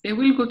cities they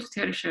will go to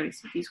tertiary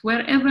cities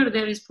wherever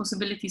there is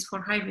possibilities for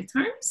high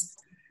returns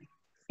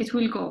it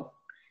will go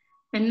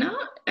እና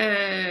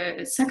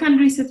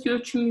secondary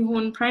cityዎችም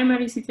ይሁን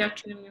primary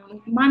cityዎችም ይሁን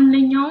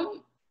ማንኛውም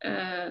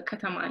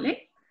ከተማ ላይ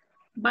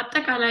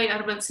በአጠቃላይ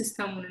urban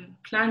systemውን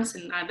ፕላን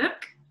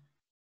ስናደርግ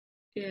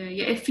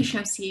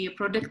የኤፊሺየንሲ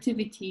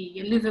የፕሮዳክቲቪቲ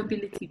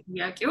የሊቨቢሊቲ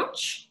ጥያቄዎች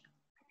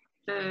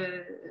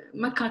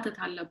መካተት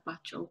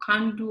አለባቸው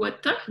ካንዱ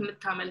ወጣህ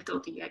የምታመልጠው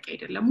ጥያቄ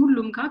አይደለም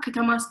ሁሉም ጋር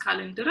ከተማ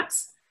ስካልን ድረስ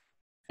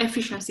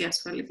ኤፊሺየንሲ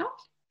ያስፈልጋል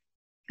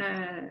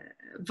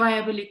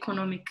ቫያብል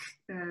ኢኮኖሚክ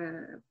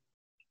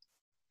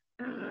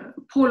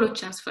ፖሎች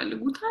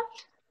ያስፈልጉታል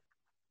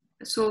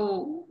ሶ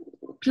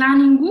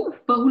ፕላኒንጉ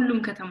በሁሉም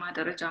ከተማ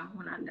ደረጃ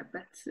መሆን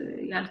አለበት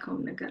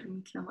ያልከውን ነገር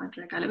ምት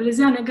ለማድረግ አለ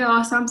በለዚያ ነገር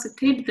አዋሳም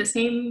ስትሄድ the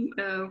same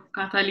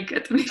ካታሊክ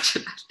ገጥሞ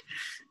ይችላል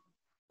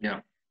ያ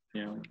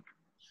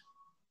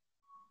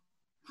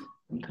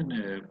እንትን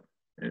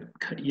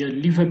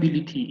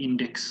የሊቨቢሊቲ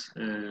ኢንዴክስ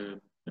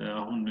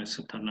አሁን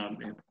ስተና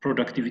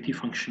ፕሮዳክቲቪቲ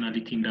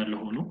ፋንክሽናሊቲ እንዳለ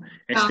ሆኖ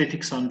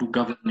ኤስቴቲክስ አንዱ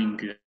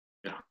ገቨርኒንግ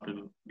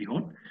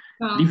ቢሆን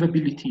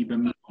ሊቨቢሊቲ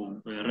በሚለው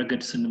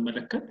ረገድ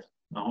ስንመለከት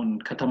አሁን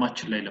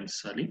ከተማችን ላይ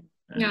ለምሳሌ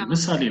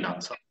ምሳሌ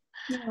ላንሳ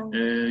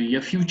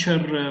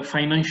የፊውቸር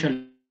ፋይናንሻል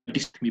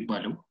ዲስትሪክት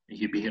የሚባለው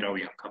ይሄ ብሔራዊ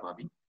አካባቢ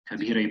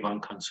ከብሔራዊ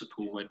ባንክ አንስቶ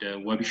ወደ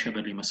ዋቢ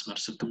ሸበሌ መስመር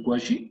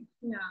ስትጓዢ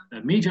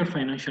ሜጀር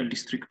ፋይናንሻል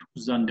ዲስትሪክት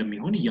እዛ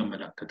እንደሚሆን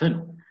እያመላከተ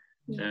ነው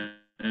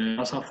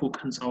አሳፎቅ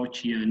ህንጻዎች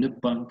የንብ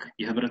ባንክ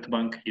የህብረት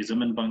ባንክ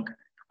የዘመን ባንክ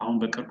አሁን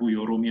በቅርቡ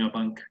የኦሮሚያ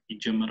ባንክ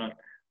ይጀምራል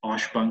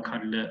አዋሽ ባንክ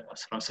አለ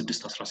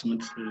 16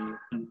 18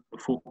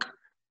 ፎቅ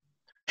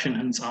ሽን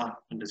ህንጻ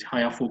እንደዚህ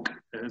 20 ፎቅ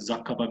እዛ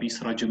አካባቢ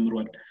ስራ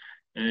ጀምሯል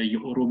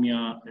የኦሮሚያ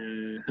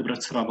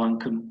ህብረት ስራ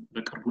ባንክም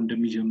በቅርቡ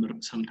እንደሚጀምር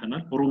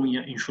ሰምተናል ኦሮሚያ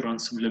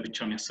ኢንሹራንስም ለብቻ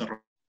የሚያሰራው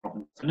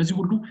እነዚህ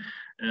ሁሉ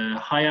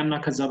 20 እና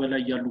ከዛ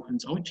በላይ ያሉ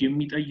ህንጻዎች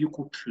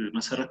የሚጠይቁት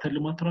መሰረተ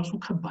ልማት ራሱ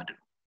ከባድ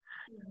ነው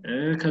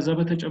ከዛ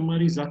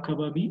በተጨማሪ እዛ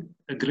አካባቢ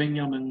እግረኛ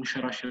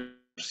መንሸራሸር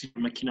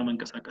መኪና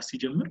መንቀሳቀስ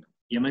ሲጀምር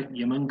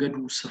የመንገዱ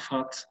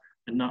ስፋት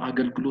እና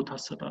አገልግሎት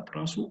አሰጣጥ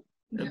ራሱ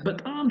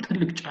በጣም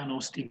ትልቅ ጫና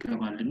ውስጥ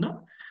ይገባልና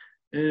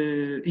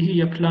ይሄ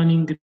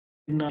የፕላኒንግ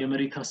እና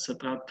የመሬት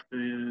አሰጣጥ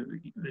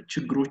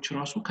ችግሮች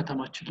ራሱ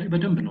ከተማችን ላይ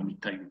በደንብ ነው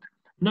የሚታዩት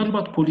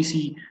ምናልባት ፖሊሲ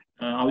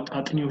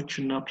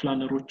አጥኚዎችና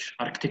ፕላነሮች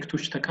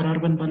አርኪቴክቶች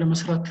ተቀራርበን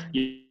ባለመስራት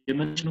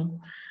የመንጭ ነው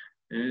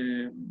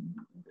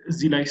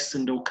እዚህ ላይስ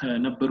እንደው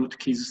ከነበሩት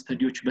ኬዝ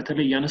ስተዲዎች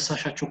በተለይ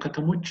ያነሳሻቸው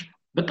ከተሞች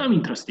በጣም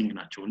ኢንትረስቲንግ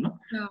ናቸውና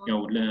ያው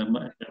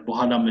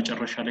በኋላ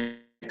መጨረሻ ላይ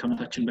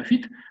ከመታችን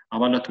በፊት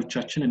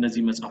አባላቶቻችን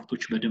እነዚህ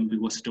መጽሐፍቶች በደንብ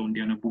ወስደው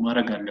እንዲያነቡ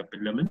ማድረግ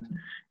አለብን ለምን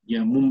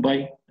የሙምባይ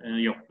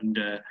ያው እንደ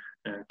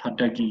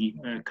ታዳጊ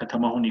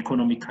ከተማውን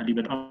ኢኮኖሚካሊ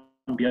በጣም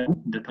ቢያዩ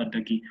እንደ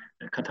ታዳጊ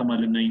ከተማ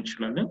ልናይ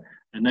እንችላለን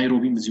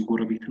ናይሮቢም እዚህ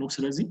ጎረቤት ነው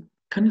ስለዚህ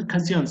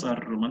ከዚህ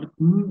አንፃር ማለት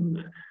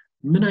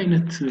ምን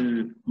አይነት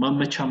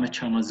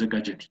ማመቻመቻ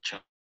ማዘጋጀት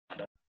ይቻላል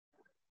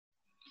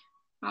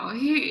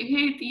ይሄ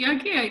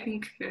ጥያቄ አይ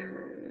ቲንክ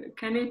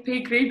ከኔ ፔ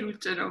ግሬድ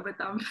ውጭ ነው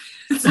በጣም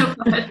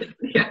ሰፋት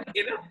ጥያቄ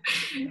ነው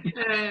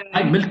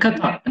አይ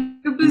መልከታ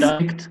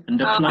ዳይሬክት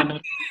እንደ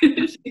ፕላነር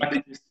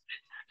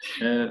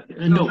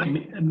እንደው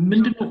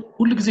ምንድነው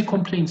ሁሉ ጊዜ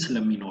ኮምፕሌን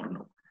ስለሚኖር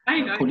ነው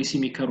ፖሊሲ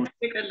ሜከሮች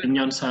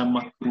እኛን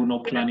ሳያማክሩ ነው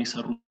ፕላን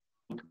የሰሩት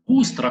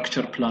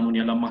ስትራክቸር ፕላኑን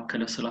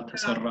ያላማከለ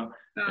ስላተሰራ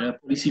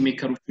ፖሊሲ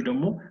ሜከሮቹ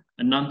ደግሞ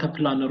እናንተ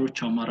ፕላነሮች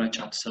አማራጭ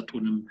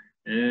አትሰጡንም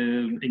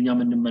እኛ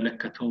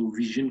ምንመለከተው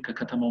ቪዥን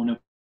ከከተማው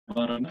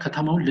ነባራ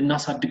ከተማውን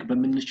ልናሳድግ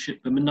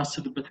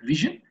በመናስብበት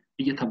ቪዥን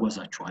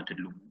እየተጓዛችሁ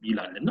አይደሉም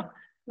ይላልና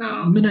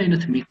ምን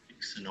አይነት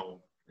ሜትሪክስ ነው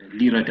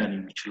ሊረዳን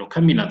የሚችለው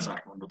ከሚል አንፃር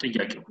ነው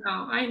ጥያቄው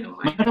አይ ነው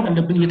ማቀረብ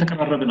አለብን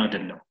እየተቀራረብን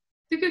አይደለም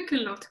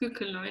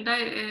ትክክል ነው and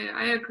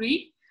I agree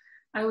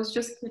I was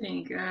just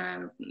kidding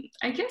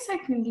I guess I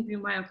can give you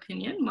my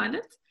opinion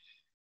ማለት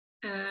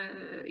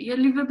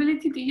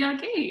የሊቨቢሊቲ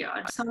ጥያቄ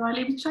አዲስ አበባ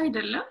ላይ ብቻ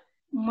አይደለም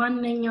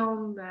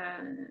ማንኛውም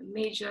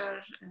ሜጀር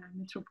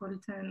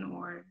ሜትሮፖሊታን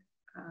or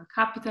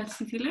capital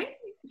city ላይ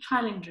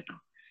ቻሌንጅ ነው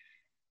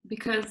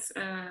because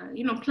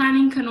you know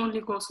planning can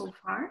only go so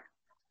far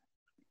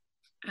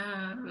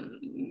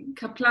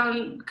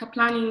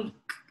ከፕላኒንግ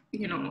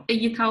you know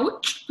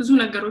እይታዎች ብዙ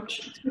ነገሮች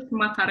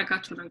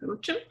ማታረጋቸው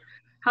ነገሮችን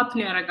happen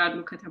ያረጋሉ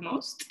ከተማ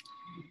ውስጥ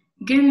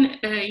ግን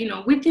you know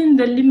within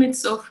the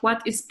limits of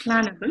what is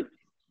plannable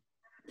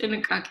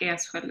ጥንቃቄ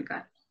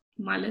ያስፈልጋል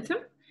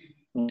ማለትም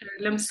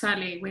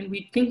ለምሳሌ when we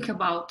think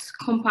about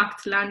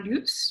compact land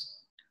use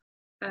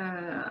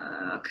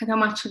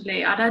ከተማችን ላይ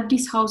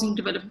አዳዲስ housing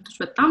developments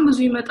በጣም ብዙ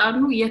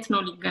ይመጣሉ የት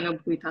ነው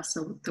ሊገነቡ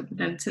የታሰቡት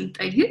ብለን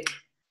ስንጠይቅ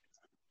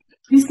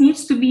this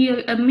needs to be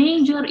a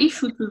major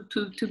issue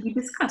to be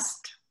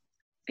discussed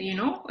you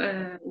know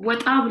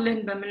ወጣ ብለን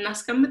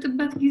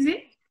በመናስቀምጥበት ጊዜ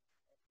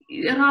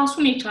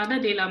ራሱን የቻለ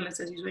ሌላ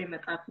መዘዝ ይዞ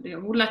ይመጣል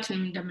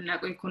ሁላችንም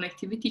እንደምናውቀው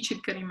የኮኔክቲቪቲ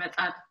ችግር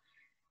ይመጣል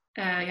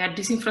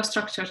የአዲስ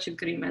ኢንፍራስትራክቸር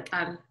ችግር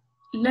ይመጣል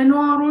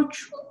ለነዋሪዎች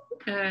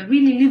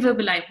really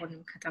livable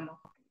አይሆንም ከተማው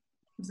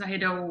እዛ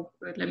ሄደው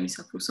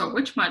ለሚሰፍሩ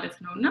ሰዎች ማለት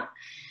ነውና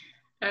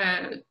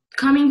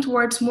coming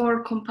towards more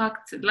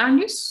compact land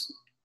use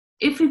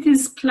if it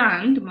is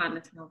planned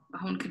ማለት ነው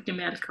አሁን ቅድም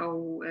ያልከው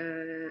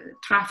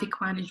traffic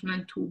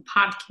management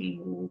parking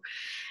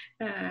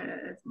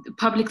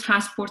public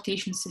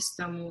transportation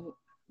system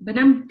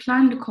በደንብ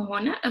planned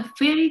ከሆነ a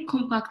very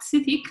compact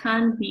city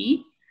can be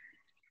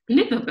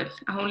livable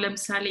አሁን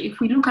ለምሳሌ if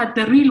we look at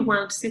the real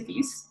world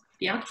cities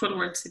the actual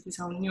world cities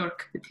how New York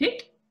did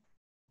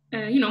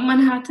you know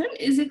Manhattan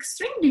is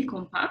extremely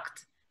compact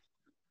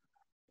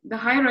the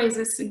high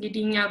rises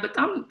እንግዲኛ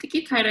በጣም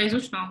ጥቂት high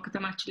rises ነው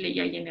ከተማችን ላይ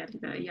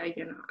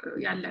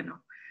ያለ ነው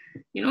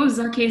you know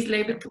the case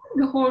ላይ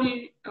the whole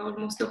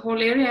almost the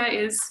whole area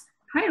is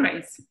high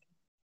rise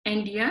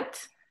and yet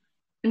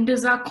in the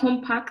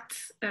compact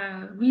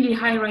really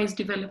high rise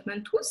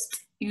development ውስጥ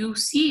you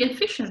see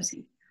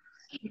efficiency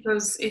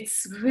because it's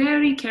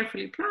very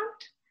carefully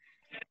planned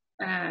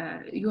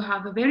you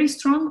have a very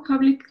strong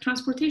public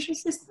transportation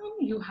system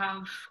you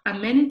have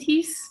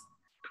amenities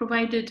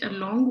provided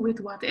along with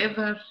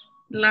whatever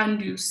land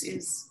use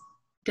is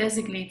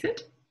designated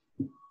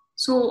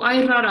so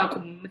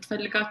አይራራቁም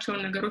የምትፈልጋቸው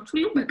ነገሮች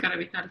ሁሉ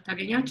በቀረቤታ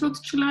ልታገኛቸው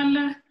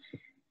ትችላለህ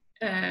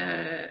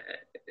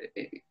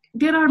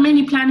there are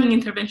many planning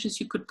interventions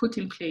you could put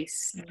in place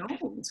you know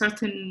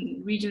certain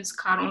regions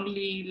can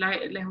only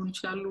ላይሆን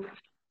ይችላሉ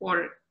or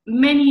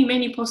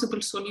many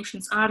possible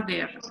solutions are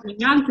there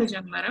እኛን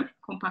ተጀመረ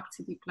compact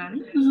city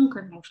planning ብዙ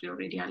ከተሞች ላይ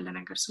already ያለ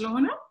ነገር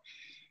ስለሆነ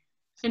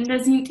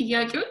እነዚህን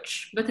ጥያቄዎች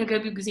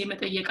በተገቢው ጊዜ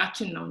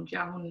መጠየቃችን ነው እንጂ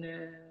አሁን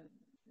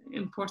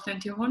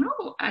important የሆነው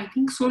I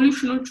think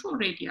solutions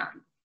already አሉ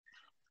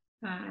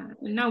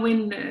እና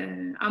when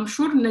I'm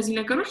sure እነዚህ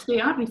ነገሮች they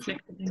are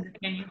reflected in the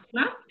 10-year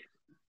plan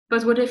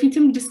but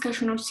ወደፊትም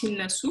ዲስከሽኖች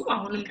ሲነሱ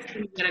አሁንም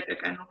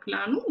እየረቀቀ ነው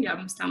ፕላኑ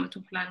የ5 አመቱ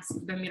ፕላን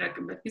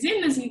በሚረቅበት ጊዜ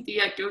እነዚህ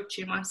ጥያቄዎች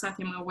የማንሳት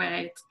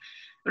የማወያየት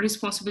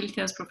responsibility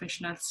as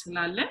professionals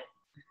ስላለ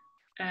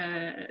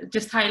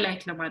just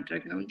highlight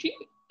ለማድረግ ነው እንጂ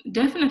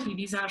definitely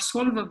these are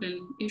solvable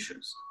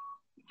issues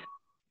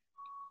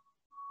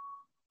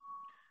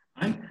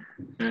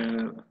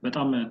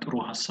በጣም ጥሩ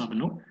ሐሳብ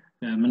ነው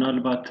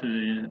ምናልባት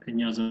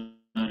እኛ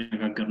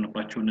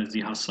ያጋገርንባቸው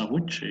እነዚህ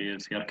ሐሳቦች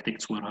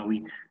የአርኪቴክትስ ወርሃዊ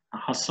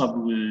ሐሳብ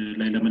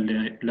ላይ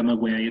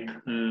ለመወያየት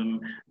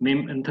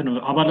እንትን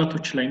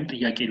አባላቶች ላይም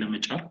ጥያቄ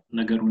ለመጫር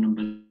ነገሩንም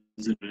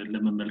በዝር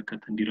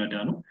ለመመልከት እንዲረዳ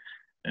ነው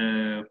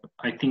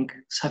I think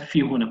ሰፊ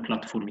የሆነ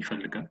ፕላትፎርም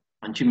ይፈልጋል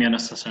አንቺ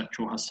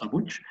የሚያነሳሳቸው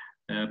ሐሳቦች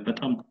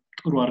በጣም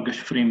ጥሩ አርገሽ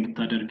ፍሬም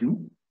ብታደርጊው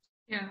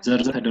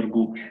ዘርዘር ተደርጎ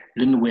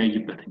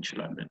ልንወያይበት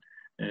እንችላለን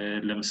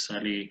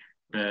ለምሳሌ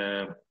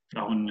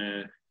አሁን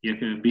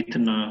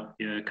የቤትና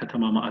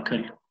የከተማ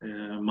ማዕከል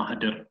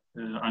ማህደር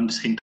አንድ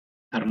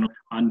ሴንተር ነው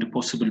አንድ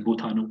ፖሲብል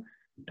ቦታ ነው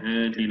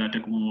ሌላ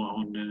ደግሞ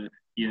አሁን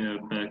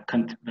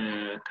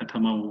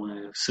በከተማው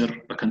ስር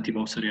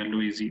በከንቲባው ስር ያለው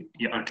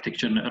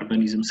የአርኪቴክቸር እና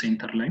ኡርባኒዝም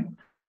ሴንተር ላይ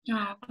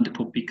አንድ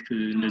ቶፒክ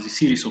እንደዚህ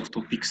ሲሪስ ኦፍ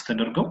ቶፒክስ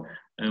ተደርገው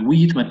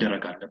ውይይት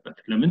መደረግ አለበት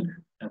ለምን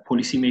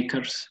ፖሊሲ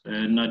ሜከርስ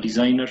እና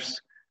ዲዛይነርስ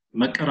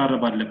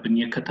መቀራረብ አለብን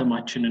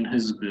የከተማችንን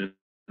ህዝብ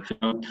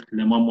ፍላጎት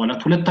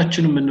ለማሟላት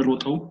ሁለታችንም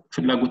እንሮጠው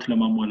ፍላጎት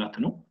ለማሟላት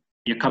ነው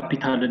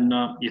የካፒታልና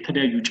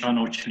የተለያዩ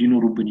ጫናዎች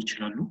ሊኖሩብን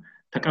ይችላሉ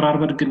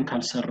ተቀራርበን ግን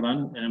ካልሰራን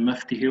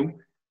መፍትሄው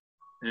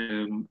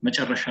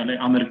መጨረሻ ላይ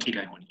አመርቂ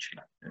ላይሆን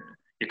ይችላል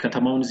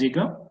የከተማውን ዜጋ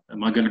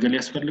ማገልገል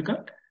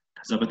ያስፈልጋል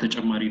ከዛ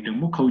በተጨማሪ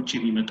ደግሞ ከውጪ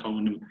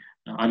የሚመጣውንም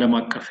ዓለም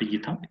አቀፍ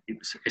እይታ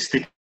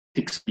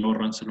ኤስቴቲክስ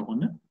ኖራን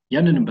ስለሆነ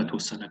ያንንም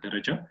በተወሰነ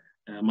ደረጃ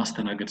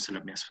ማስተናገድ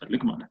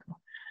ስለሚያስፈልግ ማለት ነው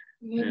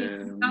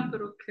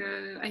Brook,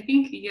 I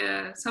think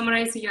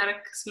summarize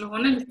ያረክ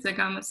ስለሆነ ልትዘጋ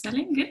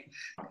መሰለኝ ግን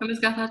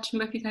ከመዝጋታችን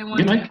በፊት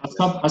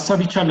ሐሳብ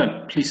ይቻላል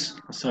ፕሊዝ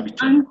ሐሳብ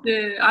ይቻላል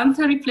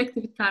አንተ ሪፍሌክት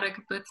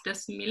ብታረግበት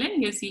ደስ የሚለኝ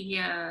የዚህ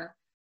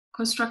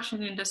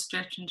የኮንስትራክሽን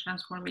ኢንዱስትሪያችን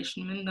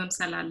ትራንስፎርሜሽን ምን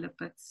መምሰል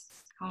አለበት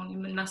አሁን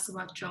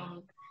የምናስባቸው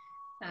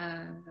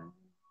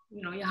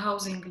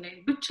የሃውዚንግ ላይ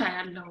ብቻ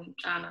ያለውን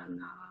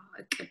ጫናና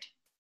እቅድ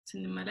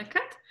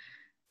ስንመለከት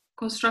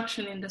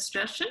construction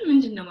industry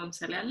ምንድነው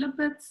መምሰል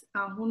ያለበት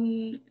አሁን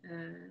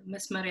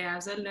መስመር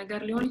ያዘ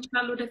ነገር ሊሆን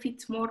ይችላል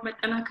ወደፊት ሞር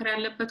መጠናከር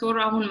ያለበት ወር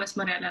አሁን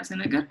መስመር ያዘ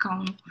ነገር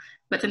ካሁን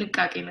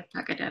በጥንቃቄ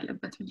መታቀድ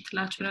ያለበት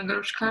ምትላችሁ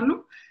ነገሮች ካሉ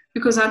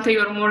because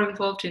you are more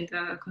involved in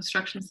the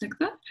construction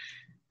sector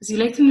እዚህ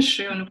ላይ ትንሽ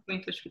የሆኑ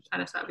ፖይንቶች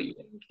ብታነሳ ብዬ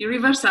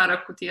ሪቨርስ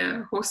አረኩት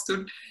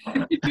የሆስቱን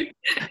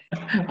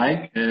አይ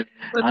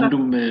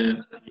አንዱም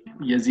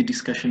የዚህ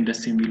ዲስከሽን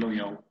ደስ የሚለው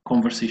ያው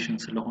ኮንቨርሴሽን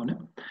ስለሆነ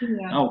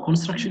አው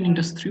ኮንስትራክሽን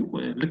ኢንዱስትሪው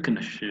ልክ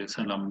ነሽ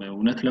ሰላም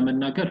እውነት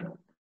ለመናገር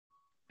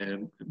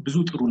ብዙ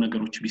ጥሩ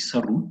ነገሮች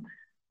ቢሰሩ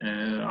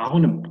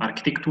አሁንም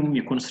አርኪቴክቱም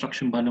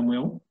የኮንስትራክሽን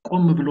ባለሙያው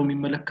ቆም ብሎ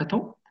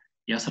የሚመለከተው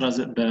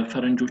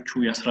በፈረንጆቹ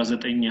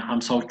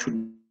የ1950ዎቹ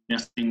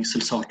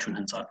የ1960ዎቹን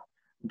ህንጻ ነው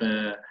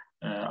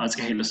በአፄ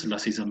ኃይለ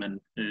ሥላሴ ዘመን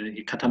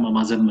የከተማ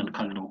ማዘመን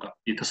ካልነው ጋር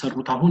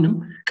የተሰሩት አሁንም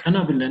ቀና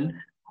ብለን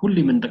ሁሌ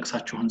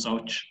የምንጠቅሳቸው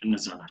ህንጻዎች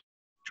እነዛ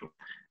ናቸው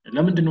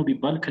ለምንድነው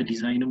ቢባል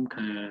ከዲዛይንም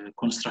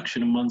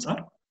ከኮንስትራክሽንም አንፃር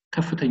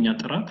ከፍተኛ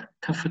ጥራት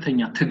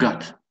ከፍተኛ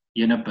ትጋት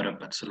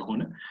የነበረበት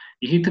ስለሆነ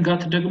ይሄ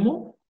ትጋት ደግሞ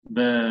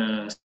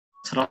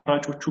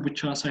በስራራጮቹ ብቻ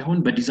ሳይሆን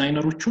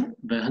በዲዛይነሮቹ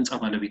በህንጻ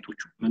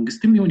ባለቤቶቹ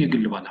መንግስትም ይሁን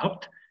የግል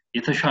ባለሀብት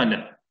የተሻለ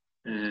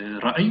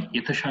ራዕይ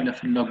የተሻለ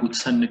ፍላጎት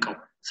ሰንቀው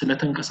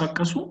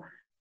ስለተንቀሳቀሱ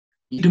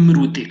ይድምር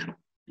ውጤት ነው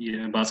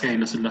በአፄ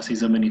ኃይለ ሥላሴ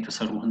ዘመን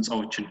የተሰሩ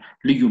ህንጻዎችን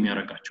ልዩ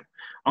የሚያረጋቸው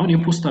አሁን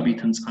የፖስታ ቤት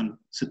ህንጻን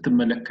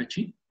ስትመለከቺ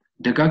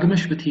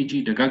ደጋግመሽ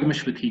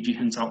በቴጂ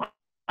ህንጻው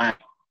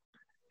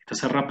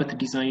የተሰራበት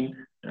ዲዛይን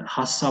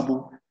ሐሳቡ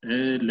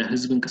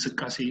ለህዝብ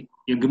እንቅስቃሴ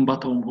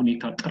የግንባታው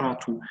ሁኔታ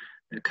ጥራቱ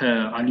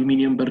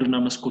ከአሉሚኒየም በርና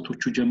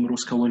መስኮቶቹ ጀምሮ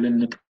እስከ ወለል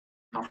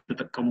ንጣፍ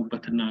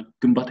ተጠቀሙበትና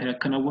ግንባታ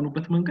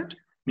ያከናወኑበት መንገድ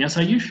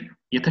የሚያሳይሽ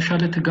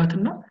የተሻለ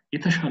ትጋትና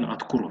የተሻለ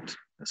አትኩሮት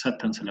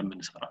ሰተን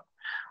ስለምንሰራ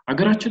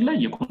አገራችን ላይ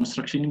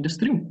የኮንስትራክሽን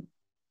ኢንዱስትሪው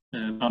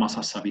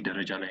በማሳሳቢ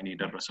ደረጃ ላይ ነው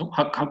የደረሰው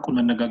ሐቁን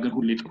መነጋገር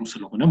ሁሌ ጥሩ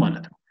ስለሆነ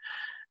ማለት ነው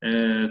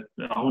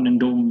አሁን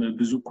እንደውም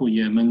ብዙ እኮ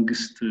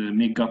የመንግስት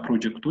ሜጋ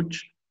ፕሮጀክቶች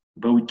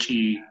በውጪ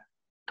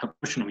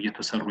ተቋራጮች ነው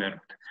እየተሰሩ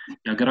ያሉት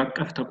የሀገር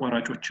አቀፍ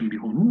ተቋራጮችም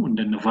ቢሆኑ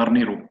እንደነ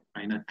ቫርኔሮ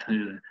አይነት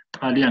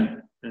ጣሊያን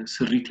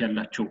ስሪት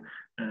ያላቸው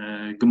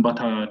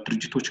ግንባታ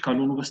ድርጅቶች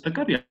ካልሆኑ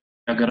በስተቀር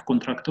የሀገር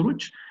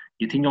ኮንትራክተሮች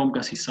የትኛውም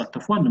ጋር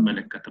ሲሳተፉ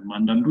አንመለከትም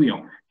አንዳንዱ ያው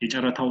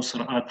የጨረታው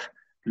ስርዓት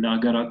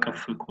ለሀገር አቀፍ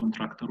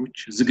ኮንትራክተሮች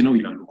ዝግ ነው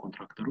ይላሉ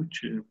ኮንትራክተሮች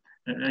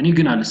እኔ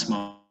ግን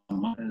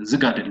አልስማማ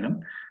ዝግ አይደለም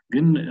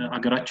ግን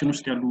አገራችን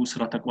ውስጥ ያሉ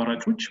ስራ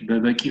ተቋራጮች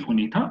በበቂ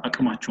ሁኔታ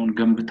አቅማቸውን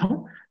ገንብተው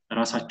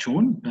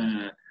ራሳቸውን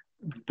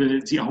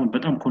በዚህ አሁን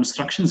በጣም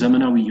ኮንስትራክሽን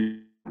ዘመናዊ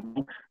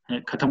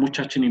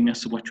ከተሞቻችን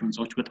የሚያስቧቸው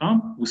ህንጻዎች በጣም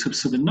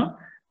ውስብስብና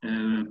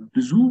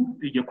ብዙ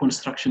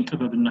የኮንስትራክሽን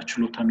ጥበብና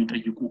ችሎታ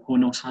የሚጠይቁ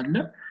ሆነው ሳለ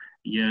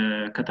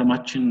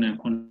የከተማችን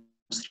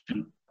ኮንስትራክሽን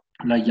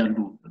ላይ ያሉ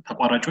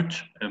ተቋራጮች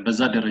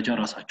በዛ ደረጃ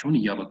ራሳቸውን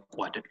እያበቁ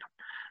አይደለም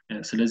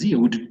ስለዚህ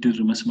የውድድር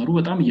መስመሩ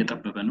በጣም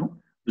እየጠበበ ነው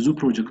ብዙ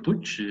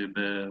ፕሮጀክቶች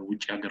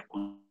በውጪ ሀገር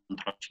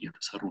ኮንትራክት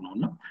እየተሰሩ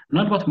ነውና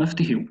ምናልባት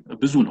መፍትሄው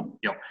ብዙ ነው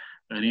ያው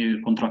እኔ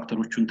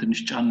ኮንትራክተሮቹን ትንሽ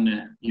ጫን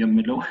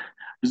የምለው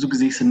ብዙ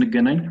ጊዜ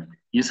ስንገናኝ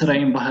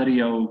የሥራዬን ባህሪ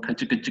ያው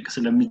ከጭቅጭቅ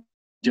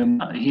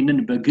ስለሚጀምር ይሄንን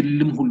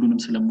በግልም ሁሉንም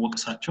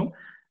ስለምወቅሳቸው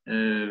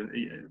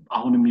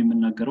አሁንም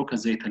የምናገረው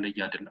ከዛ የተለየ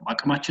አይደለም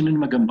አቅማችንን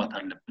መገንባት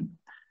አለብን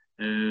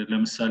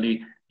ለምሳሌ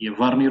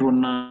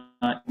የቫርኔሮና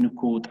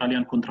ኢንኮ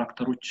ጣሊያን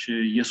ኮንትራክተሮች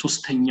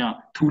የሶስተኛ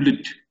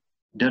ትውልድ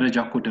ደረጃ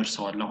እኮ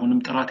ደርሰዋል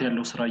አሁንም ጥራት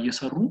ያለው ስራ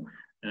እየሰሩ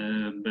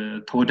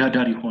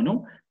ተወዳዳሪ ሆነው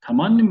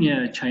ከማንም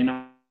የቻይና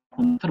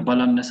ኮንትራክተር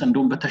ባላነሰ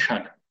እንደውም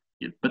በተሻለ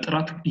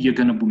በጥራት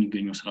እየገነቡ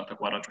የሚገኙ ስራ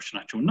ተቋራጮች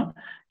ናቸውና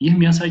ይህ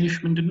የሚያሳይሽ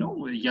ምንድነው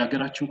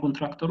የሀገራችን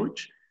ኮንትራክተሮች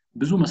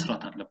ብዙ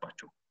መስራት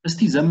አለባቸው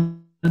እስቲ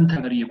ዘመን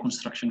ተገሪ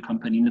የኮንስትራክሽን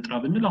ካምፓኒ ንጥራ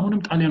ብንል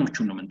አሁንም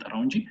ጣሊያኖቹን ነው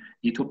የምንጠራው እንጂ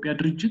የኢትዮጵያ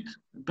ድርጅት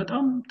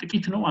በጣም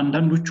ጥቂት ነው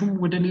አንዳንዶቹም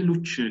ወደ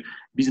ሌሎች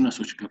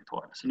ቢዝነሶች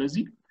ገብተዋል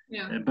ስለዚህ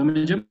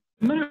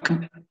በመጀመሪያ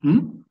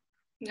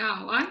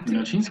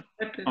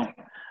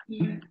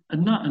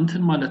እና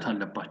እንትን ማለት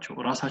አለባቸው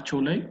ራሳቸው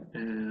ላይ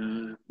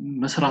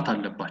መስራት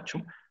አለባቸው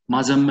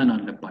ማዘመን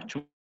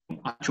አለባቸው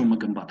አቸው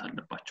መገንባት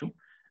አለባቸው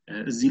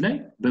እዚህ ላይ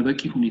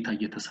በበቂ ሁኔታ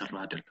እየተሰራ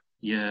አይደለም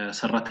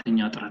የሰራተኛ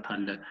ጥረት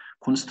አለ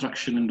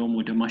ኮንስትራክሽን እንደውም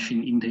ወደ ማሽን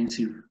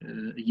ኢንቴንሲቭ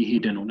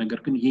እየሄደ ነው ነገር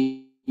ግን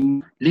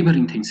ሌበር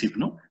ኢንቴንሲቭ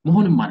ነው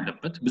መሆንም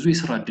አለበት ብዙ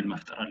የሥራ ዕድል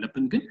መፍጠር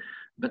አለብን ግን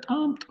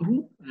በጣም ጥሩ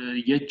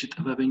የእጅ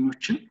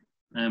ጥበበኞችን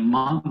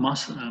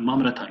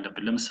ማምረት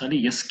አለብን ለምሳሌ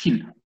የስኪል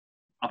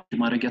አፕ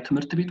ማድረጊያ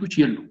ትምህርት ቤቶች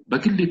የሉ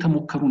በግል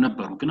የተሞከሩ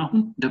ነበሩ ግን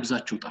አሁን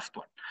ደብዛቸው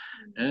ጠፍቷል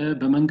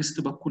በመንግስት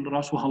በኩል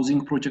ራሱ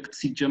ሃውዚንግ ፕሮጀክት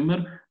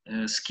ሲጀመር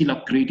ስኪል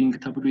አፕግሬዲንግ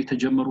ተብሎ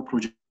የተጀመሩ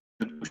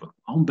ፕሮጀክቶች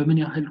አሁን በምን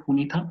ያህል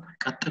ሁኔታ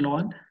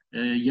ቀጥለዋል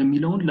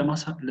የሚለውን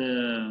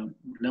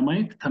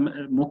ለማየት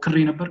ሞክሬ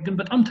ነበር ግን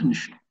በጣም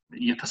ትንሽ ነው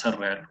እየተሰራ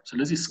ያለው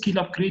ስለዚህ ስኪል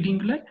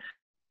አፕግሬዲንግ ላይ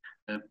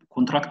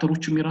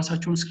ኮንትራክተሮችም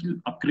የራሳቸውን ስኪል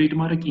አፕግሬድ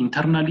ማድረግ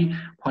ኢንተርናሊ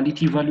ኳሊቲ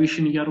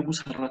ኢቫሉዌሽን ያደርጉ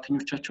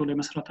ሰራተኞቻቸው ላይ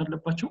መስራት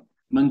አለባቸው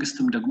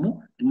መንግስትም ደግሞ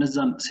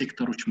እነዛን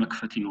ሴክተሮች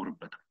መክፈት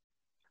ይኖርበታል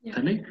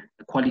በተለይ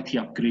ኳሊቲ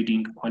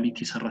አፕግሬዲንግ ኳሊቲ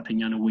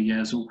ሰራተኛ ነው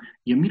ያያዘው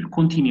የሚል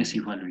ኮንቲኒየስ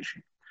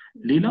ኢቫሉዌሽን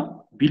ሌላ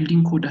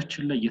ቢልዲንግ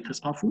ኮዳችን ላይ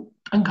የተጻፉ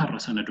ጠንካራ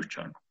ሰነዶች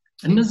አሉ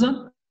እነዛን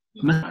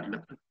መስራት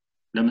አለበት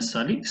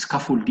ለምሳሌ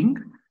ስካፎልዲንግ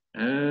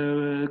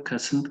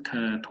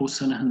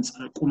ከተወሰነ ህንጻ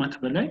ቁመት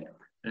በላይ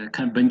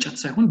በእንጨት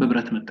ሳይሆን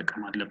በብረት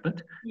መጠቀም አለበት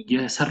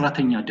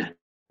የሰራተኛ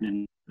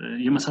ደህንነት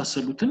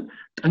የመሳሰሉትን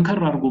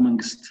ጠንካራ አርጎ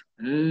መንግስት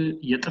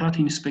የጥራት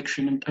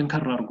ኢንስፔክሽንን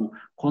ጠንካራ አርጎ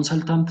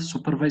ኮንሰልታንት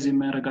ሱፐርቫይዝ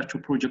የሚያደርጋቸው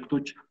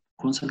ፕሮጀክቶች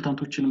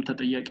ኮንሰልታንቶችንም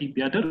ተጠያቂ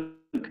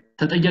ቢያደርግ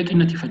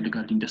ተጠያቂነት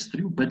ይፈልጋል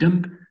ኢንዱስትሪው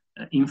በደንብ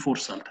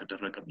ኢንፎርስ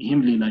አልተደረገም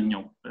ይሄም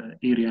ሌላኛው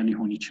ኤሪያ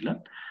ሊሆን ይችላል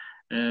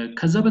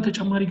ከዛ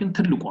በተጨማሪ ግን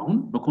ትልቁ አሁን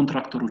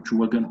በኮንትራክተሮቹ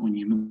ወገን ሆኜ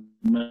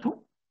የምመጣው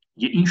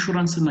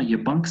የኢንሹራንስ እና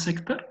የባንክ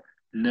ሴክተር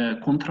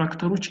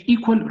ለኮንትራክተሮች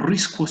ኢኳል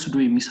ሪስክ ወስዶ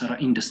የሚሰራ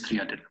ኢንዱስትሪ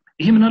አይደለም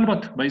ይሄ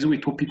ምናልባት ባይዘው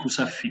ቶፒኩ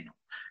ሰፊ ነው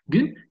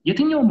ግን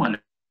የትኛው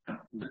ማለት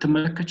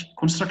በተመለከተ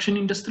ኮንስትራክሽን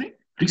ኢንዱስትሪ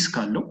ሪስክ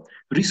አለው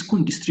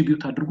ሪስኩን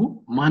ዲስትሪቢዩት አድርጎ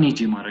ማኔጅ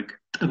ማድረግ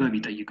ጥበብ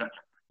ይጠይቃል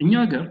እኛ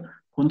ሀገር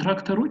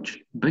ኮንትራክተሮች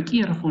በቂ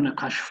የሆነ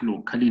ካሽ ፍሎ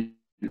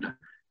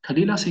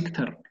ከሌላ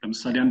ሴክተር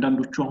ለምሳሌ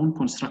አንዳንዶቹ አሁን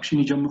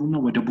ኮንስትራክሽን ይጀምሩና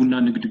ወደ ቡና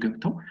ንግድ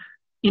ገብተው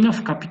ኢነፍ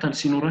ካፒታል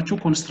ሲኖራቸው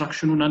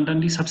ኮንስትራክሽኑን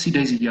አንዳንዴ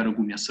ሰብሲዳይዝ ያደርጉ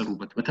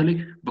የሚያሰሩበት በተለይ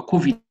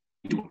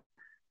በኮቪድ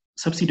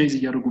ሰብሲዳይዝ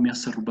ያደርጉ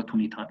የሚያሰሩበት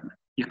ሁኔታ አለ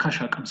የካሽ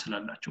አቅም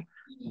ስላላቸው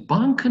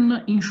ባንክና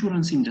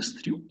ኢንሹራንስ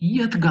ኢንዱስትሪው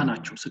የት ጋር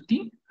ናቸው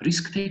ስትይ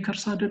ሪስክ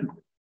ቴከርስ አይደሉም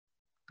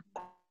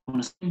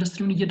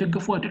ኢንዱስትሪውን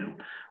እየደገፉ አይደሉም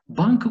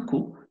ባንክ እኮ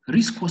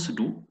ሪስክ ወስዶ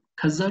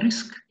ከዛ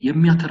ሪስክ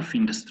የሚያተርፍ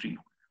ኢንዱስትሪ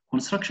ነው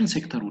ኮንስትራክሽን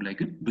ሴክተሩ ላይ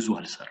ግን ብዙ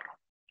አልሰራም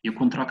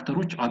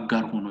የኮንትራክተሮች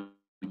አጋር ሆኖ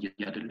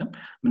አይደለም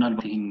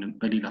ምናልባት ይሄን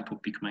በሌላ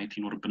ቶፒክ ማየት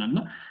ይኖርብናልና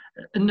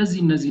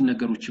እነዚህ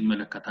ነገሮች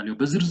ይመለከታል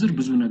በዝርዝር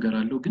ብዙ ነገር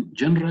አለው ግን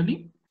ጀነራሊ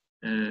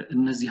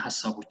እነዚህ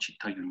ሐሳቦች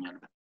ይታዩኛል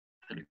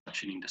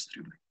በቴሌኮሙኒኬሽን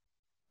ኢንዱስትሪው ላይ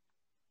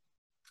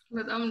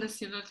በጣም ደስ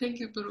ይላል ቴንክ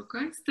ዩ ብሩክ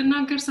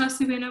ስትናገር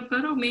ሳስብ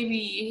የነበረው ሜቢ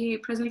ይሄ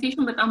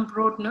ፕሬዘንቴሽን በጣም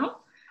ብሮድ ነው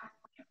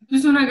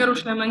ብዙ ነገሮች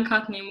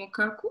ለመንካት ነው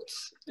የሞከርኩት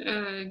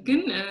ግን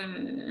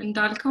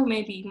እንዳልከው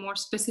ሜቢ ሞር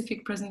ስፔሲፊክ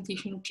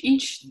ፕሬዘንቴሽኖች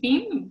each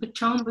theme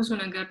ብቻውን ብዙ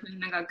ነገር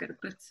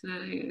ልንነጋገርበት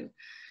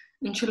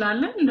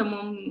እንችላለን ደግሞ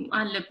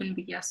አለብን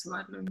ብዬ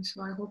አስባለሁ so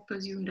I hope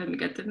በዚሁ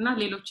እንደሚቀጥልና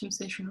ሌሎችም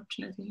ሴሽኖች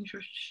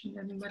ነዚህኞች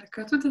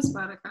እንደሚመለከቱ ተስፋ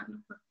አደርጋለሁ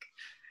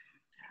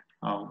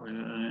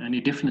እኔ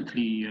ዴፊኒትሊ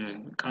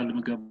ቃል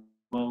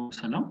መገባው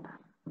ሰላም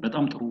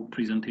በጣም ጥሩ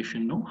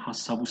ፕሬዘንቴሽን ነው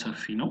ሐሳቡ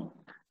ሰፊ ነው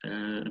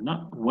እና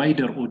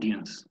ዋይደር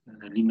ኦዲየንስ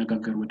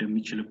ሊነጋገር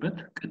ወደሚችልበት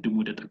ቅድም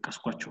ወደ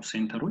ተጠቀስኳቸው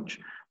ሴንተሮች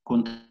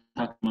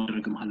ኮንታክት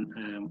ማድረግ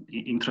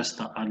ኢንትረስት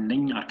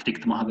አለኝ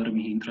አርኪቴክት ማህበርም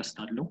ይሄ ኢንትረስት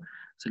አለው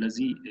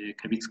ስለዚህ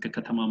ከቤት እስከ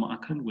ከተማ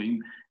ማዕከል ወይም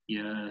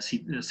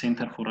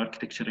የሴንተር ፎር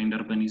አርኪቴክቸር ኤንድ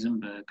ኡርባኒዝም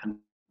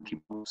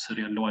በከንቲባው ስር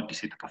ያለው አዲስ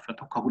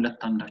የተከፈተው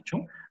ከሁለት አንዳቸው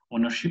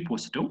ኦነርሺፕ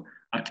ወስደው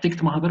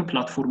አርኪቴክት ማህበር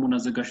ፕላትፎርሙን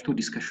አዘጋጅቶ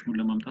ዲስከሽኑን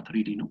ለማምጣት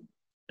ሬዲ ነው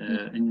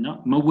እና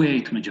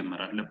መወያየት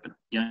መጀመር አለብን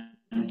ያን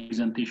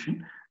ፕሬዘንቴሽን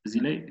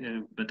እዚህ ላይ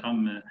በጣም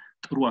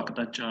ጥሩ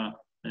አቅጣጫ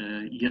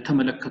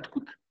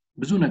የተመለከትኩት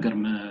ብዙ ነገር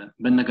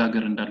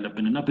መነጋገር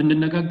እንዳለብንና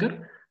ብንነጋገር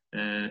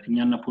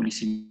እኛና ፖሊሲ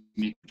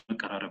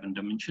መቀራረብ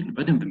እንደምንችል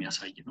በደንብ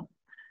የሚያሳይ ነው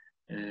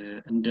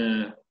እንደ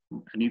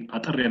እኔ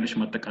አጠር ያለሽ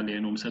ማጠቃለያ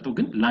ነው የምሰጠው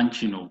ግን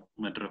ላንቺ ነው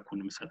መድረኩን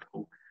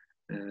የምሰጠው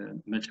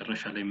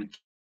መጨረሻ ላይ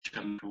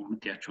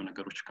የምትጨምሩት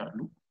ነገሮች ካሉ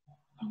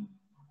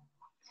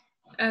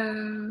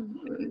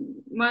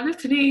ማለት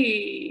እኔ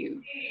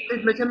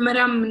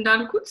መጀመሪያም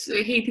እንዳልኩት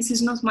ይሄ this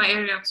is not my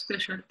area of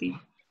specialty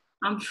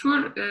I'm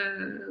sure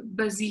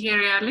በዚህ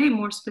area ላይ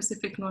more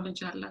specific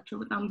knowledge አላቸው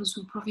በጣም ብዙ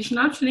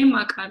ፕሮፌሽናሎች እኔም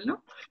አውቃለሁ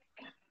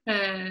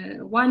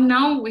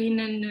ዋናው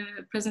ይሄንን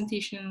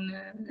ፕሬዘንቴሽን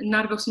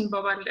እናርገው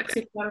ስንባባል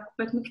አክሴፕት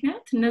ያደረኩበት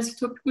ምክንያት እነዚህ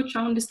ቶፒኮች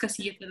አሁን ዲስከስ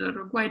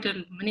እየተደረጉ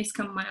አይደለም እኔ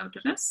እስከማየው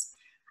ድረስ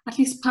at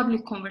least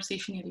public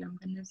conversation የለም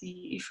በእነዚህ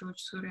ኢሹዎች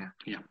ዙሪያ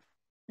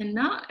እና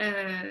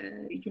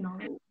you know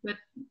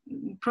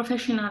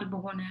ፕሮፌሽናል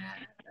በሆነ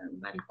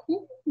መልኩ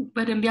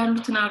በደንብ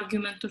ያሉትን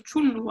አርጊውመንቶች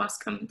ሁሉ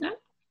አስቀምጠን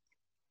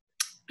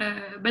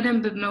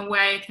በደንብ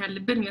መወያየት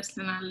ያለብን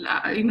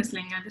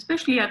ይመስለኛል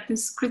especially at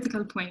this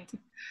critical point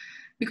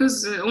because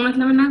እውነት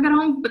ለመናገር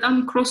አሁን በጣም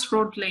cross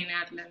road ላይ ነው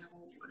ያለነው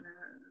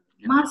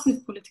massive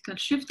political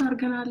shift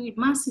አድርገናል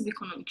massive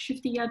economic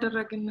shift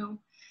እያደረግን ነው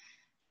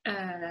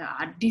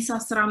አዲስ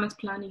 10 አመት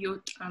ፕላን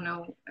እየወጣ ነው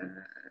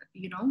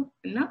you know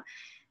እና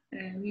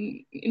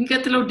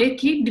የሚቀጥለው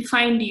ዴኬድ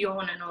ዲፋይንድ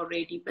የሆነ ነው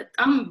already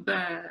በጣም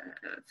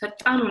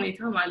በፈጣን ሁኔታ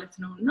ማለት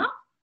ነውና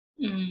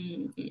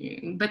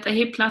በጣም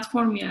ይሄ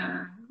ፕላትፎርም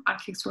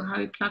የአርኪቴክቸር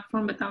ወርሃዊ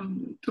ፕላትፎርም በጣም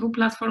ጥሩ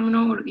ፕላትፎርም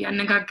ነው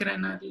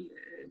ያነጋግረናል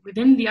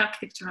within the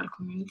architectural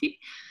community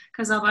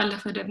ከዛ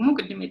ባለፈ ደግሞ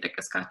ቅድም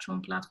የጠቀስካቸው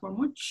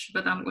ፕላትፎርሞች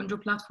በጣም ቆንጆ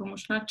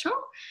ፕላትፎርሞች ናቸው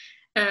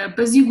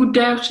በዚህ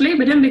ጉዳዮች ላይ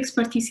በደንብ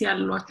ኤክስፐርቲስ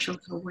ያሏቸው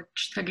ሰዎች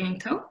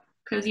ተገኝተው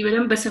ከዚህ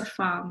በደንብ በሰፋ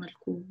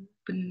መልኩ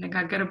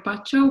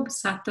ብንነጋገርባቸው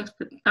በሳተፍ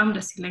በጣም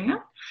ደስ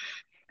ይለኛል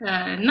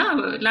እና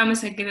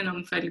ላመሰግን ነው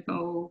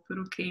የምፈልገው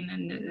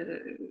ብሩኬንን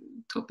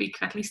ቶፒክ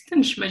at least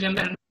ትንሽ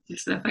መጀመር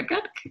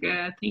ስለፈቀድክ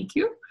thank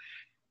you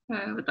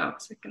በጣም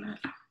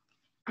አመሰግናለሁ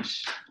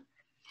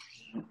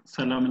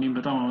ሰላም እኔም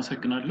በጣም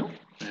አመሰግናለሁ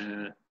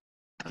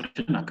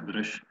ጥርችን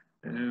አክብረሽ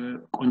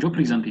ቆንጆ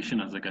ፕሬዘንቴሽን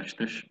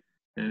አዘጋጅተሽ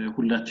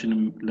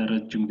ሁላችንም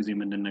ለረጅም ጊዜ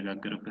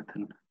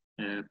የምንነጋገርበትን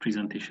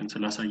ፕሬዘንቴሽን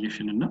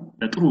ስላሳየሽንና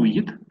ለጥሩ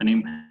ውይይት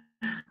እኔም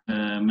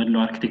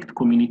መላው አርኪቴክት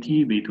ኮሚኒቲ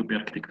በኢትዮጵያ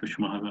አርኪቴክቶች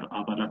ማህበር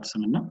አባላት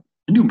ስምና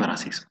እንዲሁም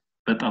በራሴ ስም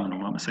በጣም ነው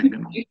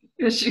ማመሰግነው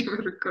እሺ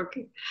ብሩክ ኦኬ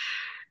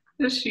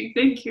እሺ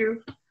thank you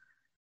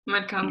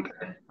መልካም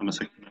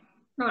አመሰግናለሁ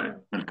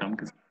መልካም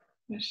ጊዜ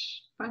እሺ